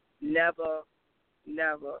never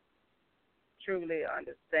truly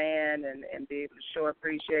understand and be able to show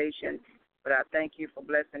appreciation, but I thank you for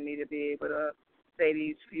blessing me to be able to say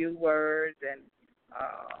these few words, and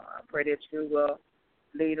I pray that you will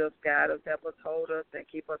lead us, guide us, help us, hold us, and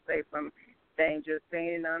keep us safe from danger,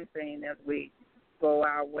 seen and unseen, as we go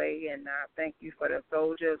our way. And I thank you for the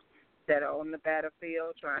soldiers that are on the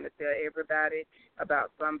battlefield trying to tell everybody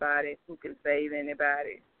about somebody who can save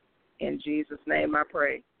anybody. In Jesus' name I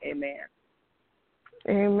pray. Amen.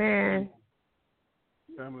 Amen.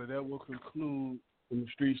 Family, that will conclude From the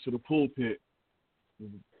Streets to the Pulpit.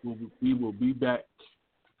 We will be back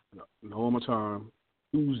normal time,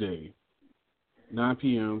 Tuesday, 9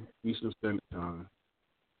 p.m. Eastern Standard Time.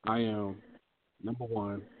 I am, number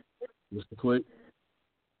one, Mr. Quick,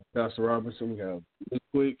 Pastor Robinson. We have Big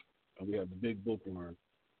Quick, and we have the Big Bookworm.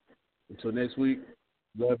 Until next week,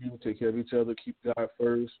 love you, take care of each other, keep God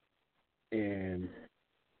first, and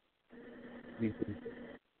be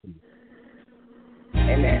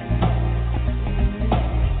Amen.